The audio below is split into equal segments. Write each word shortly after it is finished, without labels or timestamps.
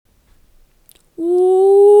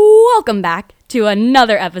welcome back to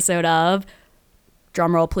another episode of,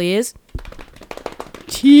 drumroll please,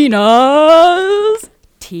 Tina's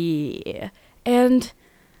Tea. And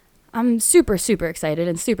I'm super excited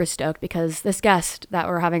and super stoked because this guest that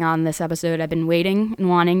we're having on this episode, I've been waiting and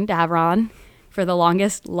wanting to have her on for the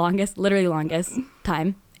longest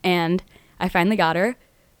time. And I finally got her.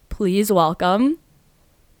 Please welcome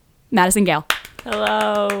Madison Gale.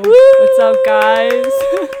 Hello. Woo! What's up, guys?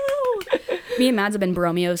 Me and Mads have been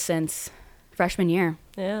bromios since freshman year.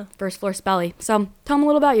 Yeah. First floor spelly. So tell them a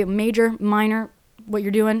little about you. Major, minor, what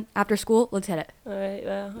you're doing after school. Let's hit it. All right.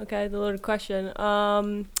 Okay. The loaded question.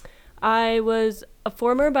 I was a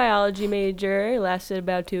former biology major. It lasted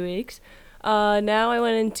about 2 weeks. Now I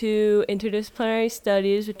went into interdisciplinary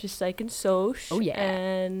studies, which is psych and soc. Oh, yeah.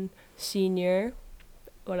 And senior.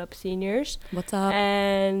 What up, seniors? What's up?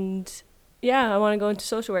 And yeah, I want to go into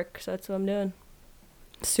social work, so that's what I'm doing.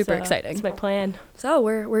 Super exciting. That's my plan. So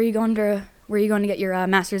where are you going to get your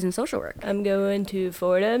master's in social work? I'm going to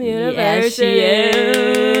Fordham University. Yes, she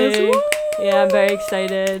is. Woo! Yeah, I'm very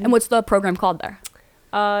excited. And what's the program called there?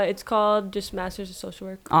 It's called just Masters of Social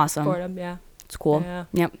Work. Awesome. Fordham, yeah. It's cool. Yeah.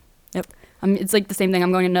 Yep. It's like the same thing.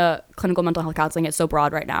 I'm going into clinical mental health counseling. It's so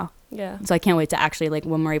broad right now. Yeah. So I can't wait to actually, like,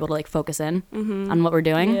 when we're able to, like, focus in on what we're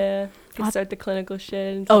doing. Yeah. Can start the clinical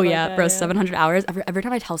shit. And Oh, stuff yeah, like that, bro, yeah. 700 hours. Every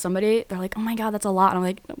time I tell somebody, they're like, oh, my God, that's a lot.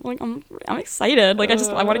 And I'm excited. Like,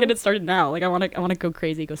 I want to get it started now. Like, I want to go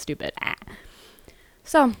crazy, go stupid.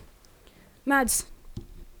 So, Mads,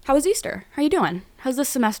 how was Easter? How you doing? How's this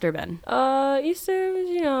semester been? Easter was,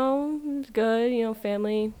 it was good.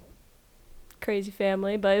 Family, crazy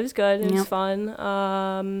family, but it was good. It was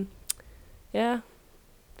fun. Yeah.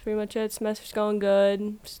 Pretty much it. Semester's going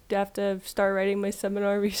good. Just have to start writing my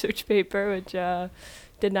seminar research paper, which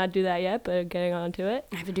did not do that yet, but getting on to it.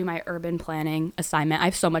 I have to do my urban planning assignment. I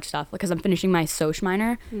have so much stuff because I'm finishing my soc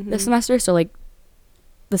minor this semester. So, like,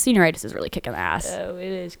 the senioritis is really kicking the ass. Oh, it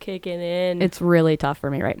is kicking in. It's really tough for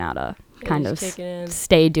me right now to kind of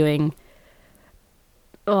stay doing.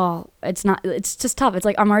 Oh, it's just tough. It's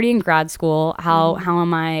like I'm already in grad school. How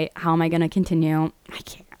am I going to continue?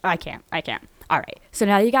 I can't. All right. So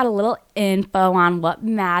now you got a little info on what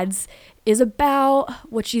Mads is about,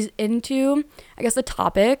 what she's into. I guess the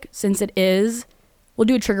topic, since it is, we'll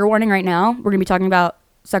do a trigger warning right now. We're going to be talking about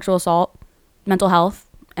sexual assault, mental health,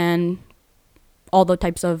 and all the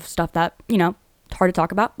types of stuff that, hard to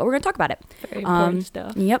talk about, but we're going to talk about it. Very important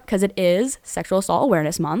stuff. Yep, because it is Sexual Assault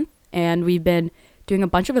Awareness Month, and we've been doing a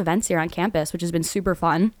bunch of events here on campus, which has been super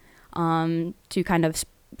fun to kind of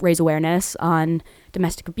raise awareness on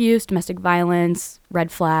domestic abuse, domestic violence, red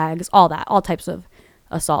flags, all types of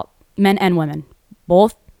assault, men and women,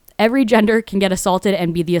 both. Every gender can get assaulted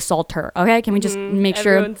and be the assaulter. Okay, can we just make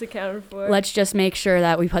sure everyone's accounted for? Let's just make sure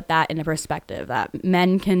that we put that into perspective, that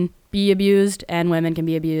men can be abused and women can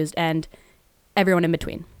be abused and everyone in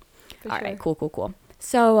between. All right, cool.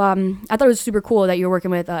 So I thought it was super cool that you're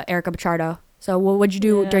working with Erica Pichardo. So what'd you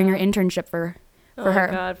do during your internship for her? Oh my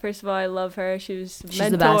God! First of all, I love her. She's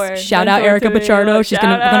the best. Shout out Erica Pichardo. We're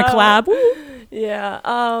gonna collab. Yeah.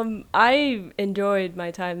 I enjoyed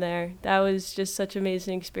my time there. That was just such an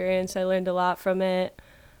amazing experience. I learned a lot from it.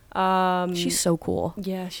 She's so cool.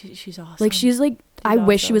 Yeah, she's awesome. Like I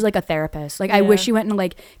wish she was like a therapist. Like I wish she went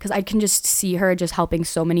and because I can just see her just helping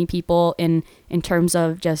so many people in terms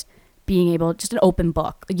of just being able, just an open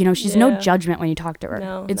book. She's no judgment when you talk to her.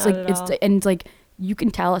 No, it's not like at all. And it's like you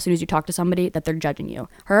can tell as soon as you talk to somebody that they're judging you.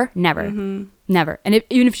 Her, never. And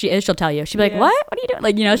even if she is, she'll tell you. She'll be like, "What? What are you doing?"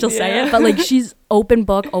 Like, she'll say it, but like she's open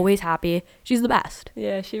book, always happy. She's the best.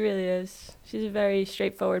 Yeah, she really is. She's a very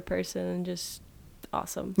straightforward person and just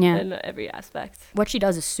awesome in every aspect. What she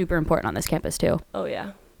does is super important on this campus too. Oh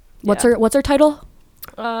yeah. What's her title?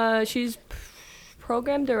 She's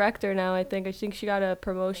program director now. I think she got a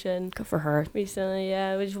promotion. Good for her. Recently,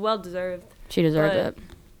 yeah, which is well deserved. She deserved it.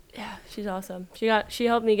 Yeah, she's awesome. She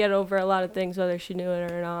helped me get over a lot of things, whether she knew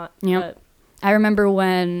it or not. Yeah. I remember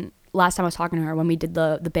when last time I was talking to her when we did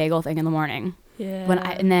the bagel thing in the morning. Yeah.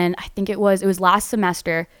 And then I think it was last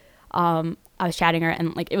semester. I was chatting her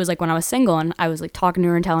and like it was like when I was single and I was like talking to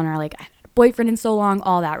her and telling her like I had a boyfriend in so long,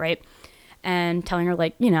 all that, right? And telling her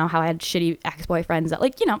like how I had shitty ex-boyfriends that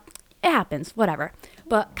like it happens, whatever.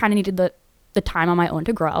 But kind of needed the time on my own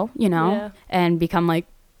to grow, and become like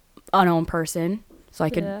an own person. So I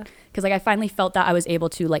could, because like I finally felt that I was able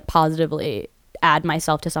to like positively add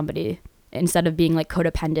myself to somebody instead of being like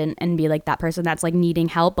codependent and be like that person that's like needing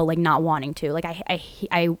help but like not wanting to. Like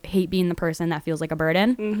I hate being the person that feels like a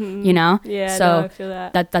burden, Yeah, so no, I feel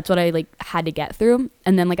that. That's what I like had to get through.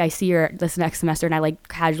 And then like I see her this next semester and I like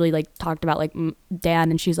casually like talked about like Dan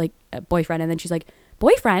and she's like a boyfriend, and then she's like,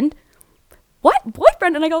 boyfriend? what,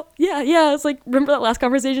 boyfriend? And I go, yeah. It's like, remember that last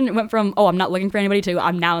conversation? It went from, oh, I'm not looking for anybody to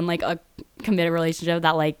I'm now in like a committed relationship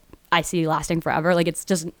that like I see lasting forever. Like it's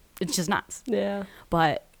just nuts. Yeah.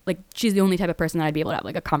 But like she's the only type of person that I'd be able to have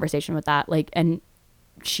like a conversation with that. Like, and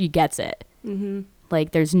she gets it. Mm-hmm.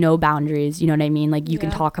 Like there's no boundaries. You know what I mean? Like you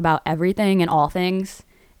can talk about everything and all things.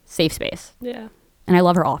 Safe space. Yeah. And I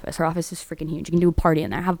love her office. Her office is freaking huge. You can do a party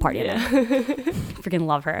in there. Have a party in there. Freaking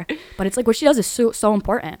love her. But it's like what she does is so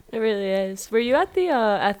important. It really is. Were you at the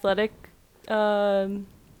athletic thing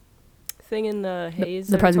in the Hayes?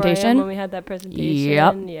 The presentation? When we had that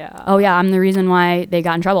presentation? Yep. Yeah. Oh, yeah. I'm the reason why they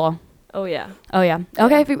got in trouble. Oh, yeah. Okay.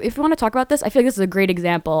 Yeah. If you want to talk about this, I feel like this is a great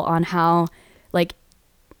example on how, like,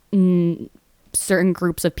 certain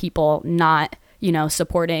groups of people not,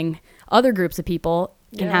 supporting other groups of people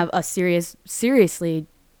can have a seriously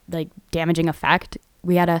like damaging effect.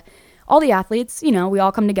 We had all the athletes, we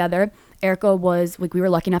all come together. Erica was like, we were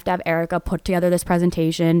lucky enough to have Erica put together this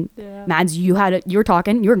presentation. Yeah. Mads, you were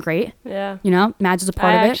talking, you were great. Yeah. Mads was a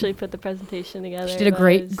part of it. I actually put the presentation together. She did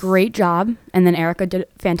a great job. And then Erica did a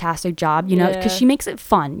fantastic job, because she makes it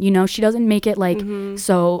fun. She doesn't make it like,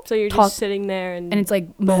 so you're just sitting there and it's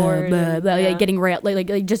like bored, like getting railed,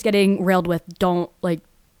 like just getting railed with, don't like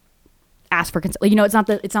ask for consent.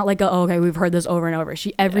 It's not like okay, we've heard this over and over.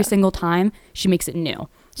 Every single time she makes it new.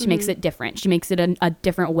 She makes it different. She makes it a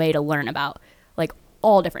different way to learn about like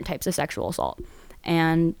all different types of sexual assault,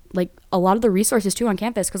 and like a lot of the resources too on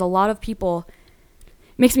campus, because a lot of people,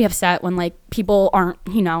 it makes me upset when like people aren't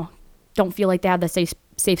don't feel like they have the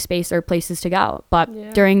safe space or places to go.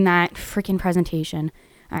 But during that freaking presentation,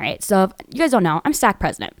 all right, so if you guys don't know, I'm SAC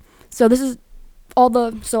president, so this is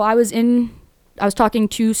so I was talking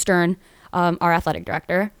to Stern, our athletic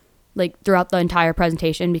director, like throughout the entire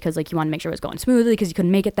presentation, because like he wanted to make sure it was going smoothly because he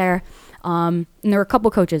couldn't make it there. And there were a couple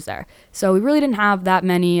coaches there. So we really didn't have that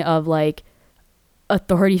many of like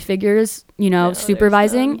authority figures,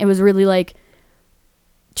 supervising. It was really like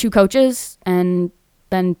 2 coaches and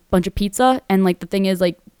then a bunch of pizza. And like the thing is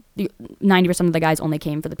like 90% of the guys only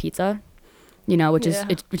came for the pizza, which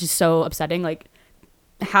is so upsetting. Like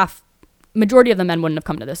majority of the men wouldn't have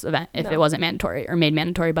come to this event if it wasn't mandatory or made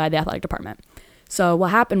mandatory by the athletic department. So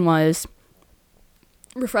what happened was,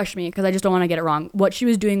 refresh me because I just don't want to get it wrong. What she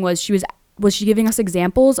was doing was she giving us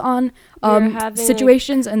examples on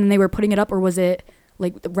situations and then they were putting it up, or was it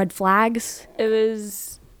like the red flags? It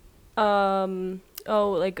was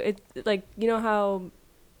like how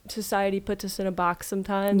society puts us in a box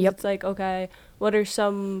sometimes. Yep. It's like, okay, what are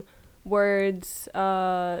some words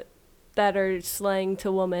that are slang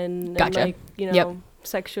to women? Gotcha. And like,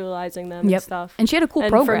 sexualizing them and stuff. And she had a cool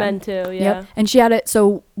program. For men too, yeah. Yep. And she had it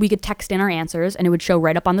so we could text in our answers and it would show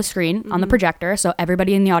right up on the screen on the projector, so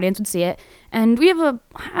everybody in the audience would see it. And we have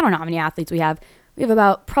I don't know how many athletes we have. We have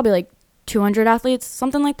about probably like 200 athletes,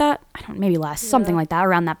 something like that. Maybe less, something like that,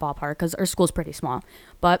 around that ballpark, because our school's pretty small.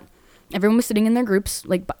 But everyone was sitting in their groups,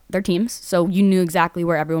 like their teams, so you knew exactly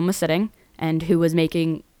where everyone was sitting and who was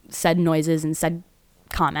making said noises and said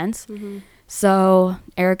comments. So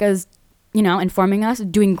Erica's informing us,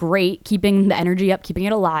 doing great, keeping the energy up, keeping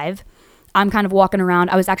it alive. I'm kind of walking around.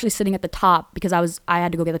 I was actually sitting at the top because I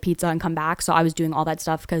had to go get the pizza and come back, so I was doing all that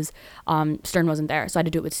stuff because Stern wasn't there, so I had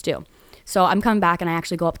to do it with Stu. So I'm coming back and I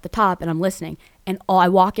actually go up at the top and I'm listening, and I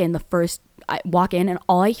walk in and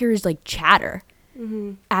all I hear is like chatter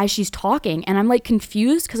as she's talking, and I'm like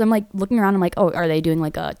confused because I'm like looking around. I'm like, oh, are they doing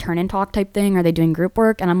like a turn and talk type thing? Are they doing group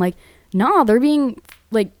work? And I'm like, no, they're being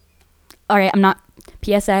like, all right, I'm not.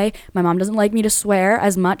 PSA, my mom doesn't like me to swear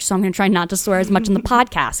as much, so I'm going to try not to swear as much in the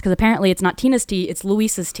podcast, because apparently it's not Tina's tea, it's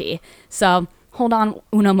Luisa's tea. So hold on,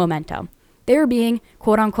 uno momento. They were being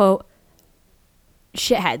quote unquote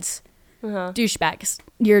shitheads, douchebags,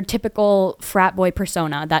 your typical frat boy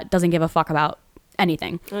persona that doesn't give a fuck about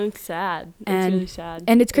anything. And it's sad. It's really sad.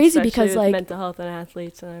 And it's crazy, especially because with like mental health and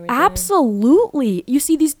athletes and everything. Absolutely. You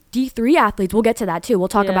see these D3 athletes, we'll get to that too. We'll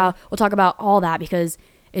talk about all that, because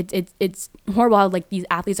it's horrible how like these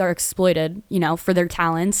athletes are exploited, for their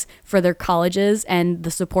talents, for their colleges, and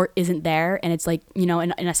the support isn't there, and it's like, in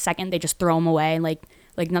a second they just throw them away and like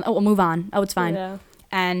oh, we'll move on, oh, it's fine.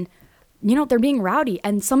 And they're being rowdy,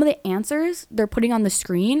 and some of the answers they're putting on the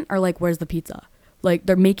screen are like, where's the pizza? Like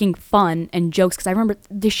they're making fun and jokes, because I remember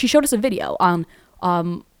she showed us a video on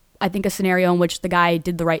I think a scenario in which the guy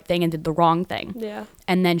did the right thing and did the wrong thing,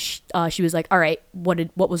 and then she was like, all right,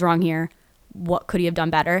 what was wrong here? What could he have done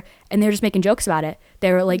better? And they were just making jokes about it.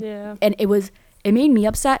 They were like, and it made me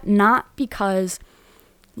upset, not because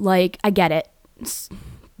like, I get it,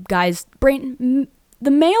 guys, the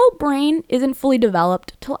male brain isn't fully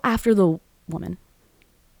developed till after the woman,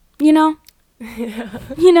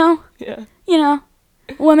 you know,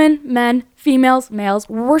 women, men, females, males,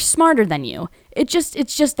 we're smarter than you. It's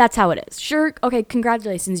just that's how it is. Sure, okay,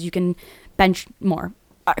 congratulations, you can bench more.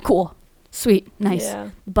 All right, cool, sweet, nice. Yeah.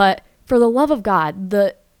 But for the love of God,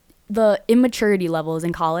 the immaturity levels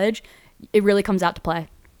in college, it really comes out to play.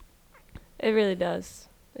 It really does.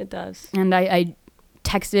 It does. And I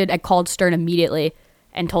called Stern immediately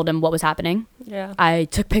and told him what was happening. Yeah. I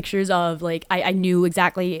took pictures of, like, I knew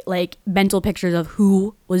exactly, like, mental pictures of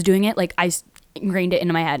who was doing it. Like, I ingrained it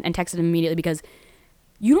into my head and texted him immediately because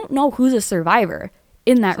you don't know who's a survivor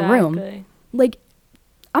in that room. Like,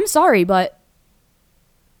 I'm sorry, but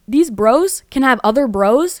these bros can have other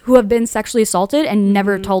bros who have been sexually assaulted and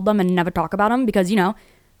never told them and never talk about them because, you know,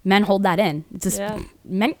 men hold that in. It's just,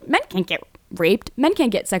 men can't get raped. Men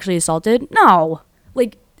can't get sexually assaulted. No.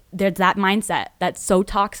 Like, there's that mindset that's so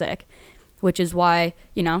toxic, which is why,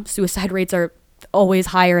 you know, suicide rates are always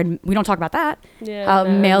higher, and we don't talk about that. Yeah,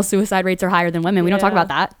 male suicide rates are higher than women. We don't talk about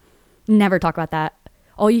that. Never talk about that.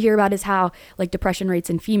 All you hear about is how, like, depression rates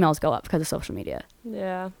in females go up because of social media.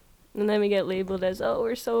 Yeah. And then we get labeled as, oh,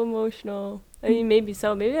 we're so emotional. I mean, maybe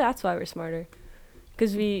so. Maybe that's why we're smarter.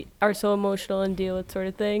 Because we are so emotional and deal with sort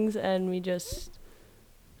of things, and we just,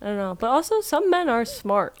 I don't know. But also, some men are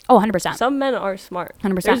smart. Oh, 100%. Some men are smart.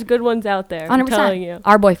 100%. There's good ones out there. 100%. I'm telling you.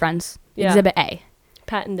 Our boyfriends. Yeah. Exhibit A.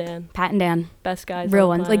 Pat and Dan. Pat and Dan. Best guys. Real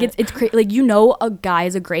ones. Like, it's like, you know, a guy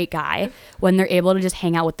is a great guy when they're able to just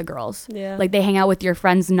hang out with the girls. Yeah. Like, they hang out with your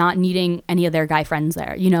friends, not needing any of their guy friends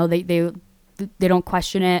there. You know, they don't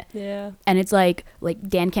question it. Yeah. And it's like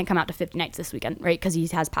Dan can't come out to 50 Nights this weekend, right? Because he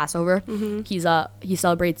has Passover. He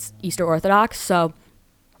celebrates Easter Orthodox. So,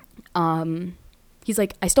 he's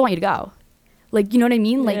like, I still want you to go. Like, you know what I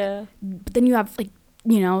mean? Like, but then you have, like,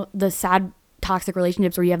 you know, the sad toxic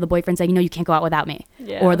relationships where you have the boyfriend saying, no, you can't go out without me.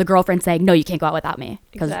 Yeah. Or the girlfriend saying, no, you can't go out without me.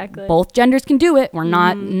 Because both genders can do it. We're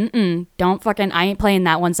not, don't fucking, I ain't playing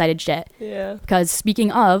that one-sided shit. Yeah. Because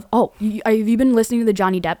speaking of, have you been listening to the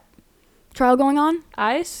Johnny Depp trial going on?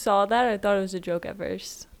 I saw that. I thought it was a joke at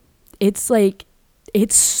first. It's like,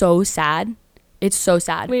 it's so sad. It's so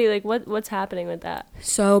sad. Wait, like, what's happening with that?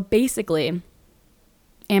 So basically,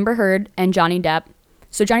 Amber Heard and Johnny Depp.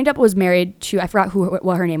 So Johnny Depp was married to, I forgot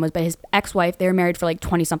what her name was, but his ex-wife, they were married for like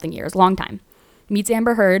 20-something years, long time. Meets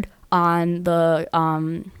Amber Heard on the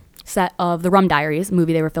set of The Rum Diaries, a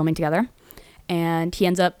movie they were filming together. And he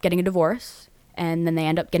ends up getting a divorce. And then they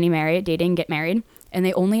end up getting married, dating, get married. And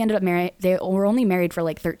they were only married for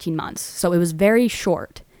like 13 months. So it was very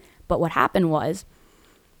short. But what happened was,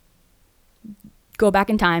 go back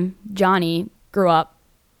in time, Johnny grew up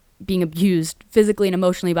being abused physically and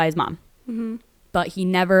emotionally by his mom. But he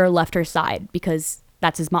never left her side because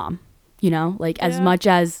that's his mom. You know, like, as much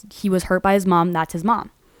as he was hurt by his mom, that's his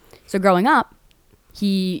mom. So growing up,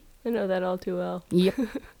 I know that all too well. Yep.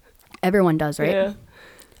 Everyone does, right? Yeah.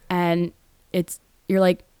 And you're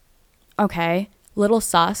like, okay, little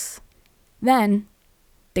sus. Then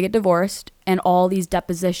they get divorced, and all these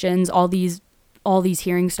depositions, all these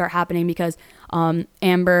hearings start happening because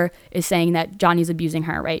Amber is saying that Johnny's abusing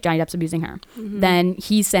her, right? Johnny Depp's abusing her. Then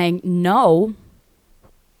he's saying no.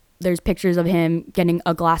 There's pictures of him getting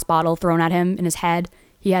a glass bottle thrown at him in his head.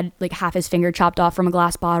 He had like half his finger chopped off from a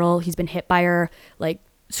glass bottle. He's been hit by her, like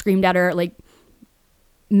screamed at her, like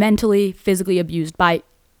mentally, physically abused by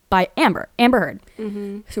Amber Heard.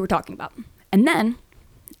 So we're talking about. And then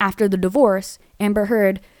after the divorce, Amber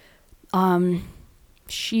Heard,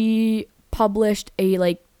 she published a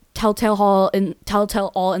like telltale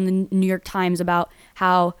all in the New York Times about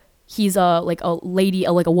how he's a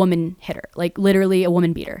woman hitter, like literally a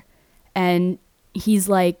woman beater. And he's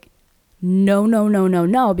like,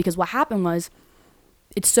 no, because what happened was,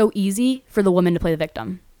 it's so easy for the woman to play the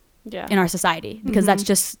victim in our society, because that's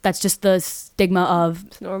just the stigma of,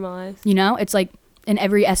 it's normalized. You know, it's like in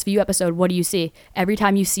every SVU episode, what do you see? Every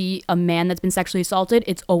time you see a man that's been sexually assaulted,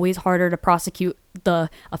 it's always harder to prosecute the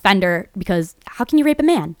offender, because how can you rape a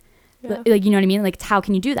man? Yeah. Like, you know what I mean? Like, how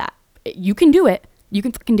can you do that? You can do it. You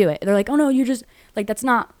can fucking do it. They're like, oh no, you're just like, that's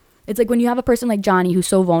not. It's like when you have a person like Johnny who's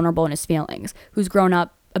so vulnerable in his feelings, who's grown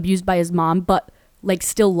up abused by his mom, but like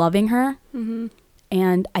still loving her.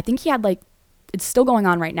 And I think he had like, it's still going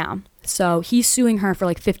on right now. So he's suing her for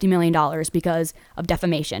like $50 million because of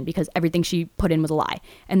defamation, because everything she put in was a lie.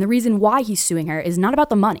 And the reason why he's suing her is not about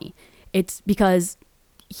the money. It's because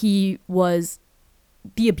he was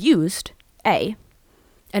the abused, and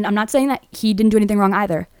I'm not saying that he didn't do anything wrong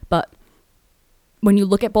either, but when you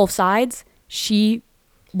look at both sides, she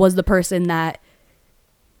was the person that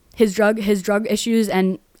his drug issues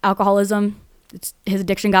and alcoholism, his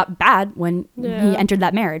addiction got bad when he entered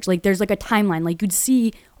that marriage. Like, there's like a timeline, like you'd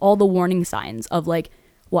see all the warning signs of like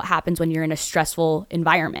what happens when you're in a stressful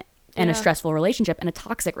environment and a stressful relationship and a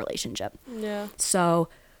toxic relationship. Yeah. So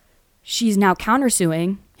she's now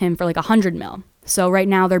countersuing him for like 100 mil. So right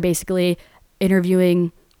now they're basically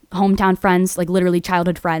interviewing hometown friends, like literally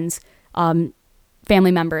childhood friends,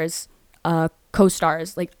 family members,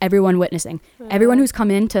 co-stars, like everyone witnessing. Everyone who's come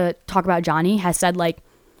in to talk about Johnny has said like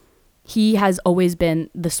he has always been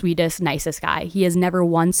the sweetest, nicest guy. He has never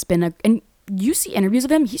once been and you see interviews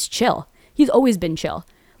of him, he's chill. He's always been chill.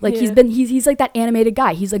 Like he's like that animated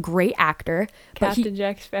guy. He's a great actor. Captain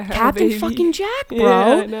Jack Sparrow. Captain baby. fucking Jack, bro.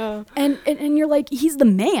 Yeah, I know. And you're like, he's the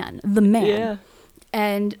man. Yeah.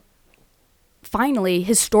 And finally,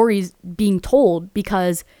 his story's being told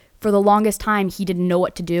because for the longest time, he didn't know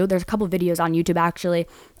what to do. There's a couple of videos on YouTube, actually,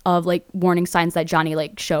 of, like, warning signs that Johnny,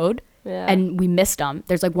 like, showed. Yeah. And we missed them.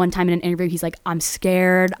 There's, like, one time in an interview, he's like, I'm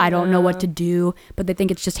scared. I don't know what to do. But they think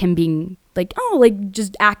it's just him being, like, oh, like,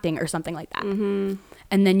 just acting or something like that. Mm-hmm.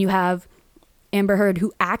 And then you have Amber Heard,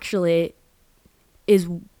 who actually is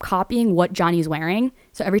copying what Johnny's wearing.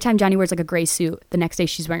 So every time Johnny wears like a gray suit, the next day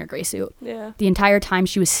she's wearing a gray suit. Yeah. The entire time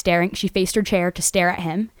she was staring, she faced her chair to stare at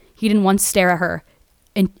him. He didn't once stare at her.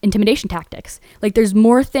 Intimidation tactics. Like there's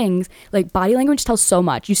more things. Like body language tells so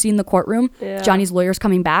much. You see in the courtroom, Johnny's lawyer's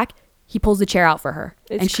coming back. He pulls the chair out for her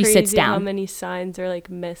and she sits down. How many signs are like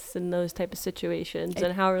missed in those type of situations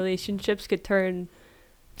and how relationships could turn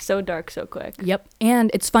so dark so quick. Yep. And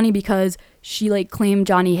it's funny because she like claimed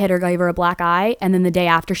Johnny hit her, gave her a black eye, and then the day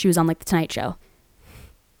after she was on like the Tonight Show.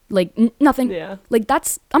 Like nothing. Yeah. Like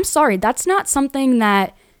I'm sorry, that's not something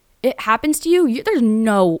that it happens to you. There's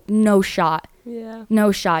no shot. Yeah.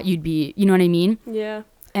 No shot you'd be, you know what I mean? Yeah.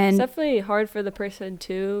 And it's definitely hard for the person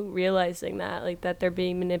too, realizing that, like that they're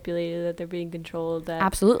being manipulated, that they're being controlled. That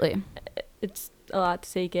absolutely. It's a lot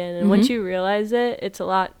to take in, and once you realize it, it's a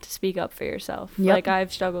lot to speak up for yourself. Yep. Like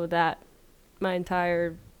I've struggled with that my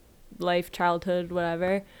entire life, childhood,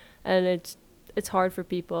 whatever, and it's hard for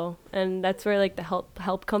people, and that's where like the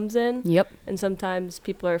help comes in. Yep. And sometimes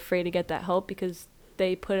people are afraid to get that help because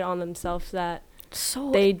they put it on themselves that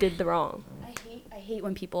they did the wrong. I hate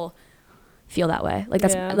when people feel that way. Like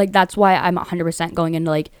that's why I'm 100% going into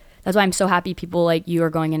like. That's why I'm so happy people like you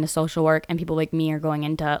are going into social work and people like me are going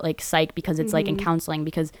into like psych, because it's like in counseling,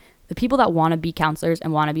 because the people that want to be counselors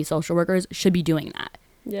and want to be social workers should be doing that.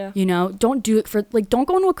 Yeah. You know, don't do it for like, don't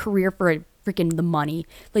go into a career for freaking the money.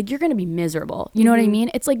 Like you're going to be miserable. You know what I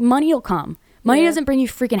mean? It's like money will come. Money doesn't bring you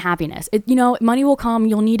freaking happiness. Money will come.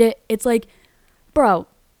 You'll need it. It's like, bro,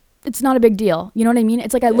 it's not a big deal. You know what I mean?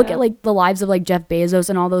 It's like I look at like the lives of like Jeff Bezos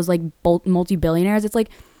and all those like multi-billionaires. It's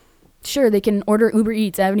like, sure, they can order Uber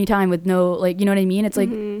Eats at any time with no, like, you know what I mean? It's like,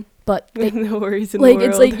 but they, no worries in like, the world.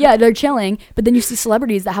 it's like, yeah, they're chilling. But then you see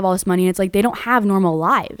celebrities that have all this money and it's like, they don't have normal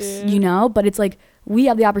lives, you know? But it's like, we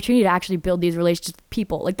have the opportunity to actually build these relationships with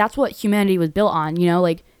people. Like, that's what humanity was built on, you know?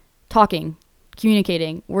 Like, talking,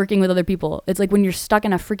 communicating, working with other people. It's like when you're stuck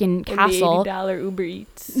in a freaking castle. And the $80 Uber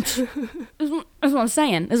Eats. That's what I'm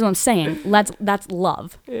saying. That's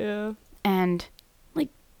love. Yeah. And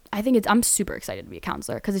I'm super excited to be a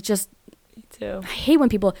counselor because it's just, me too. I hate when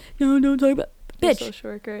people, don't talk about, bitch, social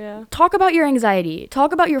worker, yeah. Talk about your anxiety.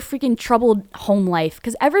 Talk about your freaking troubled home life,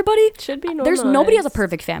 because everybody should be normalized. Nobody has a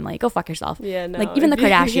perfect family. Go fuck yourself. Yeah, no. Like even the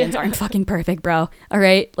Kardashians aren't fucking perfect, bro. All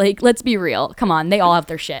right, like let's be real. Come on, they all have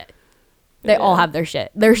their shit. They all have their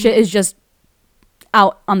shit. Their shit is just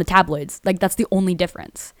out on the tabloids. Like that's the only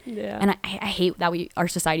difference. Yeah. And I hate that our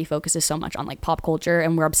society focuses so much on like pop culture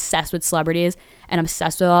and we're obsessed with celebrities and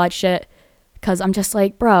obsessed with all that shit. Cause I'm just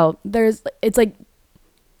like, bro, it's like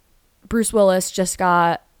Bruce Willis just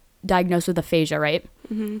got diagnosed with aphasia, right?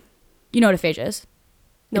 Mm-hmm. You know what aphasia is?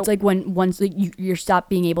 Nope. It's like once you stop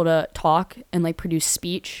being able to talk and like produce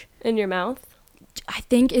speech. In your mouth? I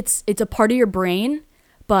think it's a part of your brain,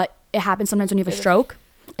 but it happens sometimes when you have a stroke.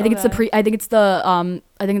 I think I think it's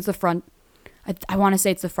the front. I want to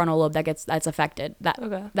say it's the frontal lobe that's affected. That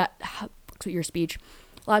fucks with your speech.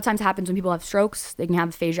 A lot of times it happens when people have strokes. They can have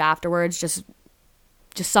aphasia afterwards. Just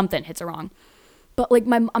something hits it wrong. But like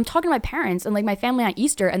I'm talking to my parents and like my family on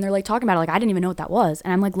Easter, and they're like talking about it. Like I didn't even know what that was,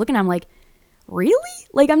 and I'm like looking. I'm like, really?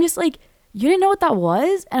 Like I'm just like, you didn't know what that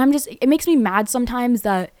was, and it makes me mad sometimes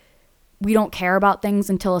that we don't care about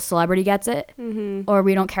things until a celebrity gets it, or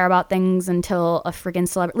we don't care about things until a freaking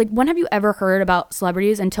celebrity. Like, when have you ever heard about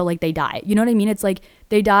celebrities until like they die? You know what I mean? It's like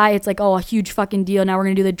they die. It's like, oh, a huge fucking deal. Now we're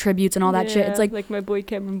gonna do the tributes and all that shit. It's like my boy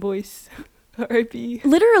Cameron Boyce, R.I.P.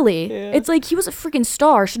 Literally, it's like he was a freaking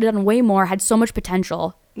star. Should have done way more. Had so much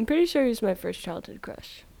potential. I'm pretty sure he was my first childhood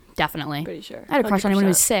crush. Definitely. Pretty sure. I had a crush 100%. On him when he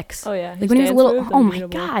was 6. Oh yeah. Like when he was a little. Oh my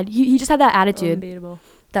god. He just had that attitude. Unbeatable.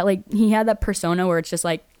 That like he had that persona where it's just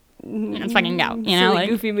like, it's fucking gout, you know, silly, like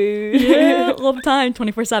goofy mood. yeah, all the time,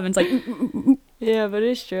 24/7. It's like Yeah, but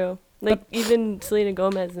it's true. Like even Selena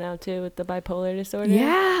Gomez now too with the bipolar disorder.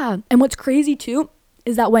 yeah. And what's crazy too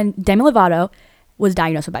is that when Demi Lovato was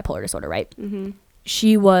diagnosed with bipolar disorder, right? Mm-hmm.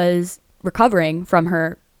 She was recovering from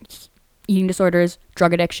her eating disorders,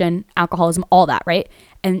 drug addiction, alcoholism, all that, right?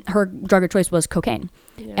 And her drug of choice was cocaine.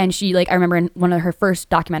 Yeah. And she, like, I remember in one of her first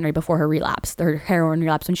documentary before her relapse, her heroin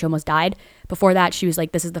relapse when she almost died, before that, she was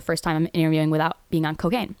like, this is the first time I'm interviewing without being on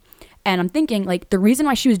cocaine. And I'm thinking, like, the reason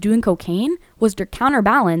why she was doing cocaine was to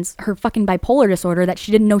counterbalance her fucking bipolar disorder that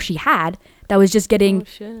she didn't know she had, that was just getting,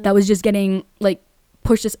 like,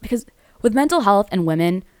 pushed this, because with mental health and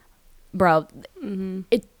women, bro,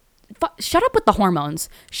 shut up with the hormones.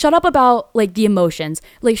 Shut up about, like, the emotions.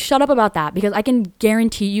 Like, shut up about that, because I can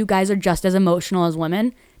guarantee you guys are just as emotional as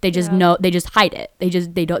women. They just know, they just hide it. They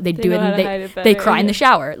cry in the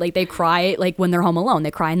shower. Like, they cry, like, when they're home alone. They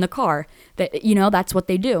cry in the car. That, you know, that's what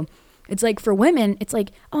they do. It's like, for women, it's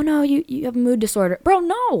like, oh no, you have a mood disorder. Bro,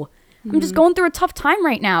 no. I'm just going through a tough time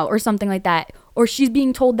right now, or something like that. Or she's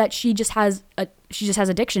being told that she just has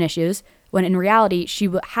addiction issues, when in reality she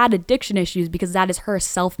had addiction issues because that is her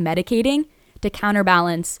self-medicating to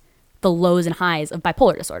counterbalance the lows and highs of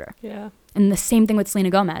bipolar disorder. Yeah. And the same thing with Selena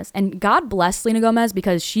Gomez. And God bless Selena Gomez,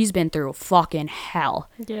 because she's been through fucking hell.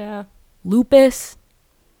 Yeah. Lupus.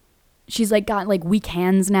 She's like got like weak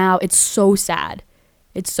hands now. It's so sad.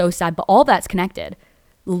 It's so sad. But all that's connected.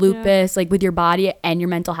 Lupus, like with your body and your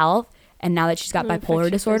mental health. And now that she's got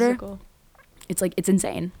bipolar disorder, it's like, it's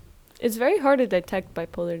insane. It's very hard to detect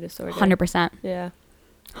bipolar disorder. 100%. Yeah.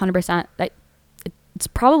 100%. It's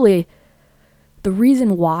probably the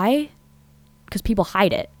reason why, because people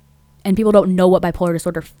hide it. And people don't know what bipolar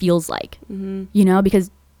disorder feels like. Mm-hmm. You know,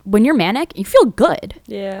 because when you're manic, you feel good.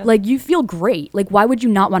 Yeah. Like, you feel great. Like, why would you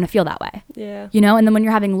not want to feel that way? Yeah. You know, and then when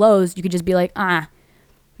you're having lows, you could just be like,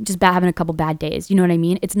 just having a couple bad days. You know what I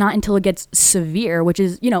mean? It's not until it gets severe, which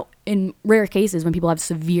is, you know, in rare cases when people have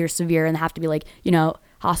severe, and have to be like, you know,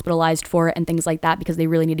 hospitalized for it and things like that, because they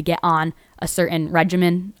really need to get on a certain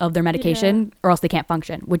regimen of their medication or else they can't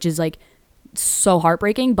function, which is like so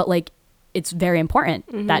heartbreaking, but like it's very important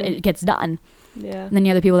that it gets done. Yeah. And then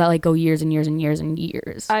you have the people that like go years and years and years and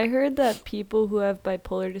years. I heard that people who have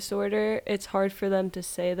bipolar disorder, it's hard for them to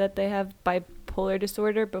say that they have bipolar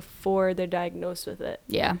disorder before they're diagnosed with it.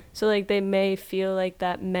 Yeah. So like they may feel like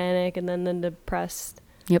that manic and then depressed,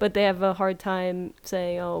 but they have a hard time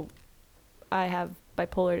saying, oh, I have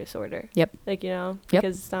bipolar disorder. Yep. Like, you know,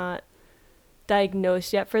 because it's not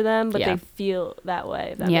diagnosed yet for them, but they feel that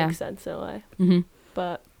way, if that makes sense in a way. Mm-hmm.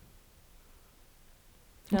 But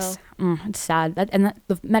no. It's sad.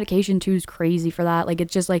 The medication too is crazy for that. Like,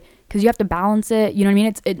 it's just like, because you have to balance it. You know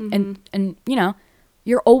what I mean? And you know,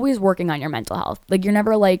 you're always working on your mental health. Like, you're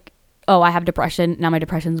never like, oh, I have depression, now my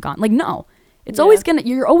depression's gone. Like, no. It's always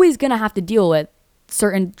you're always gonna have to deal with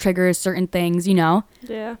certain triggers, certain things, you know?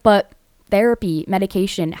 Yeah. But therapy,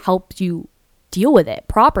 medication helps you deal with it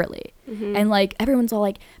properly. And like, everyone's all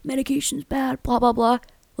like, medication's bad, blah, blah, blah.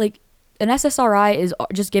 Like, an SSRI is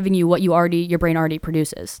just giving you what your brain already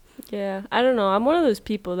produces. Yeah. I don't know. I'm one of those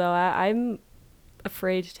people, though. I'm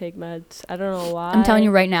afraid to take meds. I don't know why. I'm telling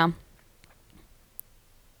you right now,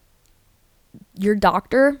 your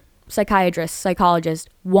doctor, psychiatrist, psychologist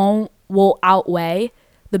will outweigh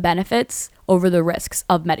the benefits over the risks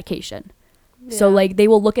of medication. Yeah. So like, they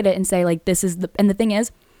will look at it and say like, this is and the thing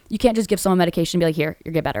is, you can't just give someone medication and be like, here,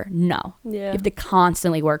 you'll get better. No. Yeah. You have to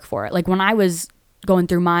constantly work for it. Like, when I was going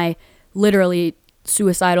through my literally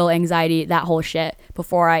suicidal anxiety, that whole shit,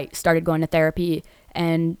 before I started going to therapy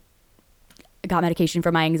and got medication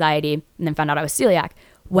for my anxiety and then found out I was celiac,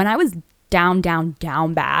 when I was down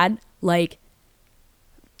bad, like,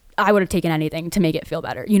 I would have taken anything to make it feel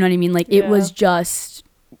better. You know what I mean? Like, it was just,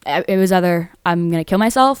 it was either I'm going to kill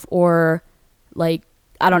myself or like,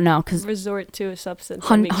 I don't know. Cause resort to a substance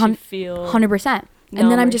that makes you feel 100%. And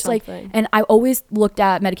then I'm just like, and I always looked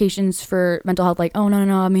at medications for mental health like, oh, no,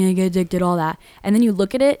 I'm going to get addicted, all that. And then you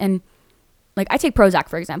look at it and like, I take Prozac,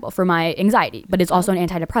 for example, for my anxiety, but it's also an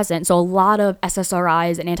antidepressant. So a lot of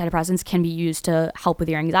SSRIs and antidepressants can be used to help with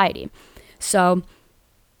your anxiety. So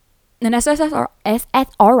an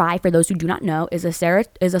SSRI, for those who do not know, is a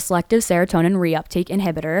selective serotonin reuptake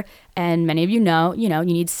inhibitor. And many of you know, you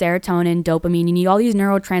need serotonin, dopamine, you need all these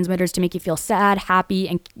neurotransmitters to make you feel sad, happy,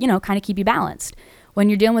 and, you know, kind of keep you balanced. When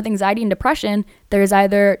you're dealing with anxiety and depression, there's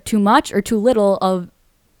either too much or too little of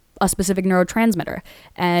a specific neurotransmitter.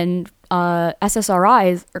 And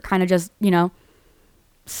SSRIs are kind of just, you know,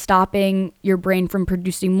 stopping your brain from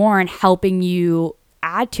producing more and helping you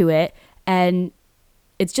add to it. And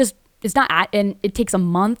it's just it's not at, and it takes a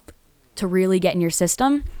month to really get in your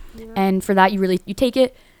system. Yeah. And for that, you take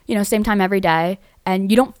it, same time every day,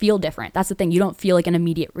 and you don't feel different. That's the thing. You don't feel like an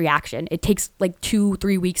immediate reaction. It takes like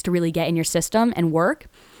 2-3 weeks to really get in your system and work.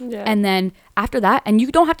 Yeah. And then after that, and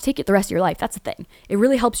you don't have to take it the rest of your life. That's the thing. It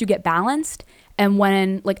really helps you get balanced. And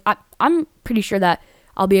when like, I'm pretty sure that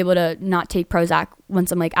I'll be able to not take Prozac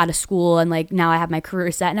once I'm like out of school and like now I have my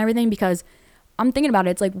career set and everything, because I'm thinking about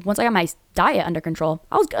it. It's like once I got my diet under control,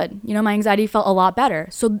 I was good. My anxiety felt a lot better.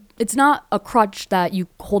 So it's not a crutch that you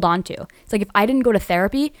hold on to. It's like if I didn't go to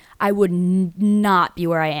therapy, I would not be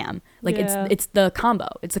where I am. Like it's the combo.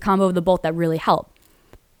 It's the combo of the both that really help.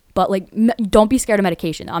 But like don't be scared of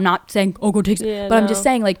medication. I'm not saying go take some, but I'm just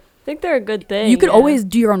saying like I think they're a good thing. You could always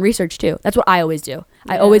do your own research too. That's what I always do.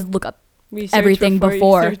 I always look up research everything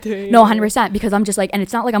before. No, 100%, because I'm just like, and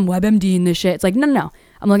it's not like I'm WebMDing this shit. It's like no.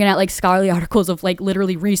 I'm looking at like scholarly articles of like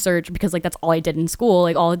literally research, because like that's all I did in school.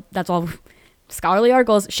 Like that's all scholarly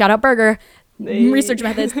articles. Shout out Burger. Research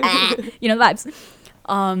methods. Vibes.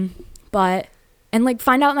 But and like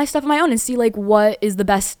find out my stuff on my own and see like what is the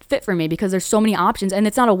best fit for me, because there's so many options and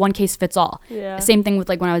it's not a one case fits all. Yeah. Same thing with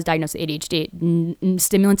like when I was diagnosed with ADHD.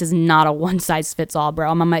 Stimulants is not a one size fits all,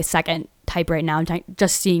 bro. I'm on my second type right now,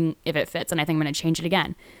 just seeing if it fits, and I think I'm gonna change it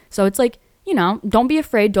again. So it's like, don't be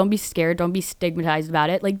afraid, don't be scared, don't be stigmatized about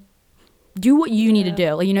it. Like, do what you need to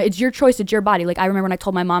do. Like, it's your choice, it's your body. Like, I remember when I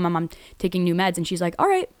told my mom I'm taking new meds, and she's like, all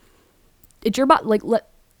right, it's your body. Like,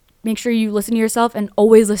 make sure you listen to yourself, and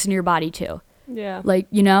always listen to your body too. Yeah. Like,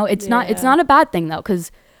 it's not a bad thing though,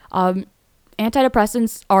 because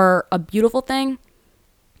antidepressants are a beautiful thing,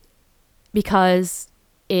 because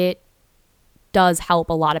it does help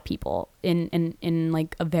a lot of people in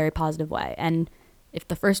like a very positive way. And if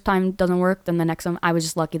the first time doesn't work, then the next time, I was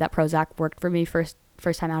just lucky that Prozac worked for me first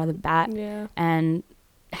time out of the bat, and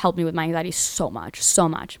helped me with my anxiety so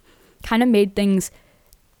much. Kind of made things,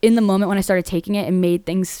 in the moment when I started taking it, it made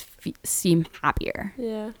things seem happier.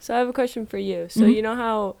 Yeah. So I have a question for you. So you know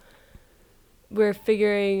how we're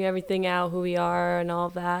figuring everything out, who we are and all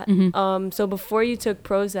of that. So before you took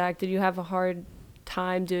Prozac, did you have a hard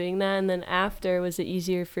time doing that? And then after, was it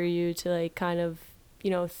easier for you to like kind of,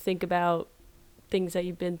 think about things that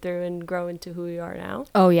you've been through and grow into who you are now?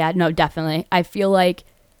 Oh yeah, no, definitely. I feel like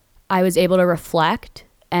I was able to reflect,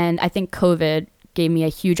 and I think COVID gave me a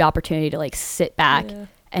huge opportunity to like sit back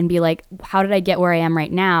and be like, how did I get where I am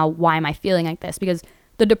right now? Why am I feeling like this? Because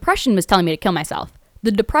the depression was telling me to kill myself.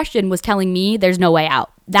 The depression was telling me there's no way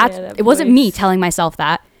out. It wasn't me telling myself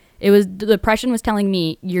that. It was the depression was telling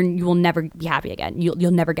me you will never be happy again.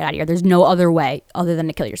 You'll never get out of here. There's no other way other than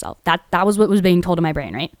to kill yourself. That was what was being told to my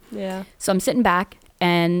brain, right? Yeah. So I'm sitting back,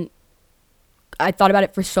 and I thought about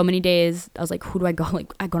it for so many days. I was like, who do I go?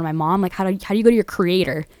 Like, I go to my mom. Like, how do you go to your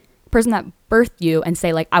creator, the person that birthed you, and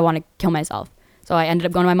say like, I want to kill myself? So I ended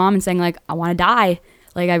up going to my mom and saying like, I want to die.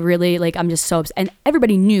 Like, I really, like, I'm just so upset. And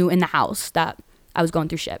everybody knew in the house that I was going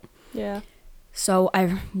through shit. Yeah. So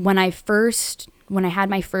when I had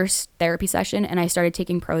my first therapy session and I started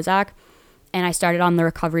taking Prozac, and I started on the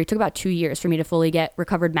recovery, it took about 2 years for me to fully get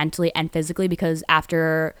recovered mentally and physically, because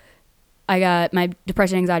after I got my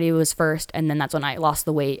depression, anxiety was first, and then that's when I lost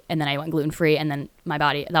the weight, and then I went gluten-free, and then my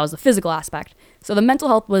body, that was the physical aspect. So the mental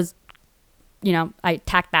health was, I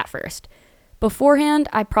tacked that first. Beforehand,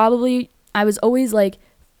 I was always like,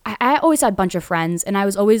 I always had a bunch of friends, and I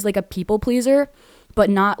was always like a people pleaser, but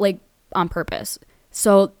not like on purpose.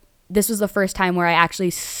 So this was the first time where I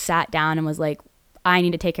actually sat down and was like, I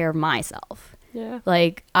need to take care of myself. Yeah.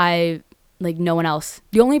 Like no one else.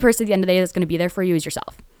 The only person at the end of the day that's going to be there for you is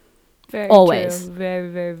yourself. Very always. True. Very,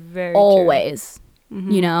 very, very always. True.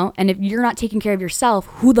 Mm-hmm. And if you're not taking care of yourself,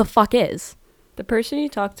 who the fuck is? The person you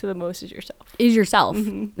talk to the most is yourself.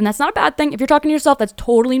 Mm-hmm. And that's not a bad thing. If you're talking to yourself, that's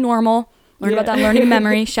totally normal. Learn about that learning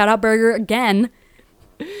memory. Shout out Burger again.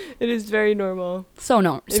 It is very normal. So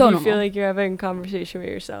normal. If you feel like you're having a conversation with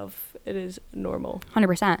yourself, it is normal.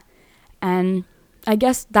 100%. And I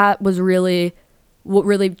guess that was really what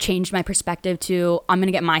really changed my perspective to, I'm going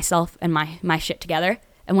to get myself and my shit together.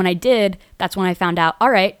 And when I did, that's when I found out,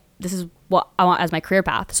 all right, this is what I want as my career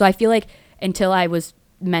path. So I feel like until I was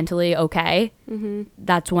mentally okay,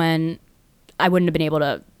 that's when I wouldn't have been able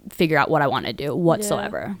to figure out what I want to do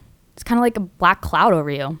whatsoever. Yeah. It's kind of like a black cloud over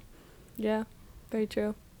you. Yeah, very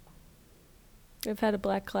true. I've had a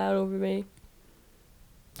black cloud over me.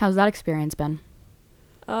 How's that experience been?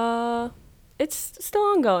 It's still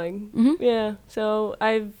ongoing. Yeah. So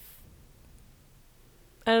I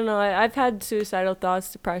don't know. I've had suicidal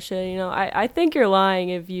thoughts, depression. I think you're lying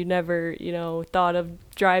if you never, thought of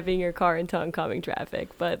driving your car into oncoming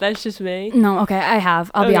traffic. But that's just me. No, okay, I have.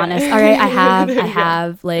 I'll be honest. All right, I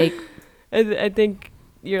have. Like I think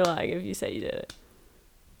you're lying if you say you did it.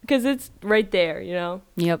 Because it's right there, you know?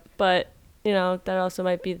 Yep. But, you know, that also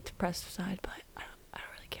might be the depressive side, but I don't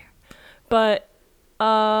really care. But,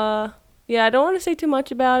 yeah, I don't want to say too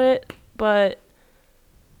much about it, but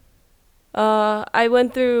I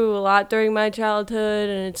went through a lot during my childhood,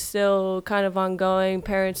 and it's still kind of ongoing.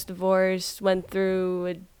 Parents divorced, went through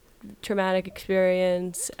a traumatic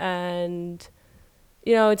experience, and,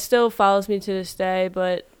 you know, it still follows me to this day,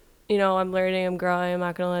 but, you know, I'm learning, I'm growing, I'm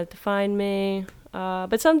not going to let it define me.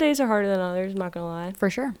 But some days are harder than others, I'm not going to lie. For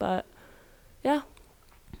sure. But, yeah.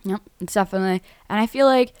 Yep, it's definitely, and I feel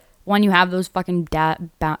like when you have those fucking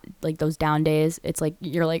like those down days, it's like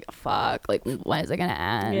you're like, fuck, like when is it gonna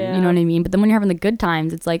end? Yeah. You know what I mean? But then when you're having the good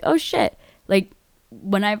times, it's like, oh shit. Like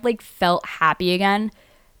when I've like felt happy again,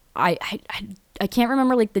 I can't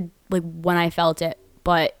remember like when I felt it,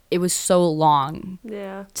 but it was so long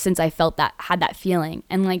since I felt that, had that feeling.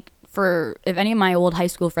 And like, for if any of my old high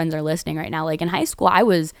school friends are listening right now, like in high school I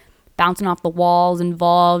was bouncing off the walls,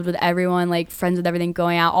 involved with everyone, like friends with everything,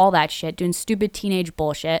 going out, all that shit, doing stupid teenage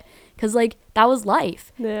bullshit, because like that was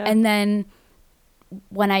life. And then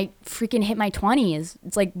when I freaking hit my 20s,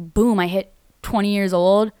 it's like boom, I hit 20 years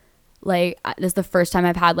old. Like this is the first time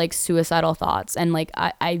I've had like suicidal thoughts, and like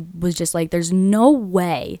I was just like, there's no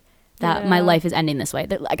way that my life is ending this way.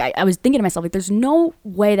 That like I was thinking to myself, like there's no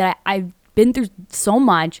way that I've been through so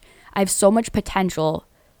much, I have so much potential,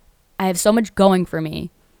 I have so much going for me,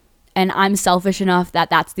 and I'm selfish enough that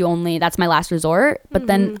that's my last resort. But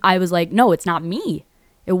then I was like, no, it's not me.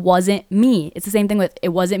 It wasn't me. It's the same thing with, it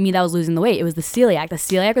wasn't me that was losing the weight. It was the celiac. The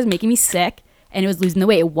celiac was making me sick, and it was losing the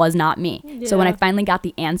weight. It was not me. Yeah. So when I finally got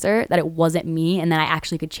the answer that it wasn't me, and then I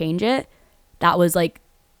actually could change it, that was like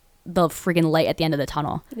the freaking light at the end of the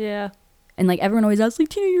tunnel. Yeah. And like everyone always asks, like,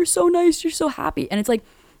 Tina, you're so nice, you're so happy. And it's like,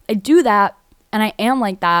 I do that, and I am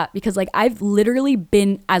like that because like I've literally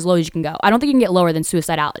been as low as you can go. I don't think you can get lower than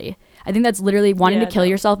suicidality. I think that's literally wanting to kill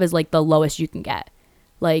yourself is like the lowest you can get.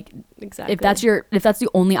 Like, exactly. If that's the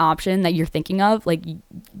only option that you're thinking of, like,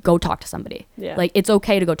 go talk to somebody. Yeah. Like, it's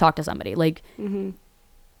okay to go talk to somebody. Like,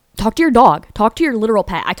 talk to your dog. Talk to your literal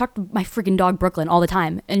pet. I talk to my freaking dog, Brooklyn, all the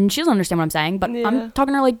time. And she doesn't understand what I'm saying, but I'm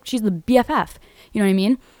talking to her like she's the BFF. You know what I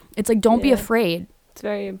mean? It's like, don't be afraid. It's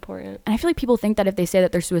very important. And I feel like people think that if they say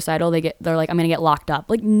that they're suicidal, they're like, I'm going to get locked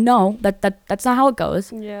up. Like, no, that's not how it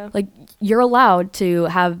goes. Yeah. Like, you're allowed to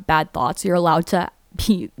have bad thoughts. You're allowed to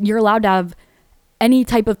have any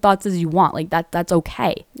type of thoughts as you want. Like that's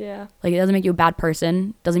okay. Yeah. Like it doesn't make you a bad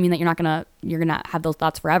person. Doesn't mean that you're gonna have those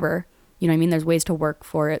thoughts forever. You know what I mean? There's ways to work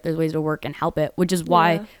for it. There's ways to work and help it, which is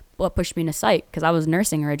why what pushed me into psych, because I was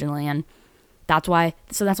nursing originally, and that's why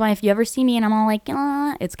if you ever see me and I'm all like,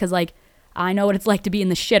 it's because like I know what it's like to be in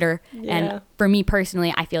the shitter. Yeah. And for me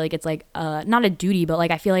personally, I feel like it's like not a duty, but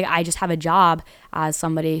like I feel like I just have a job as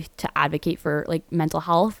somebody to advocate for like mental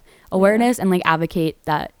health awareness and like advocate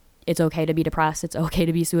that it's okay to be depressed. It's okay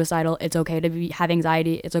to be suicidal. It's okay to have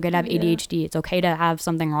anxiety. It's okay to have ADHD. It's okay to have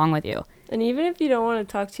something wrong with you. And even if you don't want to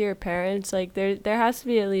talk to your parents, like there has to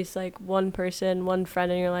be at least like one person, one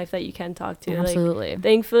friend in your life that you can talk to. Absolutely. Like,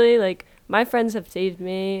 thankfully, like my friends have saved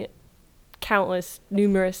me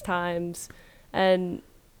numerous times, and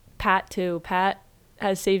Pat too. Pat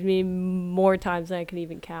has saved me more times than I can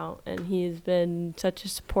even count, and he has been such a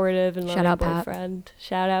supportive and loving boyfriend.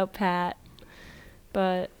 Shout out Pat.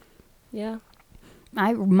 But yeah,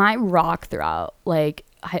 my rock throughout like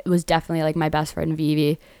it was definitely like my best friend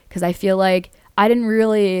Vivi, because I feel like I didn't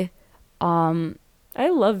really I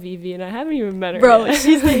love Vivi, and I haven't even met her bro yet.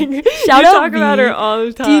 She's like shout out talk about her all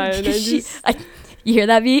the time. You hear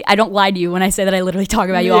that, V? I don't lie to you when I say that I literally talk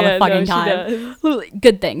about you all the fucking time.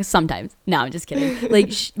 Good things sometimes. No, I'm just kidding.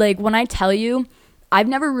 like when I tell you, I've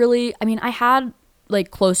never really, I mean, I had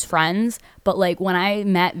like close friends, but like when I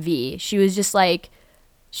met V, she was just like,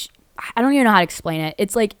 I don't even know how to explain it.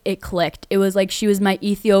 It's like it clicked. It was like she was my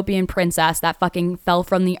Ethiopian princess that fucking fell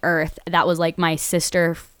from the earth. That was like my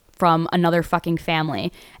sister from another fucking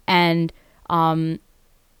family. And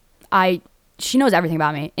she knows everything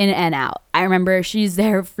about me in and out. I remember she's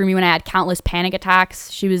there for me when I had countless panic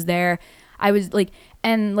attacks. She was there. I was like,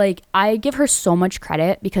 and like I give her so much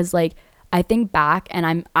credit, because like I think back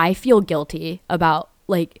and I feel guilty about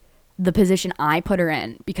like the position I put her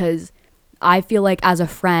in, because I feel like as a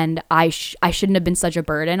friend, I shouldn't have been such a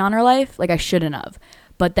burden on her life. Like I shouldn't have.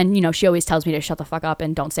 But then, you know, she always tells me to shut the fuck up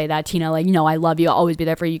and don't say that, Tina. Like, you know, I love you. I'll always be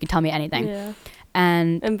there for you. You can tell me anything. Yeah.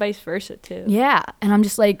 And vice versa too. Yeah. And I'm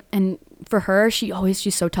just like, and for her,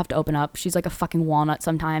 she's so tough to open up. She's like a fucking walnut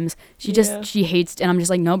sometimes. She hates, and I'm just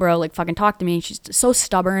like, no, bro, like fucking talk to me. She's so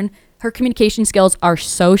stubborn. Her communication skills are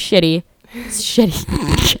so shitty.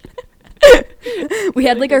 Shitty. We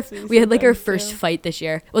had like our first fight this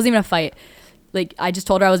year. It wasn't even a fight. Like, I just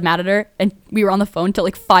told her I was mad at her, and we were on the phone till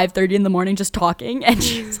like 5:30 in the morning just talking, and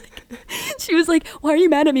she was like, why are you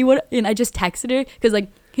mad at me? What? And I just texted her because, like,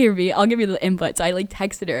 here, V, I'll give you the input. So I like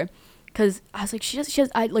texted her because I was like,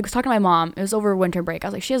 I like was talking to my mom. It was over winter break. I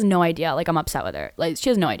was like, she has no idea. Like, I'm upset with her. Like, she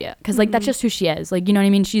has no idea because like that's just who she is. Like, you know what I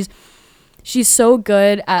mean? She's so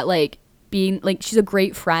good at like being like, she's a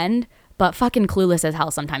great friend, but fucking clueless as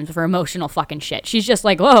hell sometimes for emotional fucking shit. She's just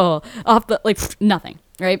like, whoa, off the like nothing,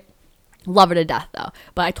 right? Love her to death though.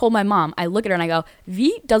 But I told my mom, I look at her and I go,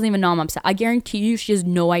 V doesn't even know I'm upset. I guarantee you she has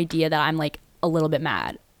no idea that I'm like a little bit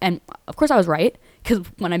mad. And of course I was right, because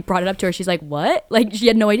when I brought it up to her, she's like, what? Like, she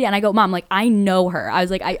had no idea. And I go, Mom, like, I know her. I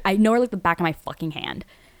was like, I know her like the back of my fucking hand.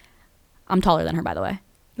 I'm taller than her, by the way.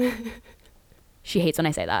 She hates when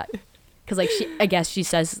I say that. Because like, I guess she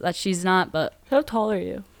says that she's not, but. How tall are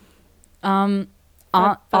you?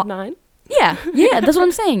 5'9"? Yeah, that's what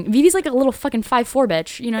I'm saying. Vivi's like a little fucking 5'4"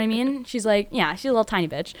 bitch. You know what I mean? She's like, yeah, she's a little tiny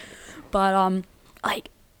bitch. But like,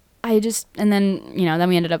 I just, and then, you know, then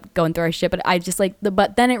we ended up going through our shit. But I just like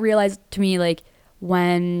but then it realized to me, like,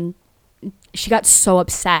 when she got so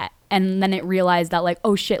upset, and then it realized that like,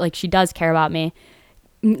 oh shit, like, she does care about me.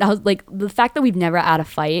 I was like, the fact that we've never had a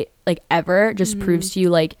fight like ever just proves to you,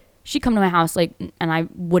 like, she'd come to my house, like, and I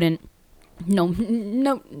wouldn't. No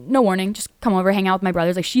warning, just come over, hang out with my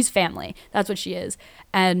brothers. Like, she's family. That's what she is.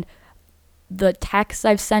 And the texts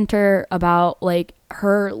I've sent her about like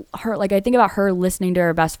her like, I think about her listening to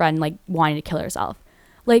her best friend like wanting to kill herself,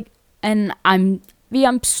 like, and I'm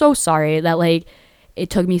so sorry that like it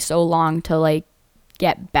took me so long to like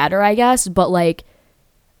get better, I guess, but like,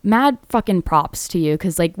 mad fucking props to you,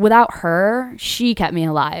 because like without her, she kept me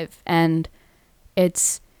alive. And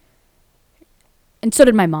so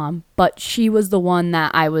did my mom, but she was the one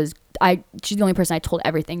that she's the only person I told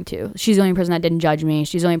everything to. She's the only person that didn't judge me.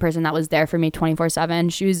 She's the only person that was there for me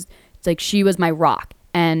 24/7. She was my rock,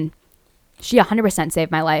 and she 100%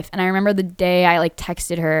 saved my life. And I remember the day I like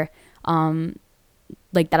texted her,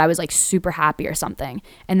 like that I was like super happy or something.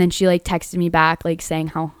 And then she like texted me back, like saying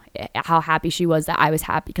how happy she was that I was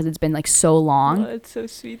happy because it's been like so long. Oh, it's so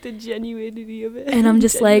sweet, the genuinity of it. And I'm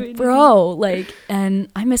just like, bro, like,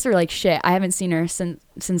 and I miss her like shit. I haven't seen her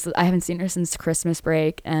since Christmas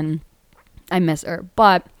break, and I miss her.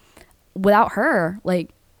 But without her, like,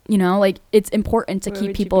 you know, like, it's important to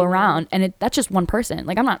keep people around, and that's just one person.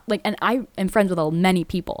 Like, I'm not like, and I am friends with many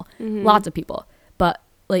people, lots of people, but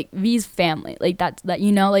like, V's family, like, that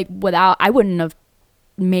you know, like, without, I wouldn't have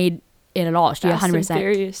made it at all. She 100%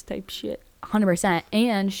 serious type shit. 100%.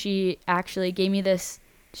 And she actually gave me this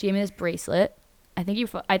bracelet. I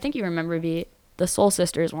think you remember the Soul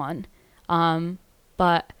Sisters one.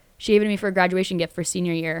 But she gave it to me for a graduation gift for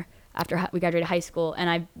senior year after we graduated high school, and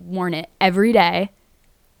I've worn it every day.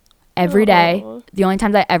 The only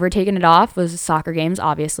times I ever taken it off was soccer games,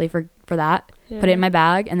 obviously, for that. Yeah. Put it in my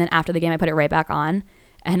bag, and then after the game I put it right back on.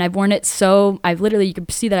 And I've worn it you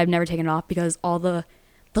could see that I've never taken it off, because all the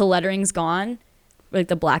lettering's gone, like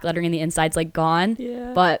the black lettering in the inside's like gone.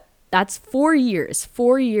 Yeah. But that's 4 years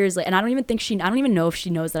and I don't even know if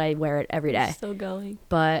she knows that I wear it every day. It's still going.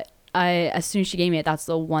 But as soon as she gave me it, that's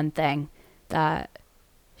the one thing that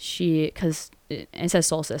because it says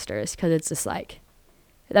Soul Sisters, because it's just like,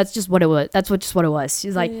 that's just what it was. Just what it was.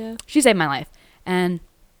 She's like, she saved my life. And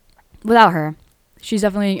without her, she's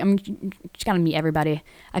definitely, she's got to meet everybody.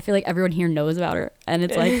 I feel like everyone here knows about her. And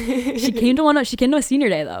it's like, she came to a senior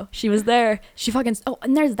day, though. She was there.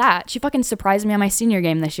 And there's that. She fucking surprised me on my senior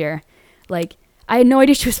game this year. Like, I had no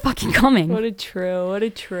idea she was fucking coming. What a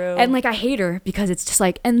true. And like, I hate her because it's just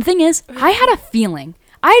like, and the thing is, I had a feeling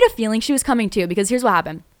she was coming too, because here's what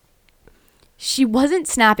happened. She wasn't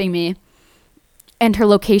snapping me, and her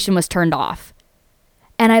location was turned off.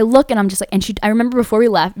 And I look, and I'm just like, I remember before we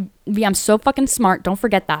left, I'm so fucking smart, don't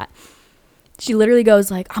forget that. She literally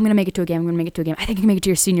goes like, I'm going to make it to a game. I think you can make it to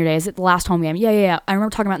your senior day. Is it the last home game? Yeah. I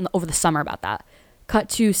remember talking about over the summer about that. Cut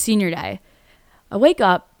to senior day. I wake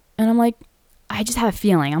up, and I'm like, I just have a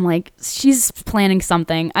feeling. I'm like, she's planning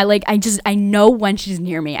something. I know when she's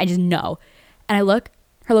near me. I just know. And I look,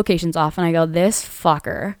 her location's off, and I go, this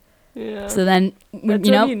fucker. Yeah. So then, That's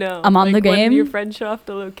you know, I'm on the game. When your friends show off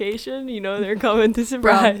the location, you know they're coming to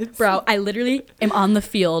surprise. Bro, I literally am on the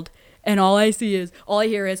field, and all I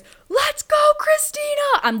hear is, let's go,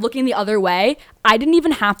 Christina! I'm looking the other way. I didn't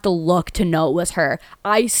even have to look to know it was her.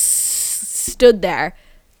 I stood there,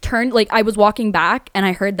 turned, like, I was walking back, and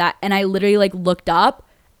I heard that, and I literally, like, looked up.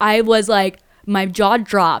 I was like, my jaw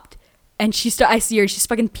dropped, and I see her, she's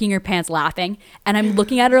fucking peeing her pants laughing, and I'm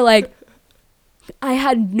looking at her like, I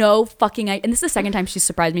had no fucking idea. And this is the second time she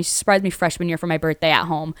surprised me. She surprised me freshman year for my birthday at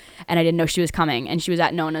home, and I didn't know she was coming. And she was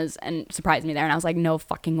at Nona's and surprised me there. And I was like, no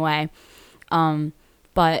fucking way.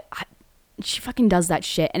 She fucking does that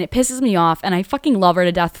shit, and it pisses me off. And I fucking love her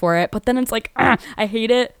to death for it. But then it's like, I hate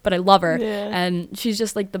it, but I love her. Yeah. And she's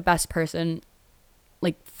just like the best person,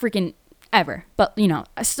 like freaking ever. But you know,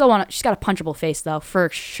 I still want to. She's got a punchable face though, for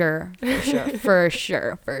sure, for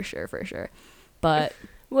sure. But.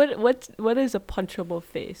 What is a punchable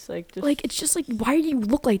face? Like, just like, it's just like, why do you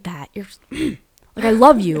look like that? You're like, I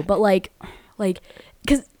love you, but like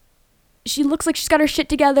because she looks like she's got her shit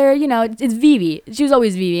together, you know. It's Vivi. She was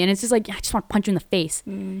always Vivi, and it's just like, I just want to punch you in the face.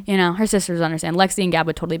 You know, her sisters understand. Lexi and Gab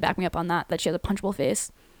would totally back me up on that she has a punchable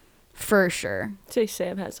face, for sure. Say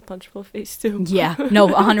Sam has a punchable face too. Yeah, no,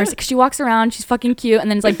 100%. Cause she walks around, she's fucking cute, and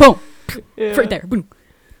then it's like, boom, right there, boom,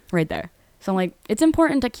 right there. So I'm like, it's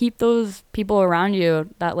important to keep those people around you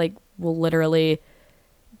that like will literally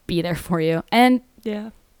be there for you. And yeah,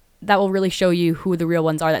 that will really show you who the real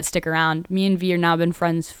ones are that stick around. Me and V are now been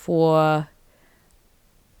friends for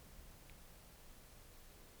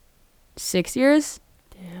 6 years.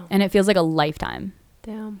 Damn. And it feels like a lifetime.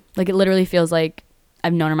 Damn. Like, it literally feels like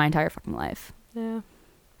I've known her my entire fucking life. Yeah.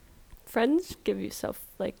 Friends give you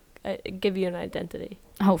give you an identity.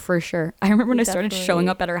 Oh, for sure. I remember when I started showing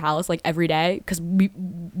up at her house like every day, because we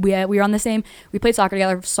were on the same. We played soccer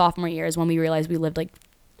together sophomore year is when we realized we lived like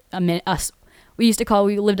we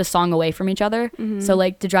lived a song away from each other. Mm-hmm. So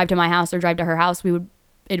like to drive to my house or drive to her house, it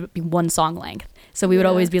would be one song length. So we would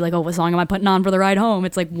always be like, oh, what song am I putting on for the ride home?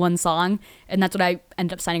 It's like one song. And that's what I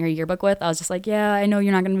ended up signing her yearbook with. I was just like, yeah, I know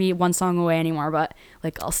you're not going to be one song away anymore, but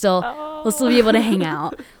like we'll still be able to hang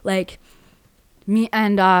out. Like me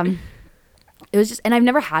and it was just, and I've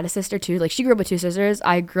never had a sister too. Like she grew up with two sisters.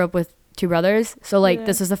 I grew up with two brothers. So like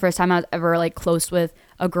this was the first time I was ever like close with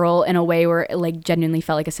a girl in a way where it like genuinely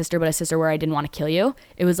felt like a sister, but a sister where I didn't want to kill you.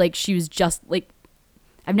 It was like she was just like,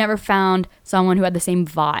 I've never found someone who had the same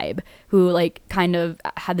vibe, who like kind of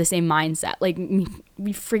had the same mindset. Like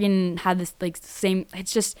we freaking had this like same,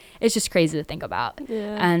 it's just crazy to think about.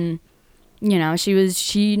 Yeah. And you know,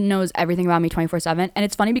 she knows everything about me 24/7. And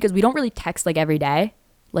it's funny because we don't really text like every day.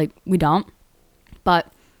 Like we don't,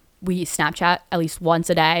 but we Snapchat at least once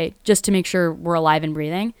a day just to make sure we're alive and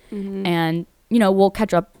breathing. Mm-hmm. And, you know, we'll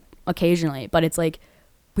catch up occasionally, but it's like,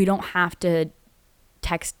 we don't have to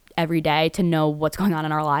text every day to know what's going on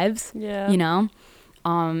in our lives. Yeah. You know?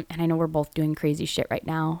 And I know we're both doing crazy shit right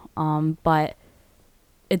now. But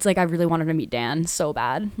it's like, I really wanted to meet Dan so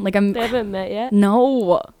bad. Like They haven't met yet?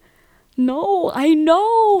 No, I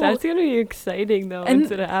know. That's gonna be exciting though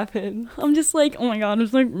once it happens. I'm just like, oh my god,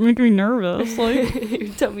 it's like making me nervous. Like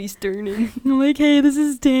your tummy's turning. I'm like, hey, this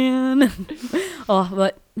is Dan. Oh,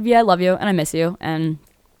 but yeah, I love you and I miss you, and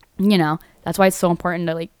you know that's why it's so important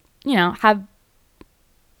to like, you know, have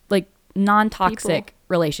like non-toxic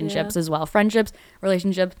relationships as well, friendships,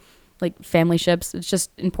 relationships, like family ships. It's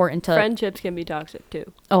just important to. Friendships can be toxic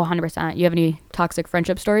too. Oh, 100%. You have any toxic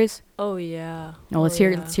friendship stories? Oh yeah. No, let's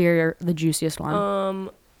hear the juiciest one.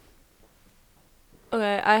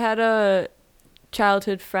 Okay, I had a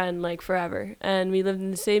childhood friend like forever, and we lived in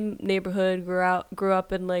the same neighborhood. Grew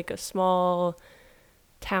up in like a small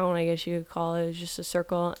town, I guess you could call it. It was just a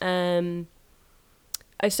circle, and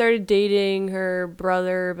I started dating her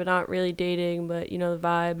brother, but not really dating, but you know the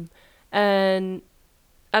vibe. And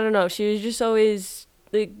I don't know, she was just always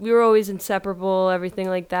like, we were always inseparable, everything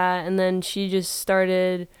like that. And then she just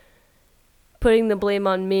started putting the blame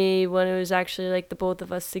on me when it was actually like the both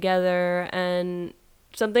of us together. And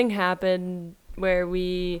something happened where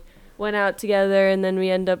we went out together, and then we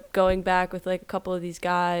end up going back with like a couple of these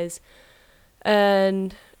guys.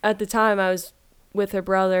 And at the time I was with her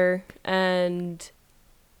brother, and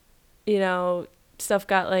you know, stuff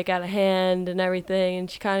got like out of hand and everything, and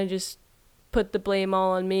she kind of just put the blame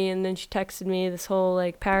all on me. And then she texted me this whole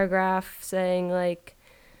like paragraph saying like,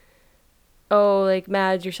 oh, like,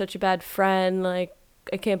 Mads, you're such a bad friend, like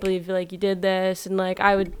I can't believe like you did this. And like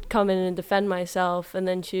I would come in and defend myself, and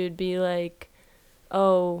then she would be like,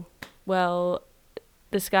 oh, well,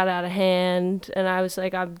 this got out of hand. And I was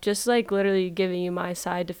like, I'm just like literally giving you my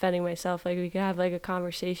side, defending myself. Like we could have like a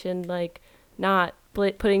conversation, like not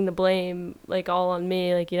putting the blame like all on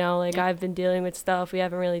me. Like, you know, like I've been dealing with stuff, we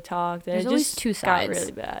haven't really talked, and there's it always just two sides. got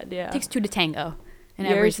really bad. Yeah, It takes two to tango in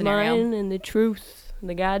yours, every scenario. mine, and the truth,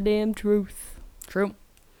 the goddamn truth. True.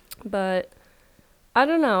 But I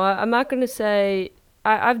don't know, I'm not gonna say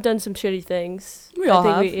I've done some shitty things. We all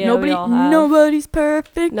have. We all have. Nobody's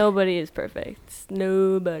perfect. Nobody is perfect.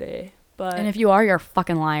 Nobody. But And if you are, you're a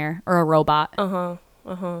fucking liar or a robot.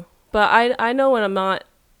 But I know when I'm not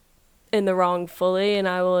in the wrong fully, and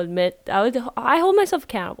I will admit I hold myself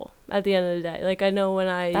accountable at the end of the day. Like, I know when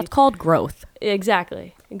That's called growth.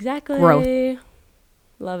 Exactly. Growth.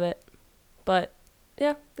 Love it. But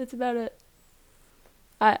yeah, that's about it.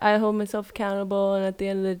 I hold myself accountable, and at the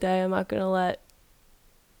end of the day, I'm not gonna let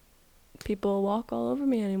people walk all over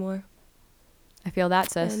me anymore. I feel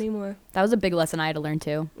that, sis. Anymore. That was a big lesson I had to learn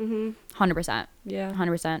too. 100%. Yeah.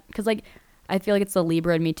 100%. Because like I feel like it's the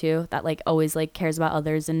Libra in me too that like always like cares about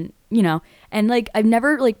others, and you know, and like I've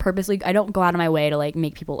never like purposely, I don't go out of my way to like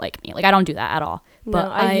make people like me. Like I don't do that at all. But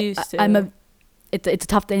no, I used to. It's a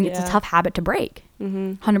tough thing. Yeah. It's a tough habit to break.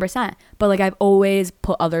 100%. But like I've always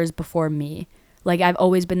put others before me. Like I've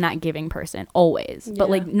always been that giving person, always. But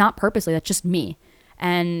like not purposely. That's just me.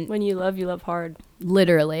 And when you love hard.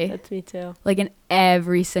 Literally. That's me too. Like in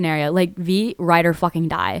every scenario. Like V, ride or fucking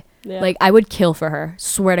die. Yeah. Like I would kill for her.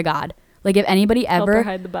 Swear to God. Like if anybody ever, help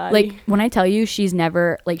her hide the body. Like when I tell you she's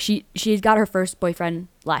never, like she's got her first boyfriend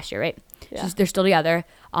last year, right? Yeah. They're still together.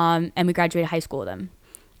 And we graduated high school with them.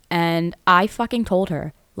 And I fucking told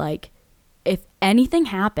her, like, if anything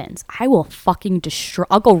happens, I will fucking destroy,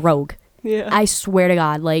 I'll go rogue. Yeah. I swear to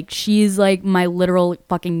God, like she's like my literal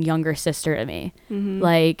fucking younger sister to me.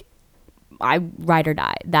 Like I ride or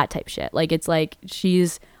die, that type shit. Like it's like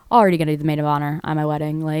she's already gonna be the maid of honor at my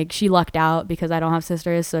wedding. Like she lucked out because I don't have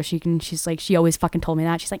sisters, so she's like, she always fucking told me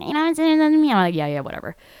that. She's like, you know, it's me. I'm like, yeah,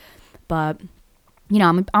 whatever. But you know,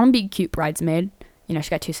 I'm gonna be a cute bridesmaid. You know, she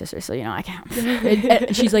got 2 sisters, so you know I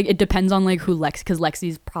can't. She's like, it depends on like who because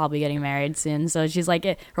Lexi's probably getting married soon, so she's like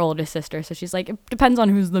her oldest sister, so she's like, it depends on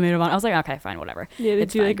who's the maid of honor. I was like, okay, fine, whatever. Yeah, to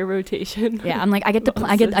do fine. Like a rotation. Yeah, I'm like, I get to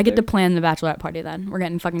plan the bachelorette party. Then we're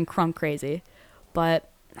getting fucking crunk crazy, but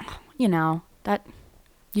you know that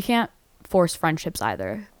you can't force friendships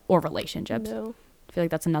either or relationships. No. I feel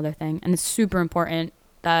like that's another thing, and it's super important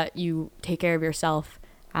that you take care of yourself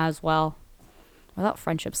as well. Without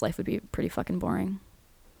friendships, life would be pretty fucking boring.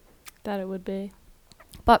 That it would be.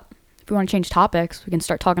 But if we want to change topics, we can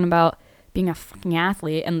start talking about being a fucking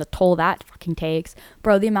athlete and the toll that fucking takes.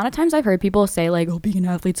 Bro, the amount of times I've heard people say like, oh, being an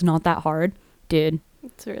athlete's not that hard. Dude.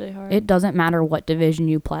 It's really hard. It doesn't matter what division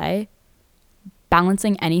you play.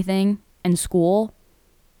 Balancing anything in school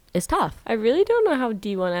is tough. I really don't know how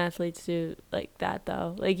D1 athletes do like that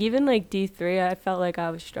though. Like even like D3, I felt like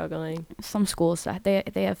I was struggling. Some schools they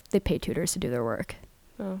pay tutors to do their work.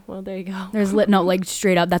 Oh, well, there you go. There's like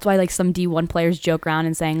straight up. That's why like some D1 players joke around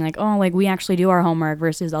and saying like, oh, like we actually do our homework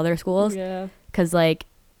versus other schools. Yeah. Because like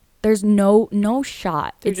there's no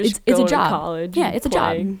shot. It's a job. College yeah, it's a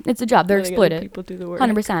job. It's a job. They're exploited. People do the work.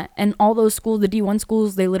 100%. And all those schools, the D1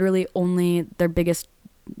 schools, they literally only their biggest.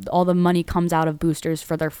 All the money comes out of boosters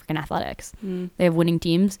for their freaking athletics. They have winning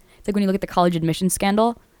teams. It's like when you look at the college admissions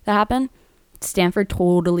scandal that happened, Stanford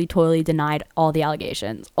totally denied all the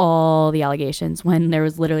allegations when there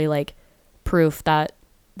was literally like proof that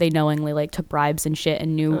they knowingly like took bribes and shit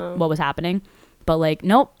and knew what was happening. But like,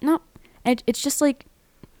 nope. And it's just like,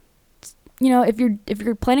 you know, if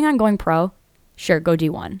you're planning on going pro, sure, go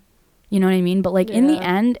D1. You know what I mean? But like in the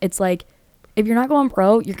end, it's like, if you're not going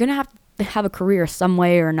pro, you're going to have a career some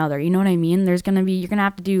way or another. You know what I mean? You're going to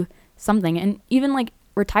have to do something. And even like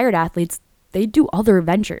retired athletes, they do other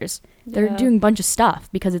ventures. They're doing a bunch of stuff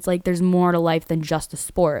because it's like there's more to life than just a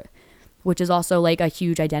sport, which is also like a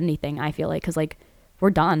huge identity thing, I feel like, because like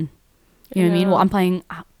we're done. You know what I mean? Well, I'm playing,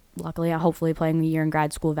 luckily, hopefully playing a year in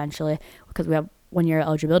grad school eventually because we have 1 year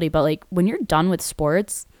eligibility. But like when you're done with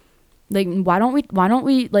sports, like why don't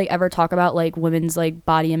we like ever talk about like women's like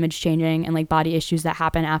body image changing and like body issues that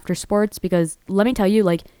happen after sports? Because let me tell you,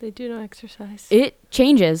 like they do no exercise. It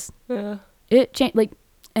changes. Yeah.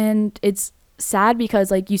 And it's sad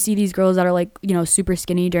because like you see these girls that are like, you know, super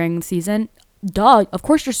skinny during the season. Duh, of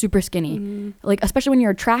course you're super skinny. Like especially when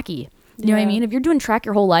you're a trackie. You know what I mean? If you're doing track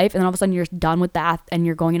your whole life and then all of a sudden you're done with that and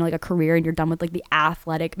you're going into like a career and you're done with like the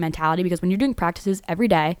athletic mentality, because when you're doing practices every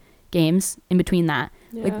day, games in between that,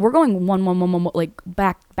 like we're going one, like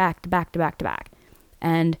back to back,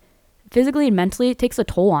 and physically and mentally it takes a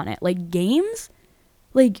toll on it. Like games,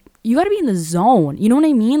 like you got to be in the zone. You know what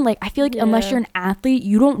I mean? Like I feel like unless you're an athlete,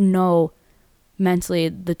 you don't know mentally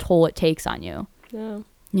the toll it takes on you. Yeah.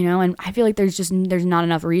 You know, and I feel like there's not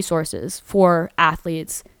enough resources for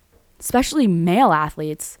athletes, especially male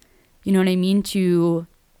athletes, you know what I mean, to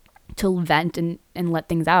vent and let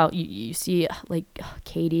things out. You see like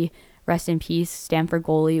Katie, rest in peace, Stanford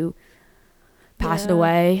goalie who passed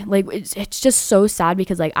away. Like it's just so sad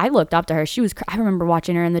because like I looked up to her. I remember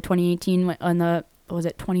watching her in the 2018 was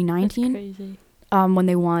it 2019? That's crazy. When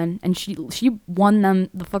they won, and she won them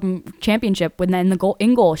the fucking championship when then the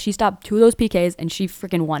goal she stopped 2 of those PKs and she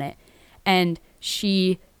freaking won it. And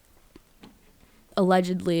she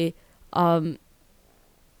allegedly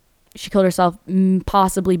she killed herself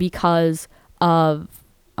possibly because of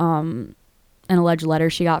an alleged letter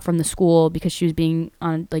she got from the school because she was being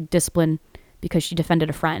on like discipline because she defended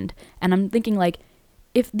a friend. And I'm thinking, like,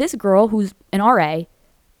 if this girl who's an RA,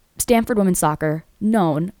 Stanford women's soccer,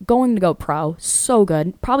 known, going to go pro, so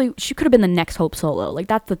good, probably she could have been the next Hope Solo. Like,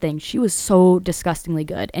 that's the thing. She was so disgustingly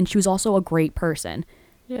good, and she was also a great person.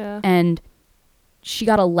 Yeah. And she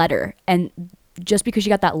got a letter, and just because she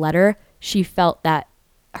got that letter, she felt that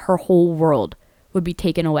her whole world would be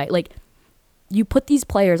taken away. Like, you put these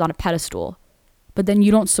players on a pedestal, but then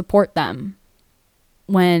you don't support them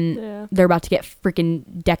when they're about to get freaking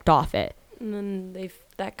decked off it. And then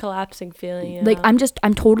that collapsing feeling. You Like, know?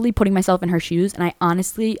 I'm totally putting myself in her shoes, and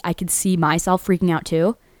I could see myself freaking out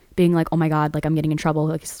too, being like, oh my God, like I'm getting in trouble.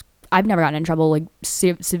 Like, I've never gotten in trouble, like,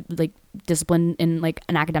 like discipline in like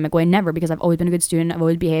an academic way, never, because I've always been a good student. I've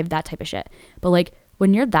always behaved, that type of shit. But like,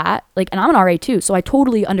 when you're that, like, and I'm an RA too, so I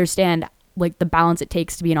totally understand like the balance it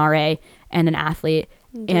takes to be an RA and an athlete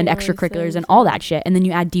and extracurriculars and all that shit. And then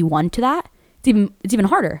you add D1 to that, it's even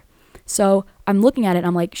harder. So I'm looking at it and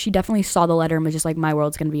I'm like, she definitely saw the letter and was just like, my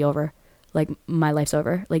world's gonna be over, like my life's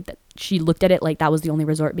over. Like, she looked at it like that was the only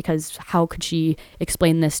resort, because how could she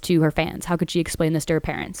explain this to her fans? How could she explain this to her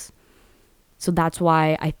parents? So that's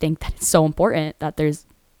why I think that it's so important that there's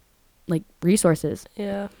like resources.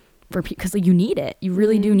 Yeah. For because like, you need it. You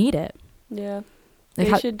really do need it. Yeah. Like,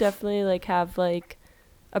 they should definitely like have like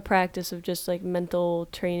a practice of just like mental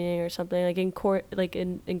training or something, like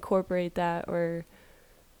incorporate that, or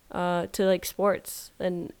to like sports,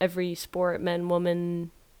 and every sport, men,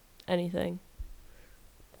 woman, anything.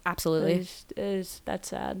 Absolutely. That's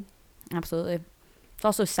sad. Absolutely. It's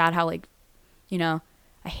also sad how, like, you know,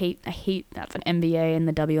 I hate that an NBA and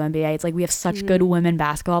the WNBA. It's like we have such good women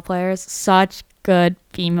basketball players, such good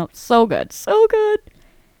female, so good.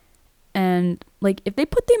 And like, if they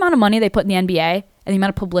put the amount of money they put in the NBA and the amount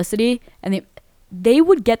of publicity, and they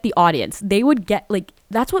would get the audience. They would get, like,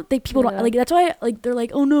 that's what people don't, like, that's why, like, they're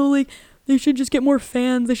like, oh no, like, they should just get more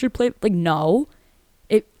fans. They should play, like, no.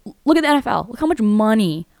 Look at the NFL. Look how much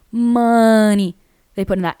money they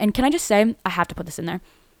put in that. And can I just say, I have to put this in there.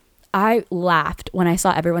 I laughed when I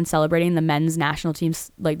saw everyone celebrating the men's national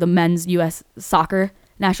teams, like the men's U.S. soccer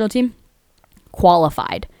national team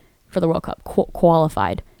qualified for the World Cup.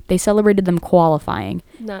 Qualified. They celebrated them qualifying.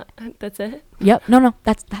 No, that's it? Yep. No,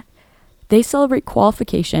 that's that. They celebrate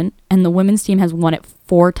qualification, and the women's team has won it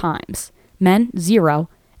 4 times. Men, 0,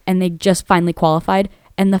 and they just finally qualified.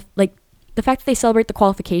 And the fact that they celebrate the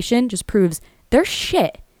qualification just proves they're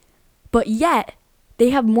shit. But yet, they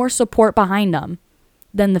have more support behind them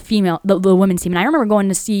than the women's team. And I remember going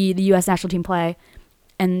to see the U.S. national team play,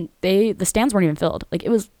 and the stands weren't even filled. Like, it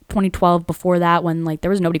was 2012 before that, when like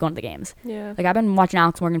there was nobody going to the games. Yeah. Like, I've been watching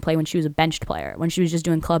Alex Morgan play when she was a benched player, when she was just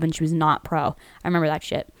doing club and she was not pro. I remember that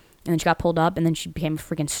shit. And then she got pulled up, and then she became a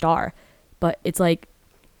freaking star. But it's like,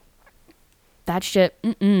 that shit,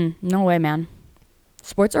 no way, man.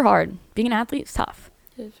 Sports are hard. Being an athlete is tough.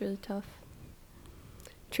 It's really tough.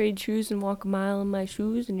 Trade shoes and walk a mile in my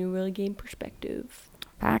shoes, and you really gain perspective.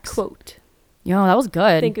 Facts. Quote. Yo, that was good.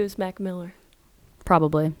 I think it was Mac Miller.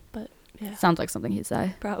 Probably. But, yeah. Sounds like something he'd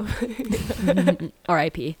say. Probably.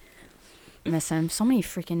 R.I.P. Miss him.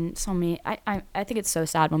 I think it's so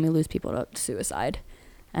sad when we lose people to suicide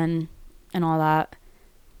and all that.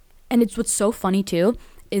 And it's what's so funny, too,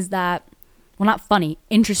 is that, well, not funny,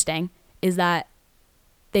 interesting, is that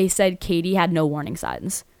they said Katie had no warning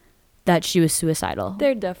signs that she was suicidal.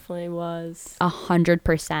 There definitely was.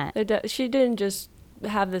 100%. She didn't just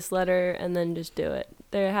have this letter and then just do it.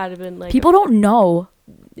 There had been like people don't know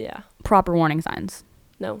yeah, proper warning signs.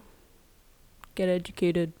 No. Get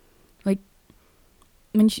educated. Like,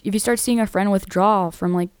 if you start seeing a friend withdraw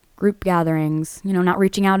from like group gatherings, you know, not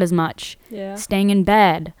reaching out as much, staying in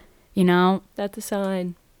bed, you know, that's a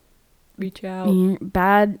sign. Reach out.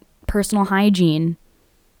 Bad personal hygiene,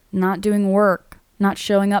 not doing work, not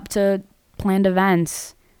showing up to planned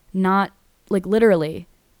events, not, like, literally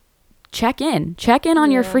check in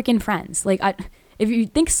on your freaking friends. Like, if you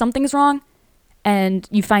think something's wrong and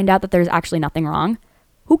you find out that there's actually nothing wrong,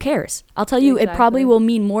 who cares? I'll tell you, It probably will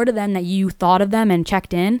mean more to them that you thought of them and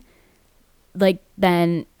checked in, like,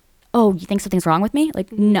 than, oh, you think something's wrong with me?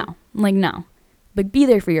 Like, no. But be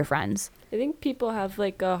there for your friends. I think people have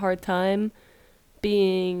like a hard time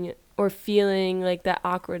being or feeling like that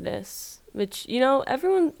awkwardness, which, you know,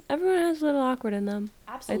 everyone has a little awkward in them.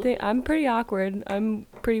 Absolutely. I think I'm pretty awkward. I'm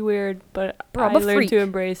pretty weird, but Bro, I learned to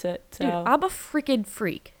embrace it. So. Dude, I'm a freaking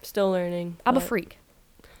freak. Still learning. I'm a freak.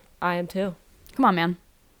 I am too. Come on, man.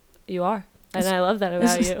 You are. And I love that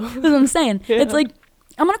about you. That's what I'm saying. Yeah. It's like,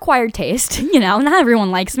 I'm an acquired taste, you know, not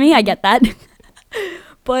everyone likes me. I get that.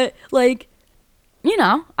 But like, you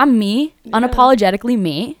know, I'm me, unapologetically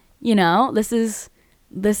me, you know, this is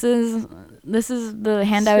the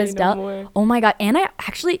hand I was dealt. More. Oh my God. And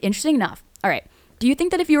interesting enough. All right. Do you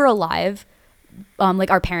think that if you were alive,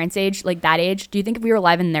 like our parents' age, like that age, do you think if we were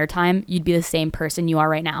alive in their time, you'd be the same person you are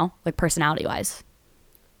right now, like personality wise?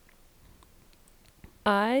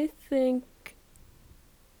 I think,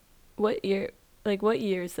 what year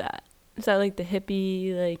is that? Is that like the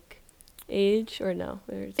hippie, like, age, or no?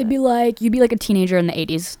 It'd be like, you'd be like a teenager in the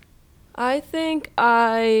 80s. I think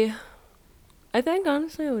honestly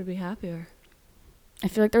I would be happier. I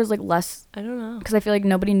feel like there was like less. I don't know. Because I feel like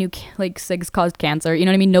nobody knew like cigs caused cancer. You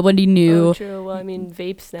know what I mean? Nobody knew. Oh, true. Well, I mean,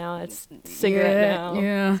 vapes now. It's cigarette now.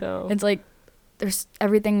 Yeah. So it's like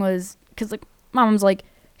everything was, because like my mom's like,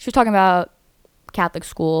 she was talking about Catholic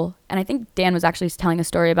school, and I think Dan was actually telling a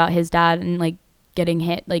story about his dad and like getting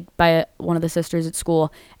hit like by one of the sisters at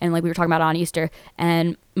school, and like we were talking about it on Easter,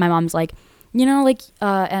 and my mom's like, you know, like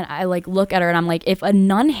and I like look at her and I'm like, if a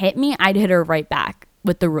nun hit me, I'd hit her right back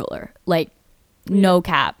with the ruler, like no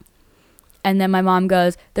cap. And then my mom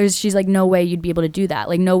goes, she's like, no way you'd be able to do that,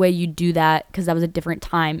 like no way you'd do that, because that was a different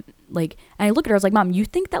time. Like, and I look at her, I was like, Mom, you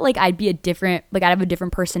think that like I'd be I'd have a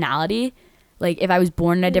different personality, like if I was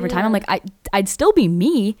born in a different time? I'm like, I'd still be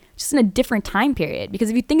me, just in a different time period. Because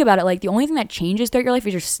if you think about it, like the only thing that changes throughout your life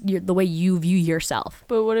is the way you view yourself.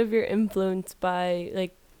 But what if you're influenced by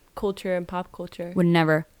like culture and pop culture? Would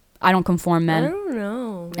never. I don't conform, men. I don't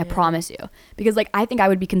know, man. I promise you. Because like I think I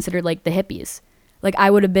would be considered like the hippies. Like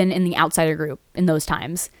I would have been in the outsider group in those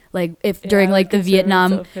times. Like if during like the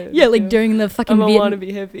Vietnam, like during the fucking wanna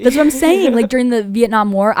be hippie. That's what I'm saying. Like during the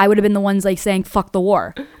Vietnam War, I would have been the ones like saying fuck the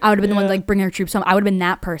war. I would have been the ones like bringing our troops home. I would have been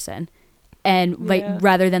that person. And like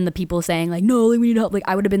rather than the people saying like no, like we need help, like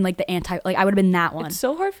I would have been like the anti, like I would have been that one. It's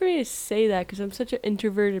so hard for me to say that because I'm such an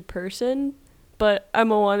introverted person, but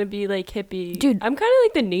I'm a wannabe like hippie. Dude, I'm kind of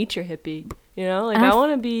like the nature hippie. You know, like I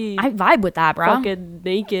want to be. I vibe with that, bro. Fucking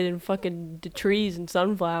naked and fucking the trees and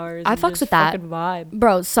sunflowers. I fucks with that. Fucking vibe,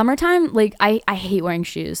 bro. Summertime, like I hate wearing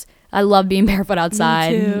shoes. I love being barefoot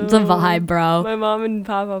outside. Me too. It's a vibe, bro. My mom and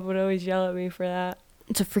papa would always yell at me for that.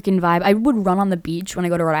 It's a freaking vibe. I would run on the beach when I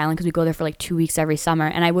go to Rhode Island because we go there for like 2 weeks every summer,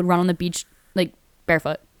 and I would run on the beach like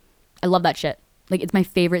barefoot. I love that shit. Like it's my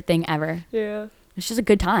favorite thing ever. Yeah. It's just a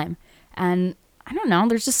good time, and I don't know.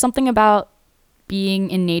 There's just something about being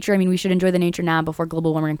in nature. I mean, we should enjoy the nature now before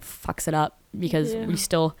global warming fucks it up, because we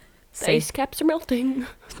still say ice caps are melting.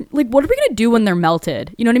 Like, what are we gonna do when they're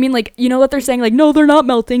melted? You know what I mean? Like, you know what they're saying? Like, no, they're not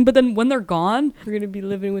melting, but then when they're gone, we're gonna be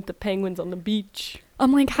living with the penguins on the beach.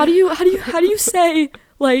 I'm like, how do you say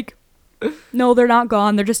like, no, they're not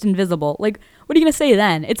gone, they're just invisible? Like, what are you gonna say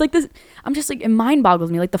then? It's like this. I'm just like, it mind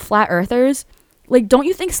boggles me. Like the flat earthers. Like, don't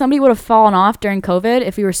you think somebody would have fallen off during COVID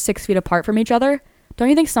if we were 6 feet apart from each other? Don't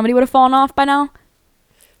you think somebody would have fallen off by now?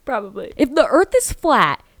 Probably. If the earth is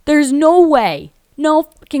flat, there's no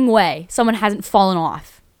fucking way someone hasn't fallen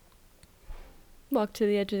off. Walk to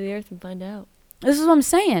the edge of the earth and find out. This is what I'm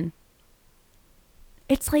saying.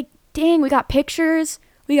 It's like, dang, we got pictures,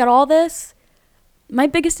 we got all this. My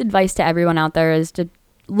biggest advice to everyone out there is to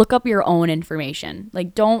look up your own information.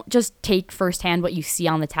 Like, don't just take firsthand what you see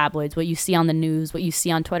on the tabloids, what you see on the news, what you see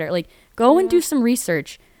on Twitter. Like, go and do some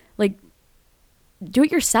research. Like, do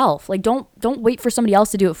it yourself. Like, don't wait for somebody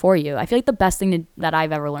else to do it for you. I feel like the best thing that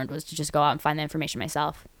I've ever learned was to just go out and find the information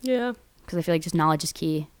myself. Yeah. Because I feel like just knowledge is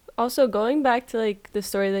key. Also, going back to, like, the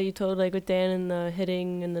story that you told, like, with Dan and the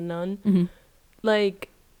hitting and the nun. Mm-hmm. Like,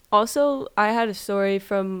 also, I had a story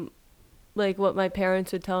from, like, what my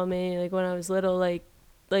parents would tell me, like, when I was little. Like,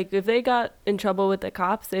 if they got in trouble with the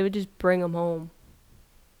cops, they would just bring them home.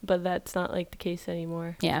 But that's not, like, the case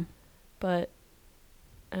anymore. Yeah. But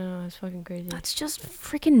I don't know, it's fucking crazy. That's just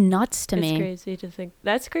freaking nuts to me. It's crazy to think.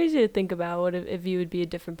 That's crazy to think about. What if you would be a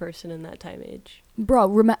different person in that time age?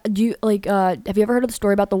 Bro, do you like? Have you ever heard of the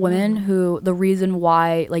story about the women who the reason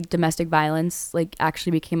why like domestic violence like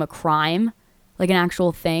actually became a crime, like an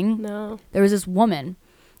actual thing? No. There was this woman,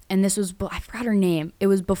 and this was I forgot her name. It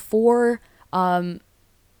was before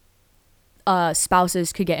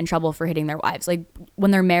spouses could get in trouble for hitting their wives. Like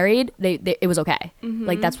when they're married, they it was okay. Mm-hmm.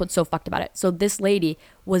 Like that's what's so fucked about it. So this lady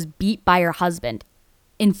was beat by her husband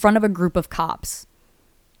in front of a group of cops,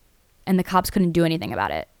 and the cops couldn't do anything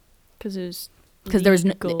about it because there was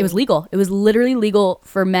it was legal. It was literally legal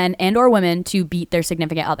for men and or women to beat their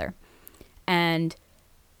significant other. And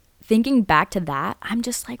thinking back to that, I'm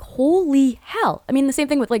just like, holy hell. I mean, the same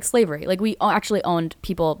thing with like slavery. Like we actually owned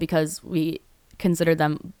people because we considered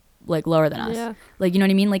them like lower than us. Yeah. Like, you know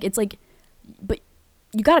what I mean? Like, it's like but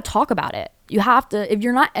you got to talk about it. You have to, if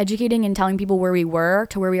you're not educating and telling people where we were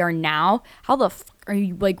to where we are now, how the fuck are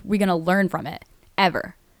you, like, we going to learn from it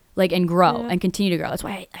ever? Like, and grow and continue to grow. That's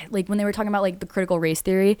why I like when they were talking about like the critical race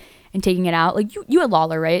theory and taking it out, like you had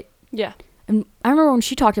Lawler, right? Yeah. And I remember when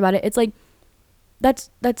she talked about it, it's like, it's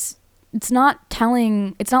not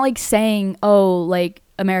like saying, oh, like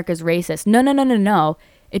America's racist. No.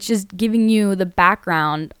 It's just giving you the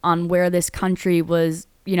background on where this country was,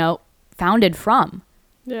 you know, founded from.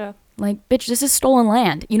 Yeah. Like, bitch, this is stolen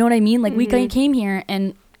land. You know what I mean? Like, we came here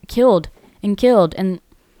and killed and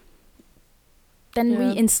then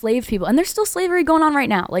we enslaved people. And there's still slavery going on right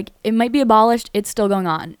now. Like, it might be abolished. It's still going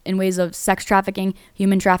on in ways of sex trafficking,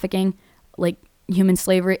 human trafficking, like human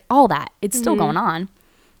slavery, all that. It's still going on,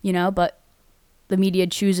 you know, but the media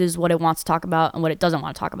chooses what it wants to talk about and what it doesn't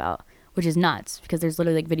want to talk about, which is nuts because there's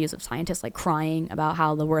literally like videos of scientists like crying about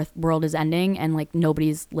how the world is ending and like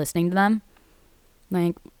nobody's listening to them.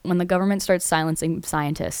 Like, when the government starts silencing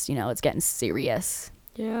scientists, you know, it's getting serious.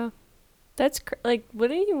 Yeah. That's like,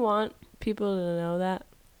 wouldn't you want people to know that?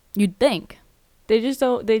 You'd think. They just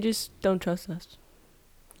don't trust us.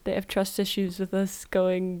 They have trust issues with us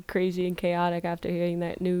going crazy and chaotic after hearing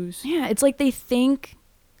that news. Yeah, it's like they think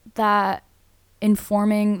that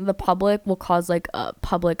informing the public will cause like a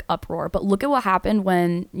public uproar. But look at what happened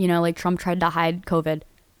when, you know, like Trump tried to hide COVID.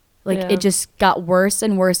 Like, it just got worse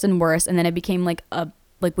and worse and worse, and then it became like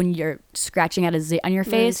like when you're scratching out a zit on your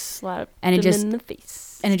face, and it just in the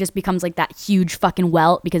face. And it just becomes like that huge fucking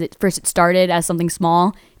welt because it started as something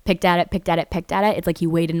small, picked at it. It's like he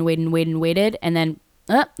waited, and then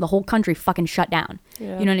the whole country fucking shut down.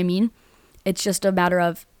 Yeah. You know what I mean? It's just a matter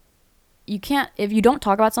of if you don't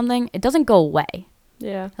talk about something, it doesn't go away.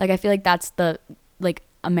 Yeah. Like, I feel like that's the like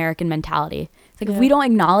American mentality. It's like, if we don't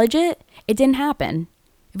acknowledge it, it didn't happen.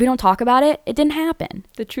 If we don't talk about it, it didn't happen.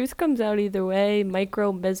 The truth comes out either way,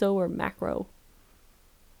 micro, meso, or macro.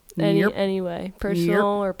 Anyway,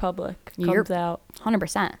 personal or public, comes out.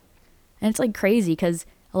 100%. And it's like crazy because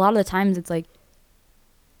a lot of the times it's like,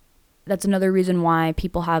 that's another reason why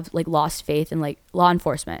people have like lost faith in like law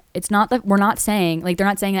enforcement. It's not that we're not saying, like, they're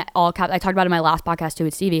not saying that all cops, I talked about it in my last podcast too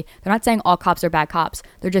with Stevie, they're not saying all cops are bad cops.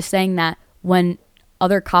 They're just saying that when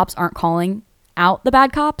other cops aren't calling out the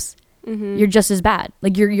bad cops, you're just as bad.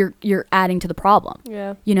 Like, you're adding to the problem.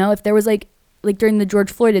 Yeah. You know, if there was like during the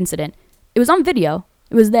George Floyd incident, it was on video.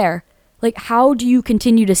 It was there. Like, how do you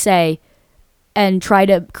continue to say and try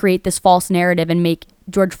to create this false narrative and make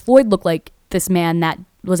George Floyd look like this man that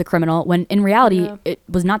was a criminal when in reality it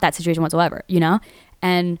was not that situation whatsoever, you know?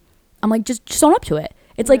 And I'm like, just own up to it.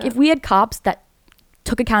 It's like, if we had cops that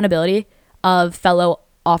took accountability of fellow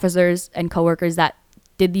officers and coworkers that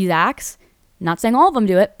did these acts, not saying all of them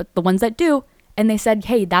do it, but the ones that do, and they said,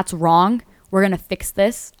 hey, that's wrong, we're going to fix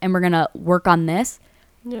this and we're going to work on this,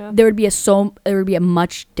 there would be a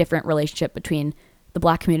much different relationship between the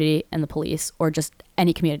black community and the police, or just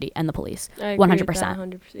any community and the police. 100%.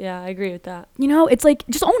 100%. Yeah, I agree with that. You know, it's like,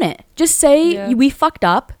 just own it. Just say we fucked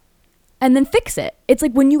up and then fix it. It's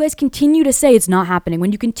like when you guys continue to say it's not happening,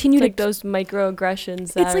 when you continue it's like those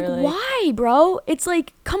microaggressions. It's like, why, bro? It's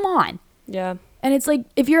like, come on. Yeah. And it's like,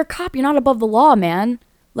 if you're a cop, you're not above the law, man.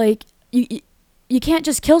 Like, you can't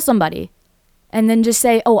just kill somebody and then just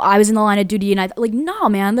say, oh, I was in the line of duty. And like, no,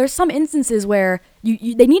 man, there's some instances where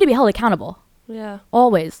they need to be held accountable. Yeah.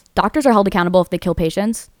 Always. Doctors are held accountable if they kill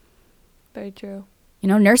patients. Very true. You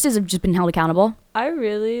know, nurses have just been held accountable. I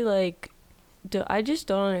really, like, I just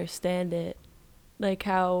don't understand it. Like,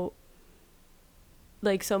 how,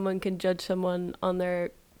 like, someone can judge someone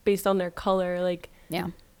based on their color. Like, yeah.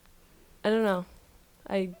 I don't know.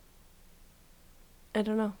 I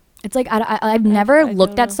don't know. It's like, I've never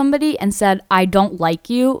looked at somebody and said, I don't like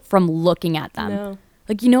you from looking at them. No.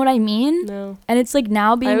 Like, you know what I mean? No. And it's like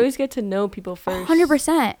now I always get to know people first.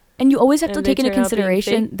 100%. And you always have to take into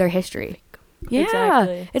consideration their history. Yeah.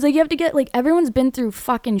 Exactly. It's like you have to get, like, everyone's been through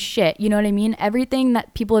fucking shit. You know what I mean? Everything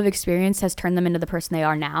that people have experienced has turned them into the person they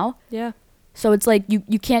are now. Yeah. So it's like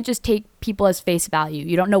you can't just take people as face value.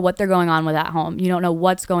 You don't know what they're going on with at home. You don't know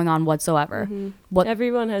what's going on whatsoever. Mm-hmm.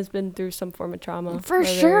 Everyone has been through some form of trauma. For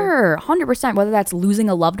sure. 100%. Whether that's losing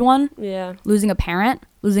a loved one, losing a parent,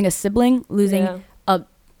 losing a sibling, losing a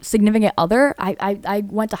significant other. I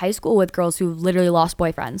went to high school with girls who literally lost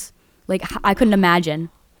boyfriends. Like, I couldn't imagine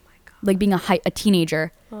like being a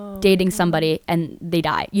teenager dating somebody and they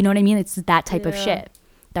die. You know what I mean? It's that type of shit.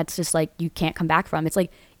 That's just like you can't come back from. It's like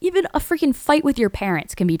even a freaking fight with your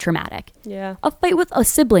parents can be traumatic. Yeah. A fight with a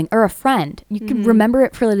sibling or a friend. You can remember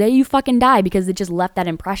it for the day you fucking die because it just left that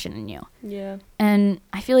impression in you. Yeah. And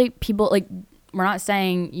I feel like people, like, we're not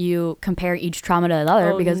saying you compare each trauma to the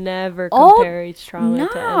other, because never compare each trauma to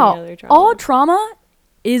any other trauma. All trauma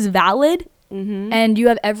is valid, and you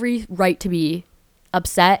have every right to be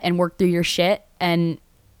upset and work through your shit and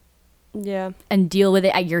deal with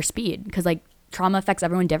it at your speed, because like trauma affects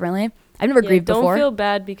everyone differently. I've never grieved before. Don't feel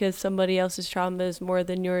bad because somebody else's trauma is more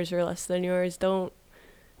than yours or less than yours. Don't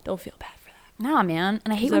feel bad for that. Nah, man.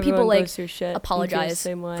 And I hate when people like apologize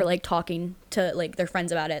for like talking to like their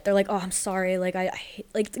friends about it. They're like, "Oh, I'm sorry." Like I hate,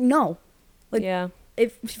 like no. Like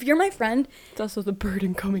if you're my friend, it's also the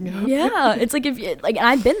burden coming out. Yeah, it's like if like, and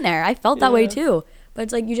I've been there. I felt that way too. But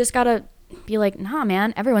it's like you just gotta be like, "Nah,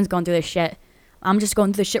 man. Everyone's going through this shit. I'm just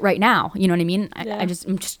going through this shit right now." You know what I mean? I'm just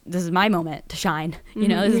this is my moment to shine. You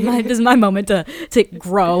know, this is my moment to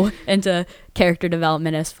grow into character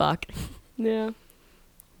development as fuck. Yeah.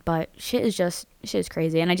 But shit is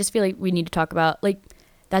crazy, and I just feel like we need to talk about, like,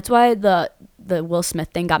 that's why the Will Smith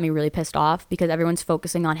thing got me really pissed off, because everyone's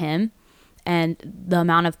focusing on him and the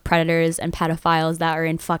amount of predators and pedophiles that are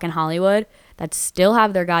in fucking Hollywood that still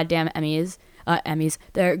have their goddamn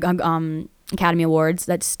their Academy Awards,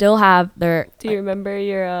 that still have their. Do you remember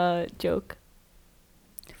your joke?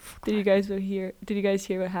 Did you guys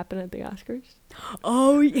hear what happened at the Oscars?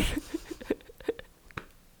 Oh yeah.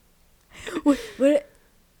 what?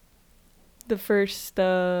 The first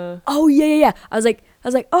oh yeah. I was like,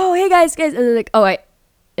 oh hey guys. I was like, oh wait,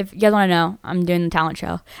 if you guys want to know, I'm doing the talent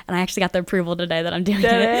show, and I actually got the approval today that I'm doing it.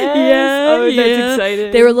 That's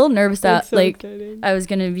exciting. They were a little nervous that so like exciting. I was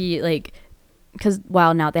gonna be like, because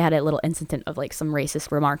now they had a little incident of like some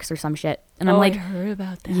racist remarks or some shit, and I'm like, I heard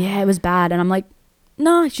about that. Yeah, it was bad, and I'm like,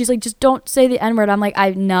 no. She's like, just don't say the N-word. I'm like,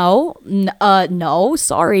 no,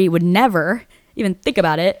 sorry, would never even think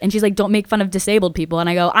about it. And she's like, don't make fun of disabled people. And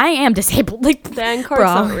I go, I am disabled. Like, the N card's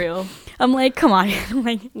not real. I'm like, come on. I'm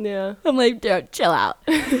like, dude, chill out.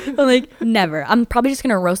 I'm like, never. I'm probably just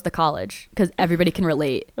gonna roast the college because everybody can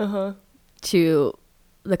relate to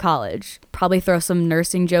the college. Probably throw some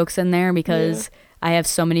nursing jokes in there because I have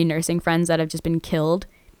so many nursing friends that have just been killed.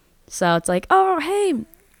 So it's like, oh, hey,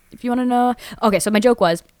 if you want to know. Okay, so my joke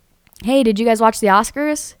was, hey, did you guys watch the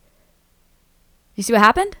Oscars? You see what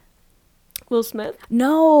happened? Will Smith?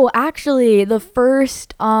 No, actually, the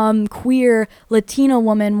first queer Latina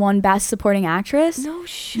woman won Best Supporting Actress. No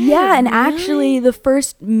shit. Yeah, and really? actually the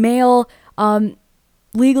first male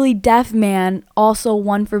legally deaf man also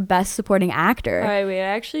won for Best Supporting Actor. All right, wait, I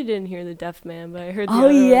actually didn't hear the deaf man, but I heard the other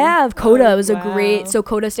one. CODA was a great, so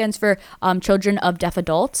CODA stands for Children of Deaf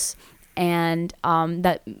Adults. And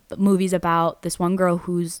that movie's about this one girl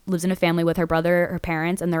who lives in a family with her brother, her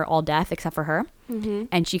parents, and they're all deaf except for her.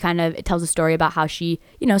 And she it tells a story about how she,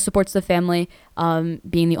 supports the family,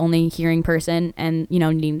 being the only hearing person, and,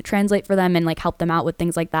 needing to translate for them and like help them out with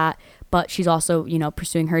things like that. But she's also,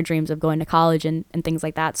 pursuing her dreams of going to college and things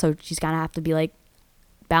like that. So she's gonna have to be like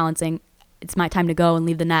balancing, it's my time to go and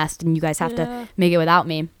leave the nest, and you guys have to make it without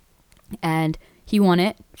me. And he won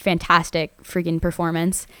it. Fantastic freaking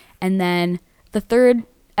performance. And then the third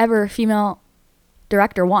ever female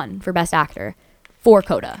director won for Best Actor for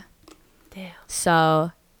CODA. Damn.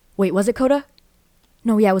 So, wait, was it CODA?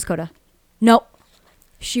 No, yeah, it was CODA. Nope.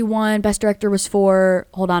 She won Best Director was for,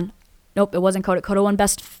 hold on. Nope, it wasn't CODA. CODA won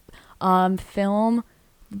Best Film.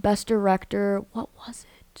 Best Director, what was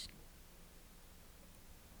it?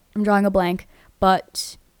 I'm drawing a blank,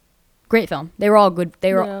 but great film. They were all good.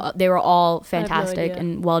 They were all fantastic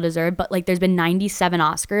and well deserved. But like, there's been 97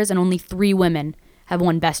 Oscars and only 3 women have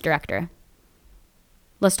won Best Director.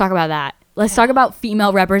 Let's talk about that. Let's talk about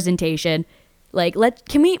female representation. Like,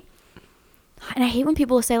 can we? And I hate when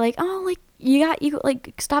people say like, oh, like you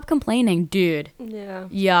like stop complaining, dude. Yeah.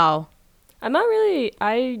 Yo. I'm not really.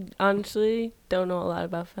 I honestly don't know a lot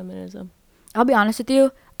about feminism. I'll be honest with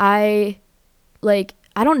you. I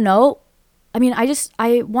don't know. I mean,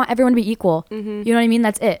 I want everyone to be equal. You know what I mean?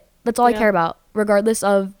 That's it. That's all I care about, regardless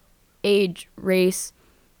of age, race,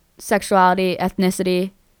 sexuality,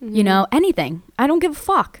 ethnicity, anything. I don't give a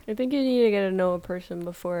fuck. I think you need to get to know a person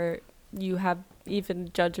before you have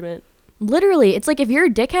even judgment. Literally, it's like if you're a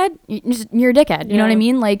dickhead, you're a dickhead. You know what I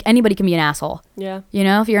mean? Like, anybody can be an asshole. Yeah.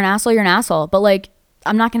 If you're an asshole, you're an asshole. But like,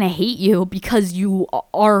 I'm not going to hate you because you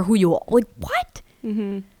are who you are. Like, what?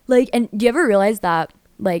 Like, and do you ever realize that?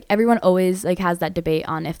 Like, everyone always like has that debate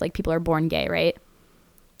on if like people are born gay, right?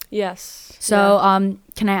 Yes. So,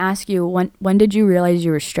 can I ask you, when did you realize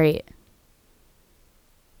you were straight?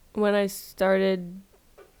 When I started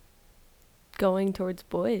going towards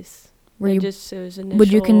boys. It was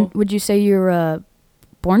initial. Would you say you were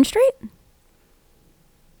born straight?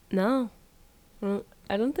 No,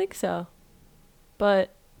 I don't think so.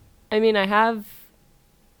 But I mean, I have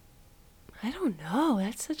I don't know.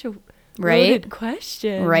 That's such a right? loaded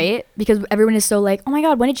question. Right? Because everyone is so like, oh my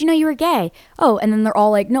God, when did you know you were gay? Oh, and then they're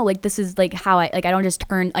all like, no, like this is like how I don't just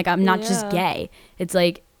turn, like I'm not just gay. It's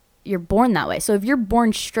like you're born that way. So if you're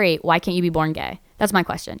born straight, why can't you be born gay? That's my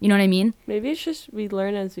question. You know what I mean? Maybe it's just we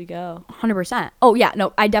learn as we go. 100%. Oh yeah,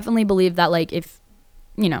 no, I definitely believe that like if,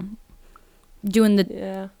 doing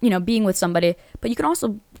the, being with somebody, but you can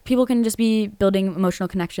also, people can just be building emotional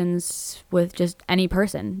connections with just any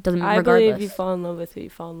person. Doesn't I regardless. believe you fall in love with who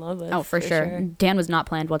you fall in love with. Oh, for sure. Dan was not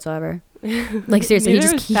planned whatsoever. Like seriously, he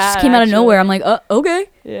just came out of actually. nowhere. I'm like, okay.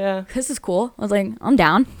 Yeah. This is cool. I was like, I'm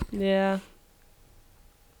down. Yeah.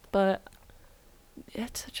 But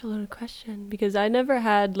it's such a loaded question because I never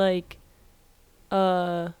had like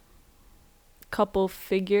a couple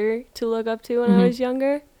figure to look up to when I was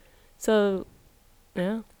younger. So,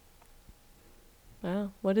 yeah.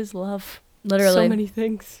 Wow. What is love? Literally. So many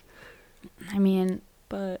things. I mean.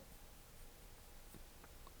 But.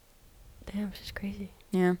 Damn, it's just crazy.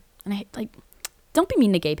 Yeah. And I like, don't be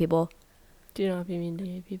mean to gay people. Do not be mean to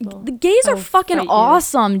gay people. The gays are fucking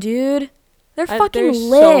awesome, dude. They're fucking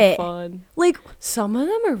lit. So fun. Like, some of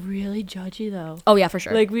them are really judgy, though. Oh, yeah, for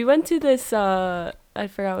sure. Like, we went to this, I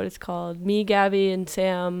forgot what it's called. Me, Gabby, and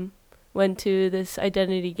Sam went to this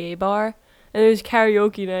identity gay bar. And it was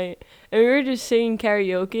karaoke night. And we were just singing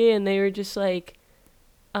karaoke, and they were just like,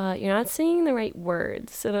 you're not singing the right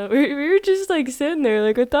words. And we were just, like, sitting there.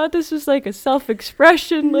 Like, I thought this was, like, a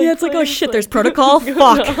self-expression. Like, yeah, it's like, oh, shit, there's protocol?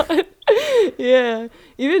 Fuck. Yeah.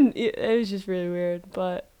 It was just really weird.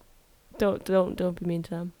 But don't be mean to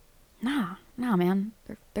them. Nah, man.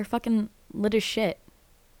 They're fucking lit as shit.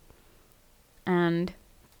 And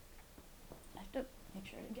I have to make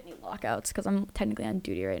sure I don't get any lockouts, because I'm technically on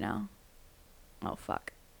duty right now. Oh,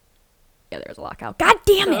 fuck. Yeah, there's a lockout. God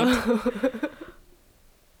damn it!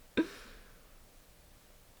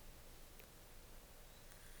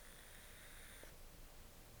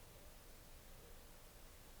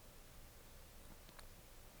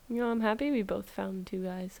 I'm happy we both found two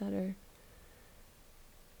guys that are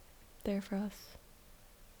there for us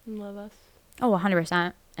and love us. Oh,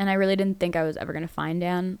 100%. And I really didn't think I was ever going to find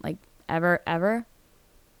Dan, like, ever.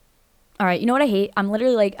 All right, you know what I hate? I'm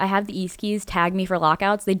literally like, I have the East Keys tag me for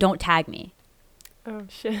lockouts. They don't tag me. Oh,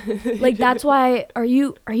 shit. Like, that's why, are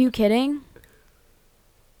you kidding?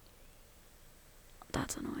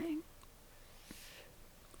 That's annoying.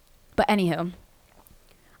 But anywho,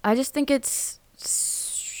 I just think it's,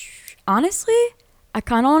 honestly, I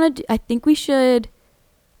kind of want to, I think we should,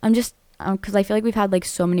 because I feel like we've had, like,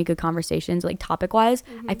 so many good conversations, like, topic-wise.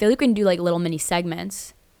 I feel like we can do, like, little mini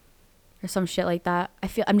segments or some shit like that. I'm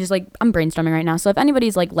brainstorming right now. So if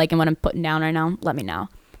anybody's, like, liking what I'm putting down right now, let me know.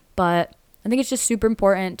 But I think it's just super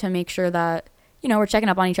important to make sure that, we're checking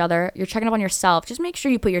up on each other. You're checking up on yourself. Just make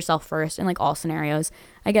sure you put yourself first in, like, all scenarios.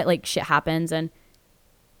 I get, like, shit happens and...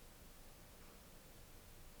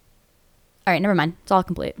 All right, never mind. It's all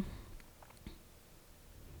complete.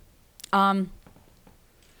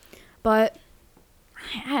 But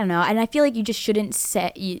I don't know. And I feel like you just shouldn't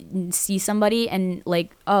see somebody and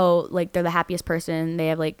like, oh, like they're the happiest person. They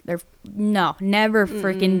have like, never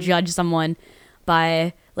freaking judge someone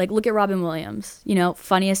by like, look at Robin Williams,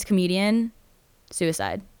 funniest comedian,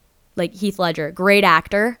 suicide. Like Heath Ledger, great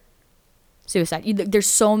actor, suicide. There's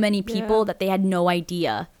so many people that they had no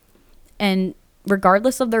idea. And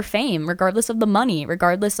regardless of their fame, regardless of the money,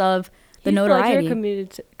 regardless of the notoriety. Heath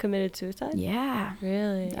Ledger committed suicide? Yeah.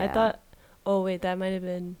 Really? Yeah. I thought, oh wait, that might have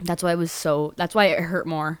been. That's why it hurt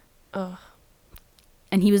more. Oh.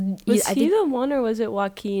 And he was he the one, or was it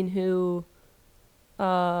Joaquin who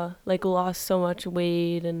like lost so much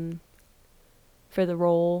weight and for the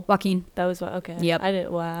role? Joaquin. That was what, okay. Yep. I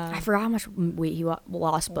didn't, wow. I forgot how much weight he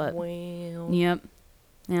lost, but wow. Yep.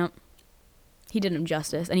 He did him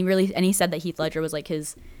justice. And he said that Heath Ledger was like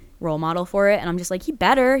his role model for it, and I'm just like, he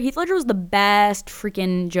better. Heath Ledger was the best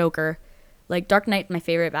freaking Joker. Like, Dark Knight, my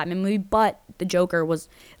favorite Batman movie, but the Joker was,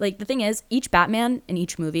 like, the thing is, each Batman in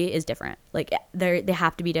each movie is different. Like, they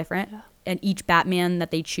have to be different. Yeah. And each Batman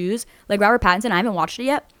that they choose, like Robert Pattinson, I haven't watched it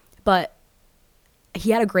yet, but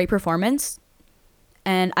he had a great performance,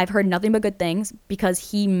 and I've heard nothing but good things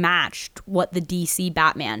because he matched what the DC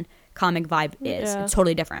Batman comic vibe is. Yeah. It's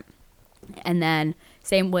totally different. And then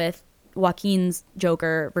same with Joaquin's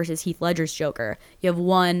Joker versus Heath Ledger's Joker. You have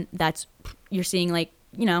one that's, you're seeing like,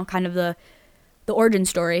 kind of the origin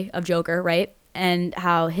story of Joker, right? And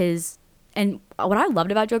how and what I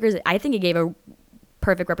loved about Joker is I think it gave a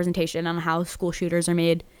perfect representation on how school shooters are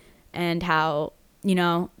made and how,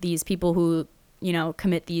 these people who,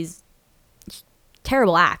 commit these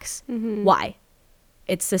terrible acts. Mm-hmm. Why?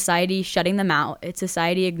 It's society shutting them out. It's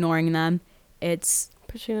society ignoring them. It's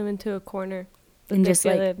pushing them into a corner. And they just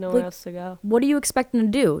feel like they have nowhere else to go. What do you expect them to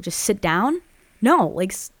do? Just sit down? No,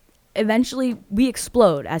 like eventually we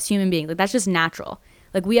explode as human beings. Like that's just natural.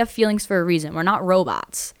 Like we have feelings for a reason. We're not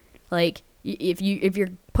robots. Like if you're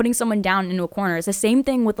putting someone down into a corner, it's the same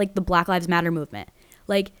thing with like the Black Lives Matter movement.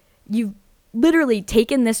 Like you've literally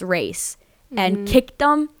taken this race and kicked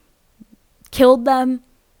them, killed them,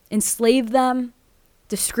 enslaved them,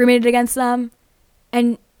 discriminated against them,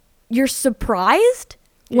 and you're surprised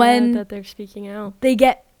when that they're speaking out. They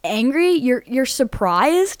get angry. You're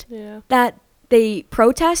surprised that they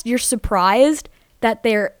protest. You're surprised that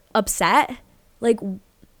they're upset. Like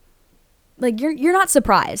you're not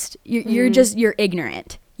surprised. You're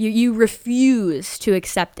ignorant. You refuse to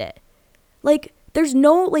accept it. Like there's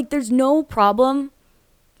no problem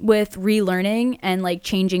with relearning and like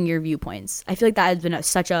changing your viewpoints. I feel like that has been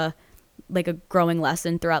such a growing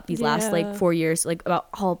lesson throughout these last like 4 years, like about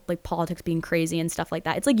all like politics being crazy and stuff like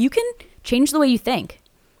that. It's like you can change the way you think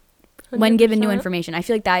 100%. When given new information. I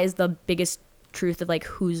feel like that is the biggest truth of like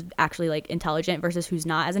who's actually like intelligent versus who's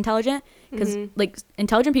not as intelligent, because like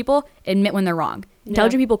intelligent people admit when they're wrong.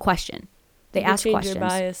 Intelligent people question. They ask change questions. Your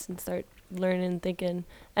bias and start learning, thinking,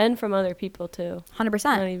 and from other people too. 100%.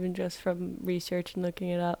 Not even just from research and looking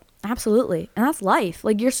it up. Absolutely. And that's life.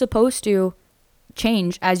 Like you're supposed to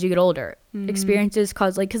change as you get older. Experiences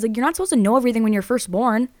cause like, because like you're not supposed to know everything when you're first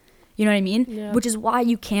born. You know what I mean? Yeah. Which is why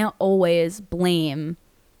you can't always blame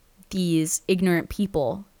these ignorant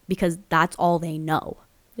people, because that's all they know.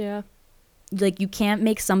 Yeah. Like you can't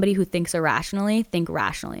make somebody who thinks irrationally think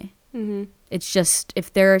rationally. It's just,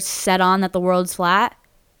 if they're set on that the world's flat,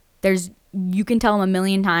 you can tell them a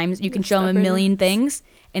million times, you can show them a million things,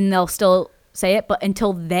 and they'll still say it. But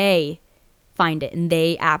until they find it and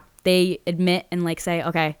they admit and like say,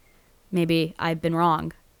 okay, maybe I've been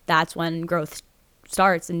wrong, that's when growth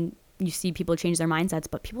starts and you see people change their mindsets.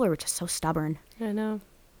 But people are just so stubborn. I know.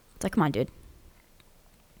 It's like, come on, dude.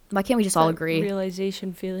 Why can't we just all agree?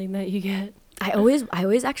 Realization feeling that you get. I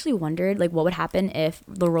always actually wondered like what would happen if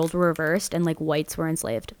the roles were reversed and like whites were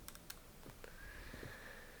enslaved.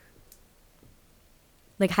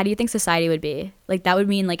 Like, how do you think society would be? Like, that would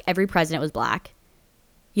mean like every president was black.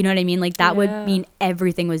 You know what I mean? Like that would mean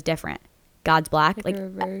everything was different. God's black. Like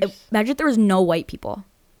imagine if there was no white people.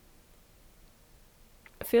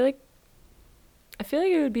 I feel like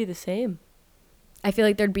it would be the same. I feel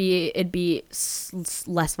like it'd be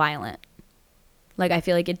less violent. Like I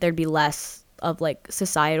feel like there'd be less of like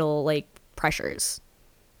societal like pressures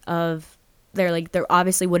of there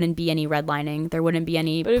obviously wouldn't be any redlining. There wouldn't be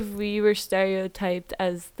any. But if we were stereotyped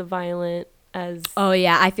as the violent, as oh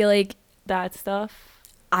yeah, I feel like that stuff.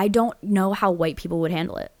 I don't know how white people would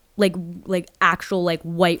handle it. Like actual like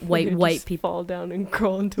white people fall down and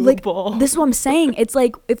crawl into a ball. This is what I'm saying. It's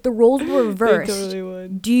like if the roles were reversed, they totally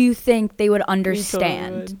would. Do you think they would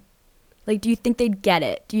understand? Totally would. Like, do you think they'd get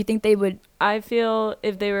it? Do you think they would? I feel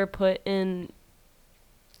if they were put in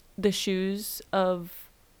the shoes of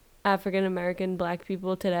African American black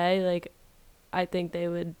people today, like I think they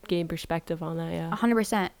would gain perspective on that. Yeah,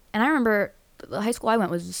 100%. And I remember the high school I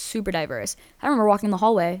went was super diverse. I remember walking the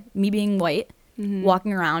hallway, me being white.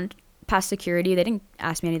 Walking around past security, they didn't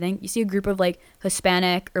ask me anything. You see a group of like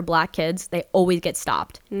Hispanic or black kids, they always get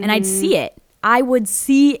stopped. And I'd see it. I would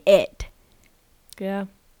see it. Yeah.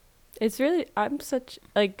 It's really,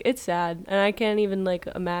 it's sad. And I can't even like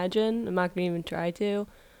imagine. I'm not going to even try to.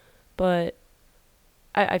 But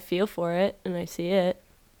I feel for it and I see it.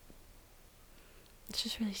 It's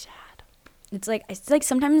just really sad. It's like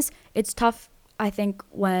sometimes it's tough, I think,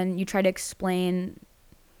 when you try to explain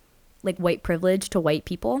like white privilege to white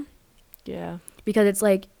people. Yeah. Because it's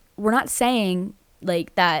like, we're not saying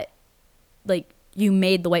like that, like you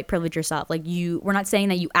made the white privilege yourself. Like we're not saying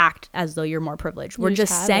that you act as though you're more privileged. We're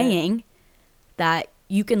just saying that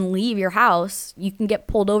you can leave your house, you can get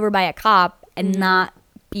pulled over by a cop and not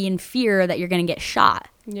be in fear that you're going to get shot.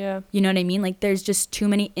 Yeah. You know what I mean? Like there's just too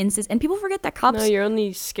many instances, and people forget that cops. No, you're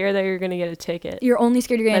only scared that you're going to get a ticket. You're only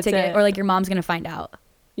scared you're going to get a ticket, or like your mom's going to find out.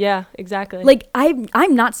 Yeah, exactly. Like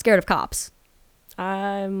I'm not scared of cops.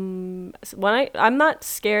 I'm not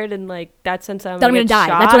scared in like that sense that I'm gonna die.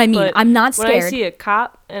 Shot, that's what I mean. I'm not scared. When I see a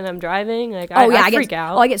cop and I'm driving, like I freak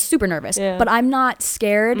out. I get super nervous. Yeah. But I'm not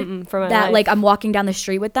scared that like I'm walking down the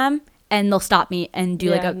street with them and they'll stop me and do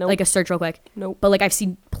like a search real quick. Nope. But like I've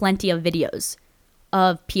seen plenty of videos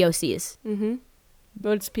of POCs.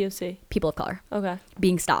 What's POC? People of color. Okay.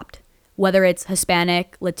 Being stopped, whether it's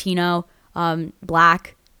Hispanic, Latino,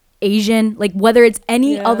 Black, Asian, like whether it's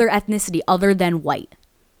any other ethnicity other than white.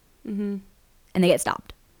 And they get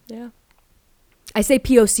stopped. Yeah. I say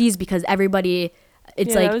POCs because everybody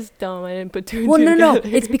It's that was dumb. I didn't put two and well, two no.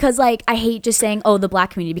 together. It's because like I hate just saying, oh, the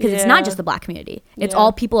black community, because it's not just the black community. It's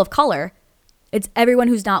all people of color. It's everyone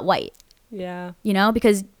who's not white. Yeah. You know,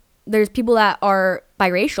 because there's people that are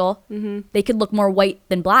biracial. They could look more white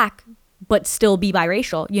than black, but still be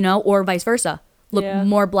biracial, you know, or vice versa. Look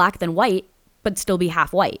more black than white, but still be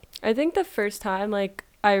half white. I think the first time, like,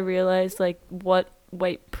 I realized, like, what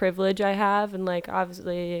white privilege I have, and, like,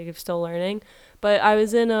 obviously I'm still learning, but I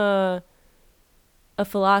was in a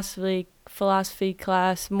philosophy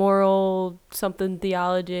class, moral something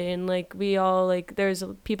theology, and, like, we all, like, there's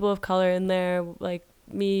people of color in there, like,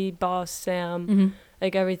 me, boss, Sam,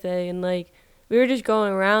 like, everything, and, like, we were just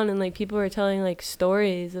going around, and, like, people were telling, like,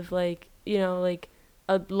 stories of, like, you know, like,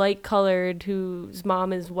 a light-colored whose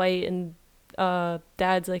mom is white and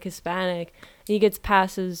dad's, like, Hispanic, and he gets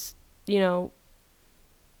past as, you know,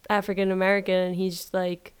 African-American, and he's just,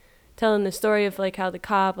 like, telling the story of, like, how the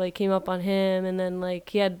cop, like, came up on him, and then, like,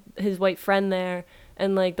 he had his white friend there,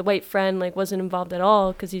 and, like, the white friend, like, wasn't involved at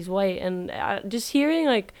all because he's white, and just hearing,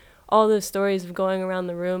 like, all those stories of going around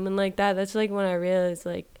the room and, like, that's, like, when I realized,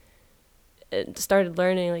 like, it started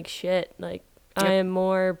learning, like, shit, like, I am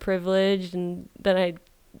more privileged than I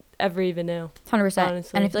ever even knew. 100%.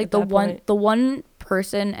 Honestly, and I feel like the one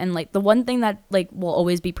person and, like, the one thing that, like, will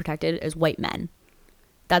always be protected is white men.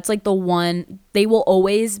 That's, like, the one, they will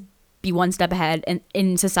always be one step ahead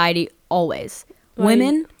in society, always.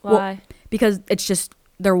 Women, why? Well, because it's just,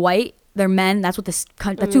 they're white, they're men, that's what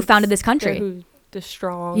that's who founded this country. The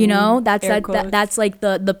strong, you know, that's that's like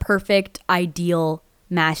the perfect ideal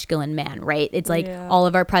masculine man, right? It's like all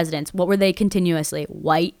of our presidents, what were they continuously?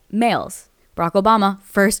 White males. Barack Obama,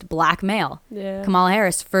 first black male. Yeah. Kamala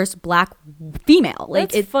Harris, first black female.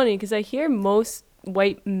 Like, it's funny because I hear most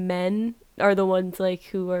white men are the ones, like,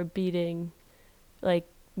 who are beating, like,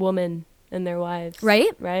 women and their wives. Right?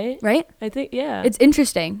 I think, yeah. It's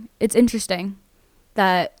interesting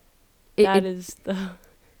that it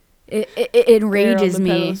enrages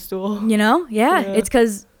me. You know? Yeah. It's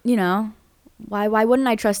because, you know, why wouldn't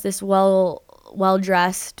I trust this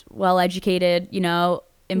well-dressed, well-educated, you know,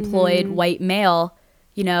 employed white male?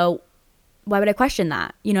 You know, why would I question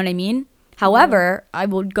that? You know what I mean? However, I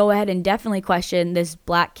would go ahead and definitely question this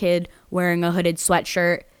black kid wearing a hooded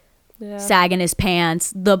sweatshirt, sagging his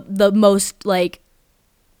pants, the most, like,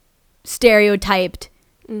 stereotyped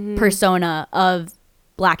persona of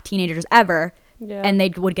black teenagers ever, and they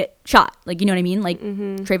would get shot. Like, you know what I mean? Like,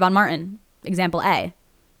 Trayvon Martin, example A.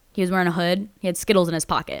 He was wearing a hood, he had Skittles in his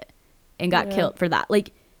pocket, and got killed for that.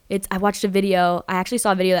 Like, I watched a video, I actually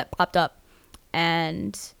saw a video that popped up,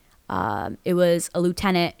 and it was a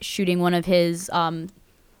lieutenant shooting one of his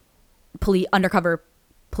undercover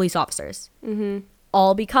police officers.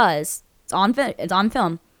 All because it's on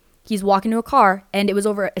film. He's walking to a car, and it was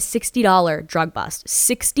over a $60 drug bust.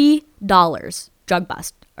 $60 drug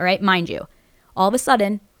bust. All right, mind you. All of a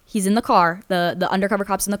sudden, he's in the car. The undercover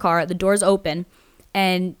cop's in the car. The door's open,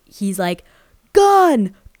 and he's like,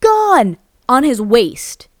 "Gun, gun!" on his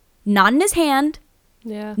waist, not in his hand.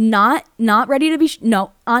 Yeah. Not ready to be.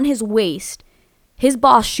 No, on his waist. His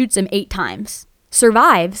boss shoots him 8 times.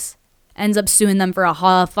 Survives. Ends up suing them for a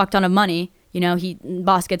fuck ton of money. You know,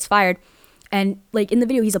 boss gets fired. And, like, in the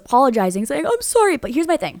video, he's apologizing, saying, "I'm sorry." But here's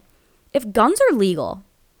my thing. If guns are legal,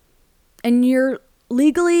 and you're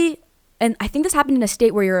legally, and I think this happened in a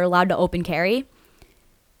state where you're allowed to open carry,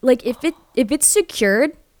 like, if it's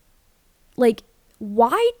secured, like,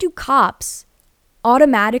 why do cops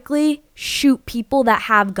automatically shoot people that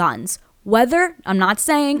have guns? Whether, I'm not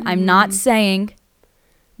saying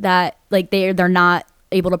that, like, they're not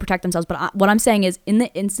able to protect themselves, but what I'm saying is, in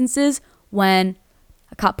the instances when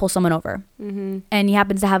a cop pulls someone over and he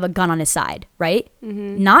happens to have a gun on his side, right?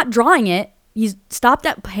 Not drawing it, he's stopped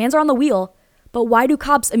at, hands are on the wheel, but why do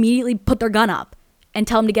cops immediately put their gun up and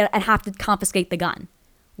tell him to and have to confiscate the gun?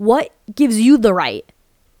 What gives you the right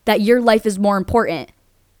that your life is more important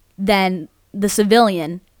than the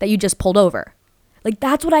civilian that you just pulled over? Like,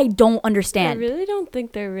 that's what I don't understand. I really don't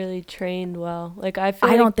think they're really trained well. Like, I feel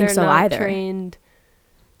I like don't think they're so not either. trained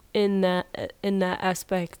in that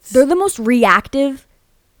aspect. They're the most reactive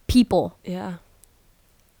people. Yeah.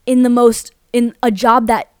 In a job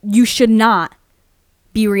that you should not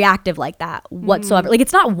be reactive like that whatsoever. Like,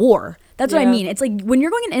 it's not war. That's what I mean. It's like when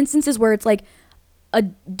you're going in instances where it's like a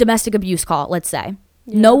domestic abuse call, let's say.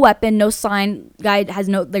 No weapon, no sign, there's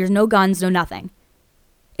no guns, no nothing.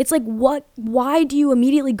 It's like, why do you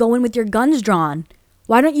immediately go in with your guns drawn?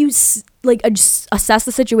 Why don't you assess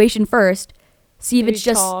the situation first, see if it's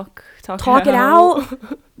just talk it out?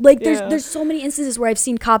 Like, there's so many instances where I've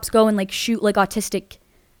seen cops go and, like, shoot, like, autistic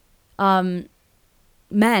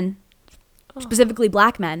men specifically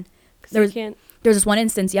black men. There was this one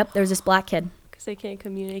instance. Yep, there was this black kid. Because they can't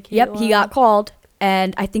communicate. Yep, he got called,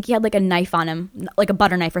 and I think he had like a knife on him, like a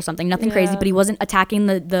butter knife or something. Nothing crazy, but he wasn't attacking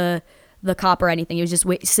the cop or anything. He was just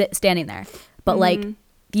standing there. But like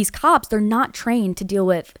these cops, they're not trained to deal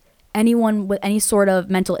with anyone with any sort of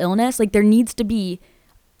mental illness. Like there needs to be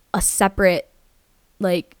a separate,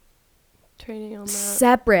 like, training on that.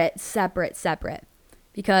 Separate.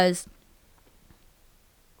 Because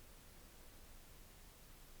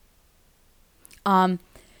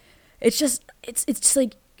it's just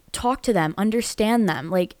like, talk to them, understand them.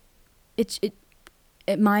 Like it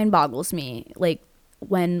mind boggles me, like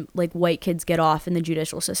when like white kids get off in the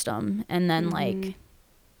judicial system, and then like,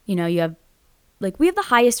 you know, you have like, we have the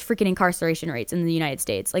highest freaking incarceration rates in the United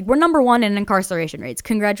States. Like we're number 1 in incarceration rates.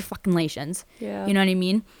 Congratulations. Yeah. You know what I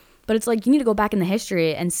mean? But it's like, you need to go back in the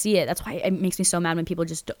history and see it. That's why it makes me so mad when people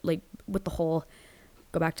just like, with the whole,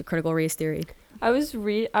 go back to critical race theory. I was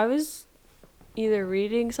either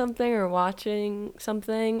reading something or watching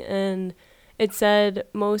something, and it said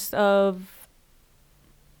most of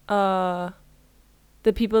the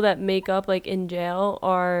people that make up like in jail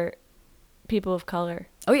are people of color.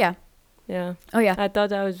 Oh yeah. Yeah. Oh yeah. I thought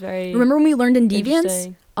that was very. Remember when we learned in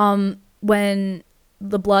Deviance, when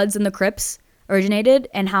the Bloods and the Crips originated,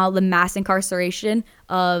 and how the mass incarceration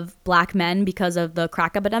of black men because of the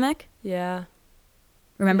crack epidemic? Yeah.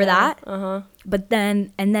 Remember that? Uh-huh. But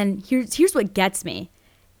then here's what gets me.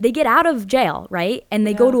 They get out of jail, right? And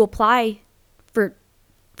they go to apply for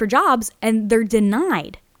jobs, and they're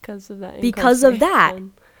denied because of that.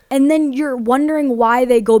 And then you're wondering why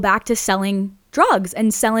they go back to selling drugs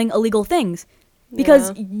and selling illegal things,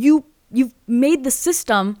 because you've made the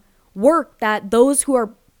system work that those who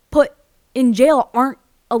are put in jail aren't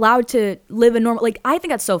allowed to live a normal, like, I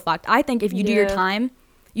think that's so fucked. I think if you do your time,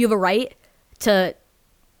 you have a right to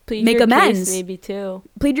make amends. Case maybe too.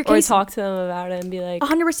 Plead your case. Or talk to them about it and be like,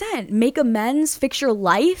 100%. Make amends, fix your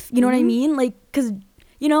life. You know what I mean? Like, because,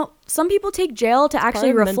 you know, some people take jail to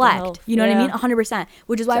actually reflect. You know what I mean? 100%.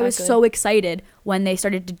 Which is why I was so excited when they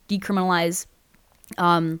started to decriminalize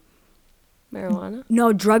marijuana?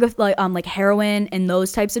 No, like heroin and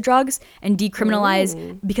those types of drugs, and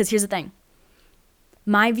decriminalize. Because here's the thing.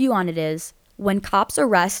 My view on it is, when cops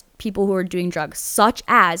arrest people who are doing drugs, such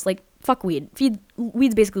as, like, fuck weed.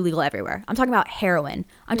 Weed's basically legal everywhere. I'm talking about heroin.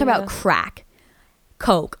 I'm talking about crack,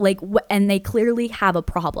 coke, like, and they clearly have a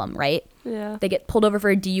problem, right? Yeah. They get pulled over for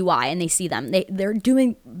a DUI, and they see them. They're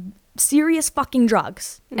doing serious fucking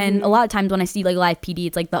drugs. And a lot of times when I see like live PD,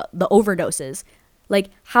 it's like the overdoses. Like,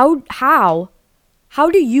 how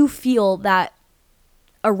do you feel that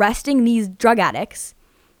arresting these drug addicts,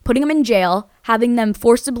 putting them in jail, having them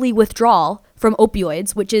forcibly withdraw from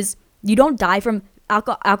opioids, which is, you don't die from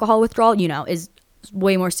alcohol withdrawal, you know, is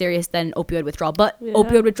way more serious than opioid withdrawal. But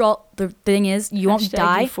opioid withdrawal, the thing is, you won't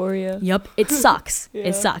die. Euphoria. Yep, it sucks.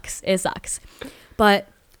 It sucks. But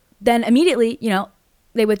then immediately, you know,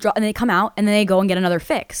 they withdraw and they come out and then they go and get another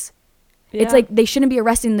fix. Yeah. It's like, they shouldn't be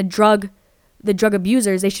arresting the drug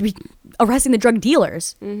abusers. They should be arresting the drug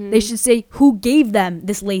dealers. They should say, who gave them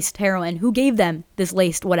this laced heroin? Who gave them this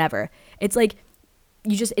laced whatever? It's like,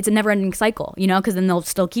 it's a never ending cycle, you know, because then they'll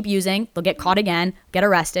still keep using, they'll get caught again, get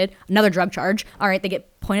arrested, another drug charge. All right, they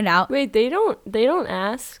get pointed out. Wait, they don't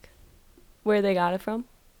ask where they got it from?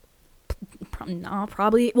 No,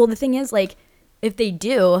 probably. Well, the thing is, like, if they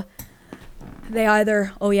do, they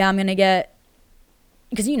either, I'm going to get,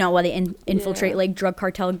 because you know why they infiltrate like drug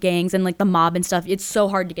cartel gangs and like the mob and stuff. It's so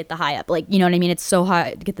hard to get the high up, like, you know what I mean? It's so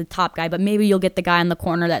hard to get the top guy, but maybe you'll get the guy in the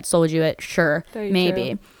corner that sold you it. Sure,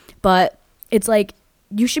 maybe. But it's like,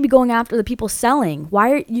 you should be going after the people selling.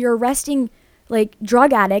 Why are you arresting like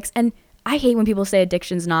drug addicts? And I hate when people say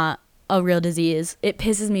addiction's not a real disease. It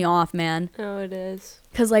pisses me off, man. Oh, it is.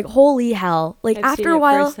 Because like, holy hell, like, I've after seen a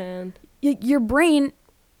while, firsthand. Your brain,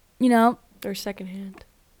 you know, or secondhand,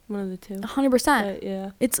 one of the two. 100%.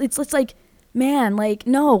 Yeah. It's like, man, like,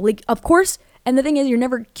 no, like, of course. And the thing is, you're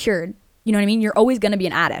never cured. You know what I mean? You're always gonna be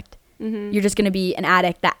an addict. You're just gonna be an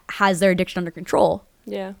addict that has their addiction under control.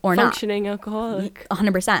 Yeah. Or functioning alcoholic.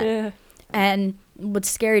 100%. Yeah. And what's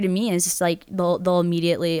scary to me is just like, they'll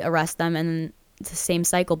immediately arrest them, and it's the same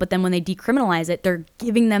cycle. But then when they decriminalize it, they're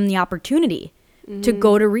giving them the opportunity to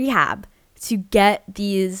go to rehab, to get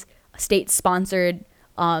these state-sponsored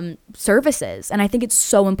services. And I think it's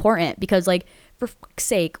so important, because like, for fuck's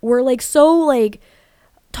sake, we're like so like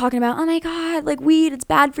talking about, oh my God, like, weed, it's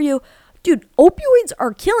bad for you. Dude, opioids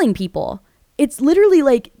are killing people. It's literally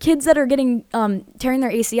like kids that are getting tearing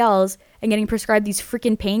their ACLs and getting prescribed these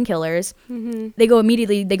freaking painkillers, Mm-hmm.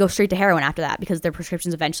 they go straight to heroin after that because their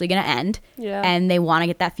prescription's eventually going to end. Yeah. And they want to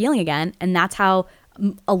get that feeling again. And that's how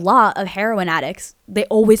a lot of heroin addicts, they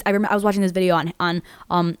always, I remember I was watching this video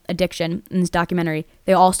on addiction in this documentary.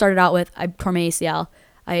 They all started out with, I tore my ACL,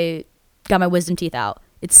 I got my wisdom teeth out.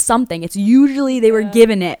 It's something. It's usually they were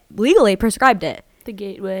given it legally, prescribed it. The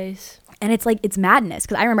gateways. And it's like, it's madness.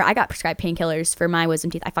 Because I remember I got prescribed painkillers for my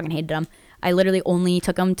wisdom teeth. I fucking hated them. I literally only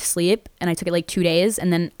took them to sleep, and I took it like 2 days,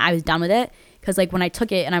 and then I was done with it. Because like when I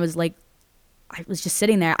took it and I was just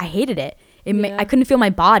sitting there, I hated it. I couldn't feel my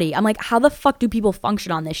body. I'm like, how the fuck do people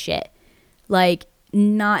function on this shit? Like,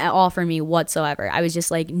 not at all for me whatsoever. I was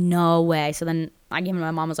just like, no way. So then I gave them to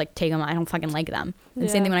my mom, was like, take them. I don't fucking like them. And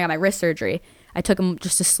same thing when I got my wrist surgery. I took them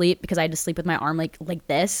just to sleep because I had to sleep with my arm like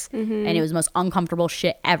this, and it was the most uncomfortable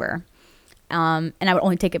shit ever. And I would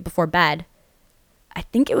only take it before bed. I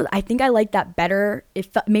think I liked that better.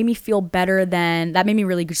 It made me feel better than that. Made me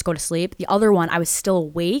really just go to sleep. The other one, I was still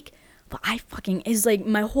awake, but is like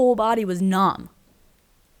my whole body was numb.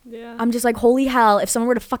 Yeah. I'm just like, holy hell, if someone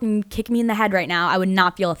were to fucking kick me in the head right now, I would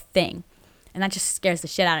not feel a thing. And that just scares the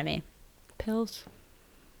shit out of me. Pills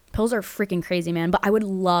are freaking crazy, man. But I would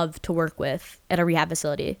love to work at a rehab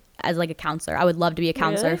facility as like a counselor. I would love to be a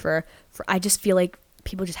counselor for I just feel like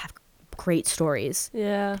people just have great stories.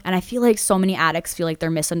 Yeah. And I feel like so many addicts feel like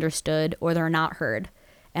they're misunderstood or they're not heard.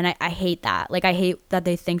 And I hate that. Like, I hate that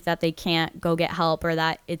they think that they can't go get help, or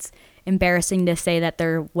that it's embarrassing to say that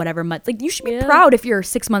they're whatever month. Like, you should be proud if you're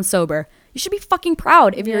 6 months sober. You should be fucking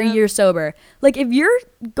proud if you're a year sober. Like, if you're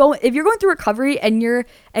going through recovery and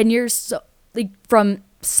you're so, like, from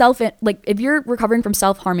if you're recovering from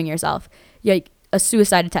self-harming yourself, like a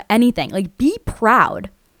suicide attempt, anything, like, be proud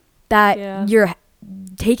that you're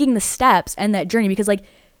taking the steps and that journey, because like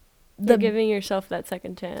you're giving yourself that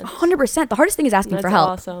second chance. 100%. The hardest thing is asking for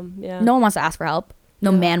help. That's awesome. Yeah. No one wants to ask for help.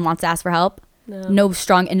 No man wants to ask for help. No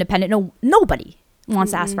strong, independent. Nobody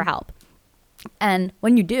wants to ask for help. And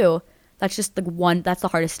when you do, that's just that's the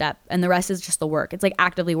hardest step. And the rest is just the work. It's like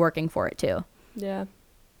actively working for it too. Yeah.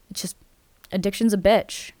 It's just, addiction's a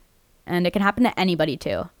bitch. And it can happen to anybody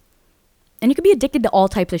too. And you could be addicted to all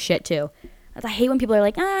types of shit too. I hate when people are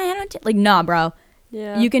like, I don't, like, nah, bro.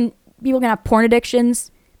 Yeah. People can have porn addictions.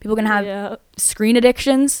 People can have screen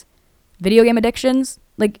addictions, video game addictions.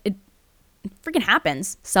 Like, it freaking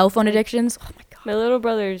happens. Cell phone addictions. Oh my God. My little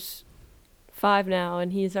brother's 5 now,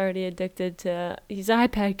 and he's already addicted to, he's an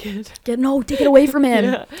iPad kid. Take it away from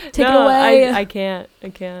him. Take it away. I can't.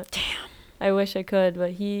 Damn. I wish I could,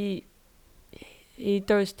 but he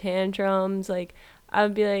throws tantrums. Like, I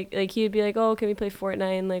would be like, he would be like, oh, can we play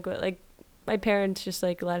Fortnite? And like my parents just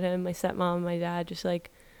like let him, my stepmom and my dad just like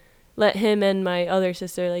let him and my other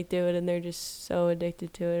sister like do it, and they're just so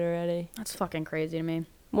addicted to it already. That's fucking crazy to me.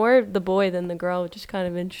 More the boy than the girl, which is kind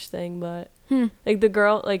of interesting, but like the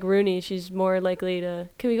girl, like Rooney, she's more likely to,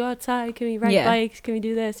 can we go outside? Can we ride bikes? Can we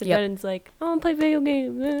do this? And Ben's like, I want to play video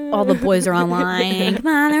games. All the boys are online. Come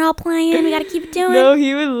on, they're all playing. We got to keep it doing. No,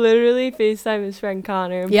 he would literally FaceTime his friend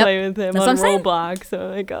Connor and play with him on Roblox. So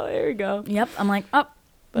I'm like, oh, there we go. Yep. I'm like, oh,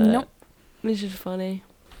 nope. It's just funny.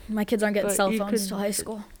 My kids aren't getting cell phones till high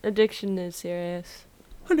school. Addiction is serious.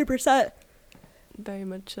 100%. Very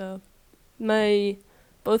much so. My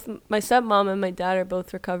stepmom and my dad are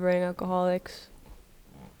both recovering alcoholics.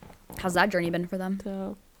 How's that journey been for them?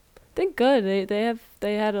 So, I think good.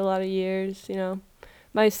 They had a lot of years, you know.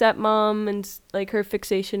 My stepmom, and like her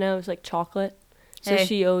fixation now is like chocolate. So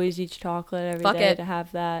she always eats chocolate every day to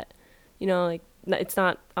have that, you know, like it's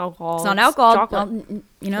not alcohol. It's not alcohol. Chocolate.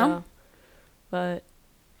 You know? So, but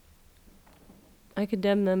I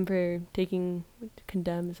condemn them for taking,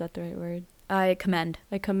 condemn, is that the right word? I commend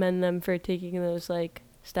them for taking those like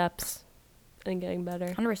steps and getting better.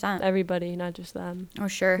 100%. Everybody, not just them. Oh,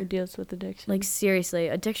 sure. Who deals with addiction. Like, seriously,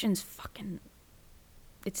 addiction's fucking,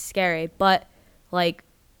 it's scary. But like,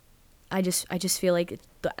 I just feel like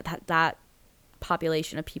that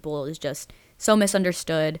population of people is just so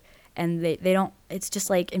misunderstood. And they don't, it's just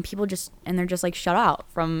like, and people just, and they're just like shut out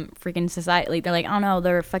from freaking society. Like, they're like, oh no,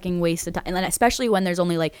 they're fucking wasted time. And then especially when there's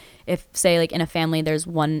only like, if say like in a family, there's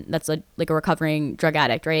one that's like a recovering drug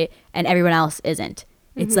addict, right? And everyone else isn't.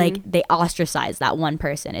 It's like they ostracize that one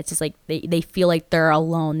person. It's just like, they feel like they're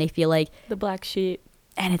alone. They feel like the black sheep.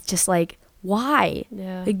 And it's just like, why?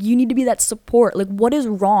 Yeah. Like, you need to be that support. Like, what is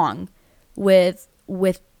wrong with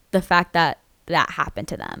the fact that happened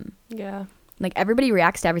to them? Yeah. Like, everybody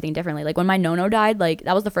reacts to everything differently. Like, when my Nono died, like,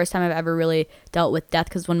 that was the first time I've ever really dealt with death.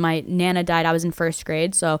 Because when my Nana died, I was in first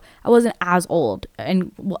grade. So I wasn't as old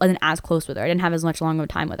and wasn't as close with her. I didn't have as much long of a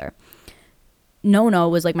time with her. no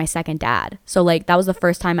was like my second dad. So like that was the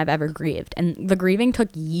first time I've ever grieved. And the grieving took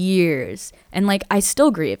years. And like I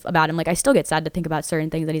still grieve about him. Like I still get sad to think about certain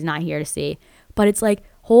things that he's not here to see. But it's like,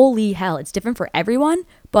 holy hell, it's different for everyone.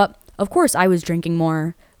 But of course I was drinking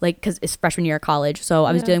more, like, because it's freshman year of college. So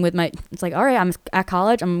I was dealing with it's like, all right, I'm at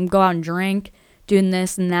college. I'm going to go out and drink, doing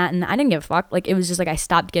this and that. And I didn't give a fuck. Like, it was just like I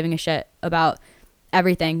stopped giving a shit about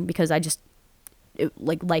everything because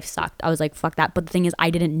like life sucked. I was like, fuck that. But the thing is, I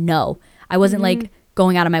didn't know. I wasn't like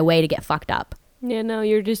going out of my way to get fucked up. Yeah, no,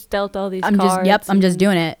 you're just dealt all these I'm cards. I'm just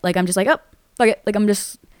doing it. Like, I'm just like, oh, fuck it. Like, I'm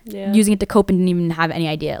just using it to cope and didn't even have any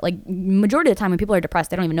idea. Like, majority of the time when people are depressed,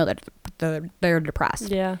 they don't even know that they're depressed.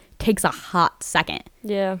 Yeah. Takes a hot second.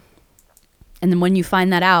 Yeah. And then when you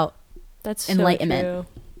find that out, that's enlightenment. So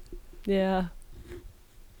true. Yeah.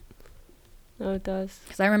 No, it does.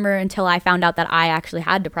 Because I remember until I found out that I actually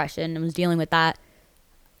had depression and was dealing with that,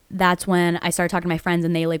 that's when I started talking to my friends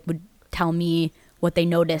and they like would tell me what they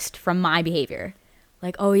noticed from my behavior.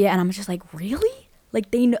 Like, oh yeah. And I'm just like, really?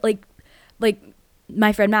 Like they know, like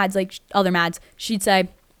my friend Mads, like other Mads, she'd say,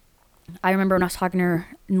 I remember when I was talking to her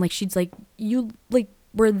and like, she'd like, you like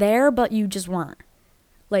were there, but you just weren't.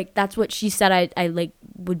 Like, that's what she said I like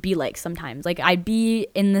would be like sometimes. Like I'd be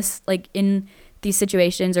in this, like in these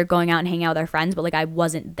situations or going out and hanging out with our friends, but like I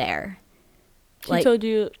wasn't there. She like, told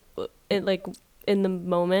you it like in the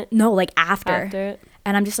moment? No, like after it.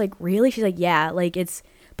 And I'm just like, really? She's like, yeah, like it's,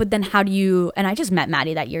 but then how do you, and I just met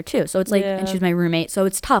Maddie that year too. So it's like, and she's my roommate. So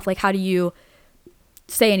it's tough. Like, how do you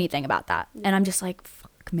say anything about that? And I'm just like,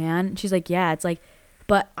 fuck, man. And she's like, yeah, it's like,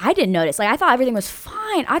 but I didn't notice. Like, I thought everything was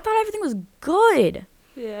fine. I thought everything was good.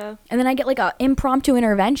 Yeah. And then I get like a impromptu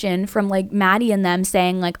intervention from like Maddie and them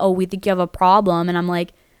saying like, oh, we think you have a problem. And I'm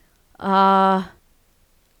like,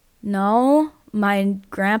 no, my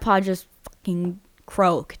grandpa just fucking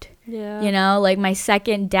croaked. Yeah. You know, like my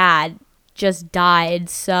second dad just died.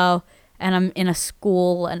 So, and I'm in a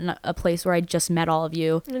school and a place where I just met all of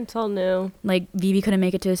you. It's all new. Like Vivi couldn't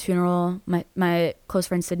make it to his funeral. My close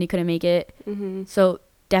friend Sydney couldn't make it. Mm-hmm. So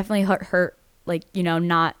definitely hurt, like, you know,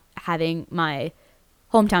 not having my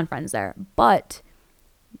hometown friends there. But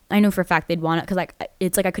I knew for a fact they'd want it because like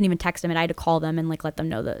it's like I couldn't even text them and I had to call them and like let them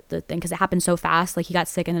know the thing because it happened so fast. Like he got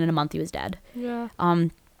sick and then in a month he was dead. Yeah.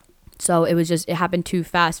 So it was just, it happened too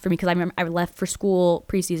fast for me because I remember I left for school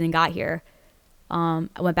preseason, got here. I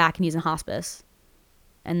went back and he's in hospice.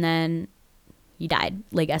 And then he died.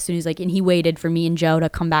 Like as soon as like, and he waited for me and Joe to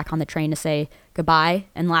come back on the train to say goodbye.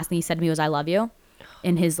 And the last thing he said to me was, I love you.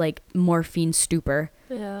 In his like morphine stupor.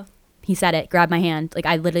 Yeah. He said it, grabbed my hand. Like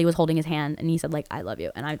I literally was holding his hand and he said like, I love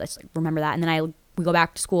you. And I just like remember that. And then we go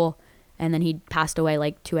back to school and then he passed away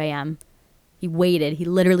like 2 a.m. He waited. He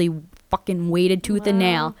literally fucking waited tooth and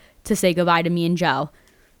nail to say goodbye to me and Joe.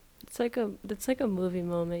 It's like a movie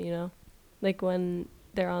moment, you know, like when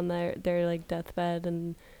they're on their like deathbed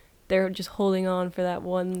and they're just holding on for that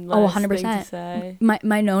one last 100%. Thing to say.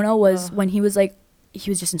 My no-no was when he was like,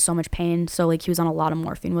 he was just in so much pain. So like he was on a lot of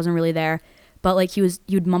morphine, wasn't really there. But like he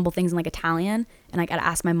would mumble things in like Italian and like I'd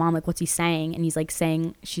ask my mom like, what's he saying? And he's like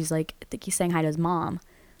saying, she's like, I think he's saying hi to his mom.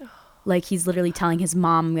 Like he's literally telling his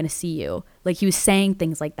mom, I'm going to see you. Like he was saying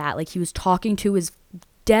things like that. Like he was talking to his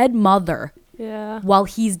dead mother while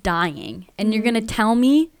he's dying. And you're going to tell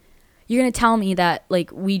me that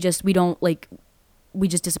like we just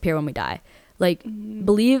disappear when we die. Like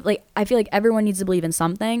believe, like I feel like everyone needs to believe in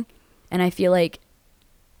something. And I feel like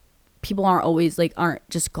people aren't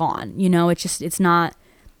just gone, you know. It's not,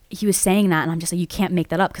 he was saying that and I'm just like, you can't make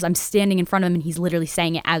that up because I'm standing in front of him and he's literally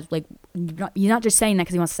saying it as like, he's not just saying that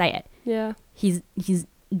because he wants to say it. Yeah. He's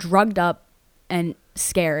drugged up and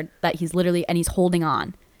scared that he's literally, and he's holding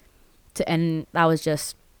on to, and that was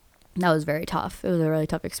very tough. It was a really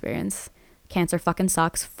tough experience. Cancer fucking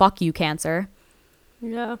sucks. Fuck you, cancer.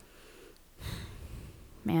 Yeah.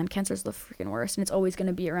 Man, cancer's the freaking worst and it's always going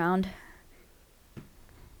to be around.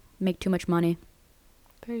 Make too much money.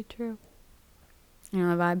 Very true. You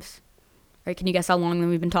know the vibes. All right, can you guess how long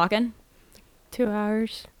we've been talking? 2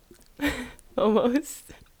 hours.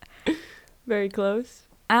 Almost. Very close.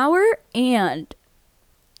 Almost an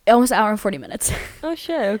hour and 40 minutes. Oh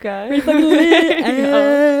shit, okay. Pretty fucking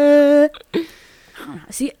lit.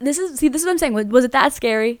 See, this is what I'm saying. Was it that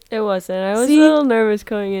scary? It wasn't. I was a little nervous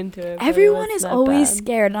going into it. Everyone is always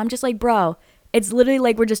scared, and I'm just like, bro, it's literally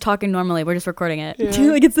like we're just talking normally. We're just recording it. Yeah.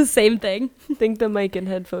 Like it's the same thing. I think the mic and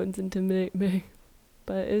headphones intimidate me,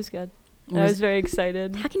 but it was good. I was very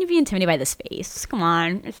excited. How can you be intimidated by this face? Come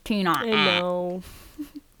on, it's Tina. I know.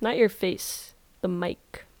 Not your face. The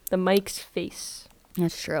mic. The mic's face.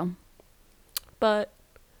 That's true. But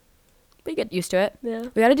we get used to it. Yeah.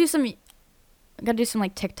 We gotta do some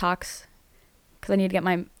like TikToks because I need to get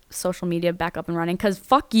my social media back up and running. Because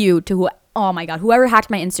fuck you to oh my god, whoever hacked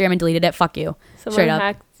my Instagram and deleted it, fuck you. Someone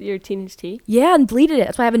hacked your Teenage Tea? Yeah, and deleted it.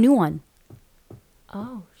 That's why I have a new one.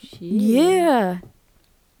 Oh, shit. Yeah.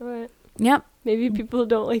 All right. Yep. Maybe people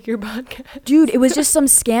don't like your podcast. Dude, it was just some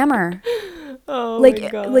scammer. Oh like, my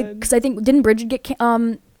god. Like, because I think, didn't Bridget get,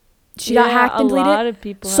 she got hacked and deleted? A lot of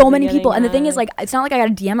people. So many people. And the thing is, like, it's not like I got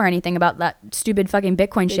a DM or anything about that stupid fucking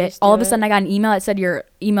Bitcoin shit. All of a sudden, I got an email that said your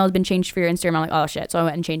email has been changed for your Instagram. I'm like, oh shit. So I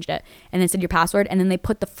went and changed it. And then it said your password. And then they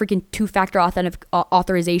put the freaking 2-factor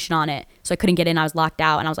authorization on it. So I couldn't get in. I was locked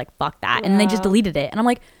out. And I was like, fuck that. Wow. And then they just deleted it. And I'm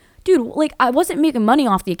like, dude, like, I wasn't making money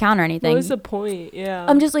off the account or anything. What was the point? Yeah.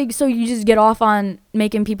 I'm just like, so you just get off on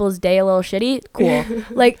making people's day a little shitty? Cool.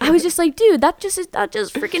 Like, I was just like, dude, that just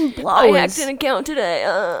freaking blows. I hacked an account today.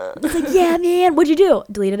 It's like, yeah, man, what'd you do?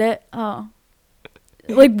 Deleted it. Oh.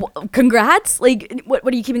 Like, congrats. Like, what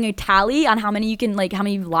are you keeping a tally on how many you can, like, how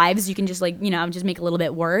many lives you can just, like, you know, just make a little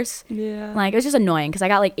bit worse? Yeah. Like, it was just annoying because I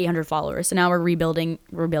got like 800 followers. So now we're rebuilding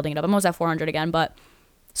it up. I'm almost at 400 again, but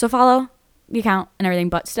so follow the account and everything,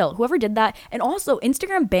 but still, whoever did that. And also,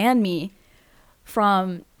 Instagram banned me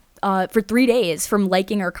from for 3 days from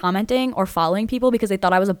liking or commenting or following people because they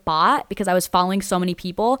thought I was a bot because I was following so many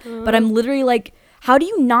people. But I'm literally like, how do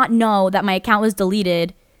you not know that my account was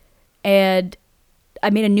deleted and I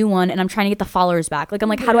made a new one and I'm trying to get the followers back? Like, I'm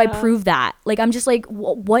like, how do I prove that? Like, I'm just like,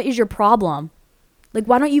 what is your problem? Like,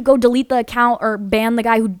 why don't you go delete the account or ban the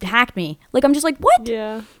guy who hacked me? Like, I'm just like, what?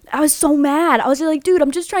 Yeah. I was so mad. I was just like, dude,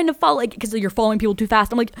 I'm just trying to follow, like, because you're following people too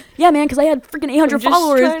fast. I'm like, yeah, man, because I had freaking 800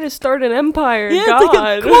 followers. I'm just trying to start an empire. Yeah, God. it's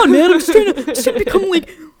like, come on, man. I'm just trying to become, like,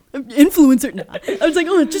 an influencer. Nah. I was like,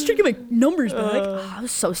 oh, just trying to get my numbers back. I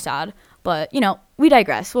was so sad. But, you know, we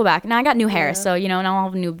digress. We're back. Now I got new hair. So, you know, now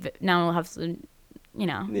I'll have some, you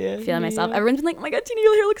know, feeling myself. Everyone's been like, oh my god, Tina,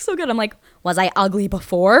 your hair looks so good. I'm like, was I ugly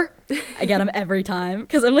before? I get them every time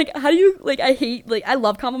because I'm like, how do you, like, I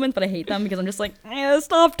love compliments, but I hate them because I'm just like,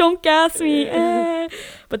 stop, don't gas me.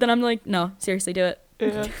 But then I'm like, no, seriously, do it.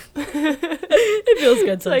 Yeah. It feels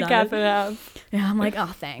good sometimes. Like half and half. Yeah, I'm like,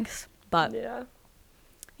 oh, thanks. But yeah,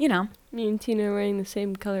 you know, me and Tina are wearing the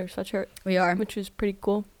same color sweatshirt. We are, which is pretty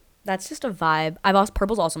cool. That's just a vibe.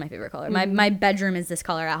 Purple's also my favorite color. My bedroom is this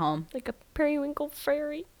color at home. Like a periwinkle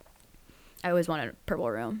fairy. I always wanted a purple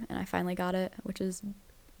room, and I finally got it, which is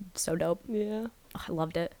so dope. Yeah. Oh, I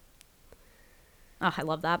loved it. Oh, I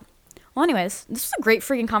love that. Well, anyways, this was a great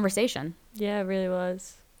freaking conversation. Yeah, it really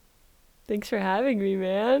was. Thanks for having me,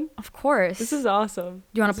 man. Of course. This is awesome.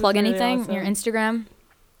 Do you want to plug anything? Really awesome. Your Instagram?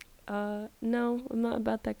 No, I'm not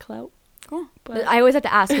about that clout. Cool. But I always have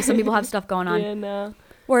to ask because some people have stuff going on. Yeah, no.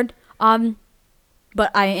 Word.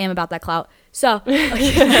 But I am about that clout. So.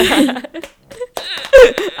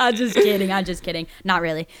 I'm just kidding. Not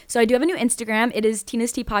really. So I do have a new Instagram. It is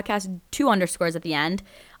Tina's Tea Podcast, 2 underscores at the end.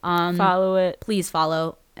 Follow it. Please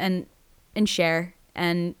follow and share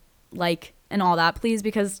and like and all that, please,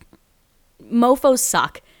 because mofos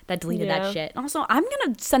suck that deleted that shit. Also, I'm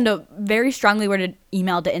going to send a very strongly worded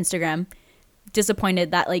email to Instagram.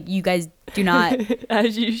 Disappointed that, like, you guys do not.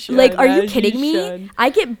 As you should. Like, are you kidding me? Should. I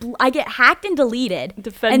get hacked and deleted.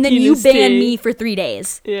 Defend and then Tina's you ban me for 3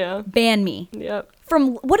 days. Yeah. Ban me. Yep.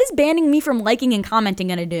 From what is banning me from liking and commenting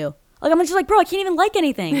gonna do? Like, I'm just like, bro, I can't even like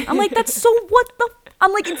anything. I'm like, that's so what the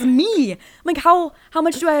I'm like, it's me. I'm like, how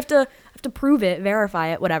much do I have to prove it,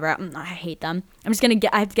 verify it, whatever. I hate them. I'm just gonna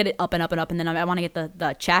I have to get it up and up and up, and then I want to get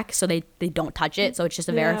the check so they don't touch it, so it's just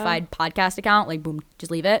a verified podcast account. Like, boom,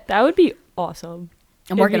 just leave it. That would be awesome.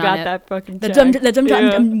 I'm working on it. That fucking check.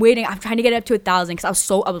 I'm waiting. I'm trying to get it up to 1,000 because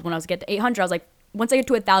when I was getting to 800, I was like, once I get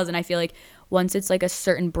to 1,000, I feel like once it's like a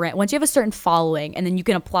certain brand, once you have a certain following, and then you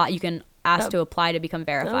can apply, you can ask to apply to become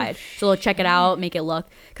verified. So they'll check it out, make it look,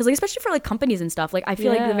 because like especially for like companies and stuff, like I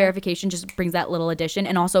feel like the verification just brings that little addition,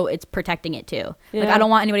 and also it's protecting it too. Like, I don't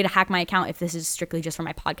want anybody to hack my account if this is strictly just for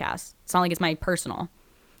my podcast. It's not like it's my personal.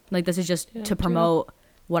 Like, this is just to promote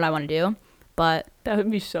what I want to do. But that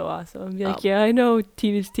would be so awesome. Be like, yeah, I know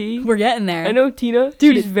Tina's Tea. We're getting there. I know Tina.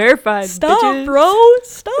 Dude, she's verified. Stop, bitches. Bro.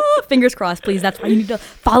 Stop. Fingers crossed, please. That's why you need to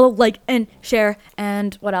follow, like, and share.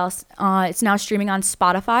 And what else? It's now streaming on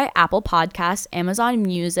Spotify, Apple Podcasts, Amazon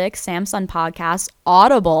Music, Samsung Podcasts,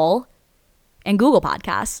 Audible, and Google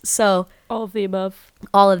Podcasts. So all of the above.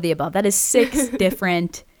 All of the above. That is 6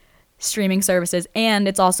 different streaming services. And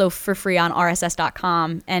it's also for free on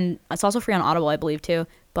rss.com. And it's also free on Audible, I believe, too.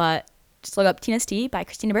 But just look up Tina's Tea by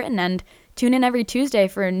Christina Britton and tune in every Tuesday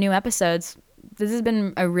for new episodes. This has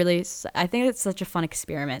been I think it's such a fun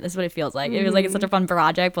experiment. This is what it feels like. It was like it's such a fun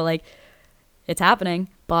project, but like it's happening.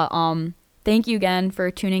 But thank you again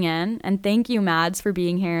for tuning in, and thank you, Mads, for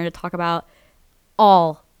being here to talk about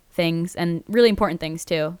all things, and really important things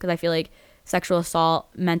too, because I feel like sexual assault,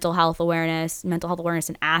 mental health awareness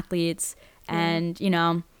in athletes,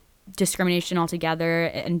 and discrimination altogether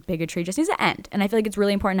and bigotry just needs to end. And I feel like it's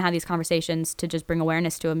really important to have these conversations to just bring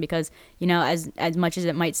awareness to them, because as much as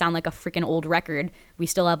it might sound like a freaking old record, we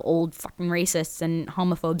still have old fucking racists and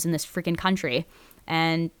homophobes in this freaking country.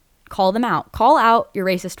 And call them out. Call out your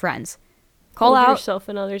racist friends. Hold yourself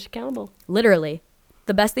and others accountable. Literally.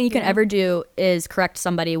 The best thing you can ever do is correct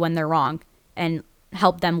somebody when they're wrong and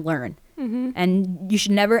help them learn. Mm-hmm. And you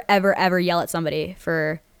should never, ever, ever yell at somebody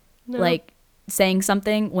for saying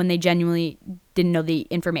something when they genuinely didn't know the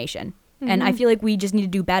information. Mm-hmm. And I feel like we just need to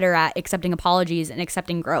do better at accepting apologies and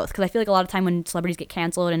accepting growth. Because I feel like a lot of time when celebrities get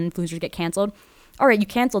canceled and influencers get canceled, all right, you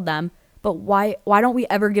canceled them, but why don't we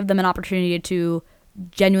ever give them an opportunity to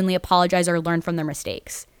genuinely apologize or learn from their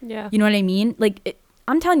mistakes? Yeah. You know what I mean?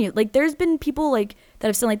 I'm telling you, there's been people that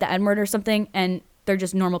have said the N-word or something, and they're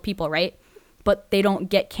just normal people, right? But they don't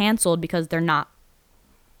get canceled because they're not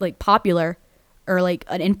popular or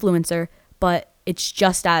an influencer. But it's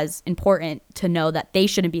just as important to know that they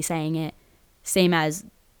shouldn't be saying it, same as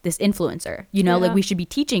this influencer. We should be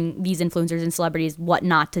teaching these influencers and celebrities what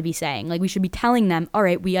not to be saying. We should be telling them, all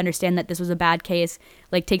right, we understand that this was a bad case.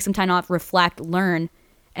 Take some time off, reflect, learn.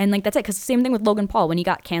 And that's it. Because the same thing with Logan Paul when he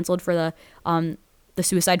got canceled for the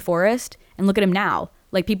suicide forest. And look at him now.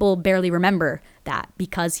 People barely remember that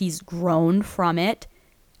because he's grown from it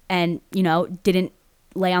and, didn't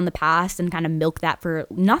lay on the past and kind of milk that for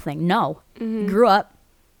nothing. No. Mm-hmm. He grew up,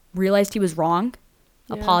 realized he was wrong,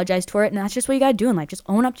 apologized for it, and that's just what you gotta do in life. Just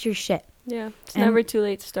own up to your shit. Yeah. It's never too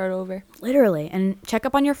late to start over. Literally. And check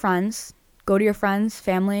up on your friends. Go to your friends,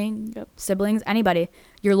 family, siblings, anybody.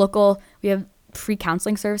 Your local, we have free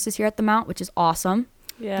counseling services here at the Mount, which is awesome.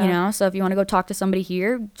 Yeah. So if you want to go talk to somebody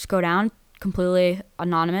here, just go down, completely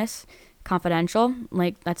anonymous, confidential.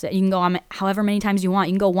 That's it. You can go on however many times you want.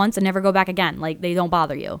 You can go once and never go back again. They don't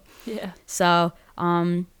bother you. Yeah. So,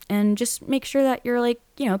 and just make sure that you're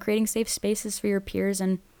creating safe spaces for your peers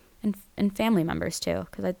and family members too.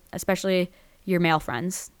 Because especially your male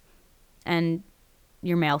friends and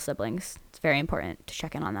your male siblings. It's very important to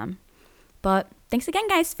check in on them. But thanks again,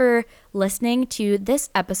 guys, for listening to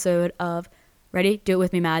this episode of Ready? Do it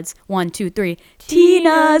with me, Mads. 1, 2, 3.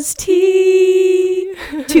 Tina's Tea.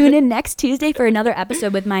 Tune in next Tuesday for another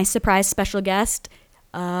episode with my surprise special guest.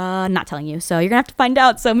 Not telling you, so you're gonna have to find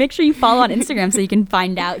out. So make sure you follow on Instagram so you can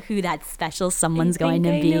find out who that special someone's going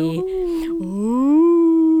to be. Ooh.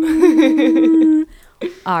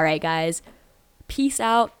 All right, guys. Peace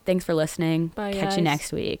out. Thanks for listening. Bye, Catch guys. you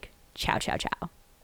next week. Ciao, ciao, ciao.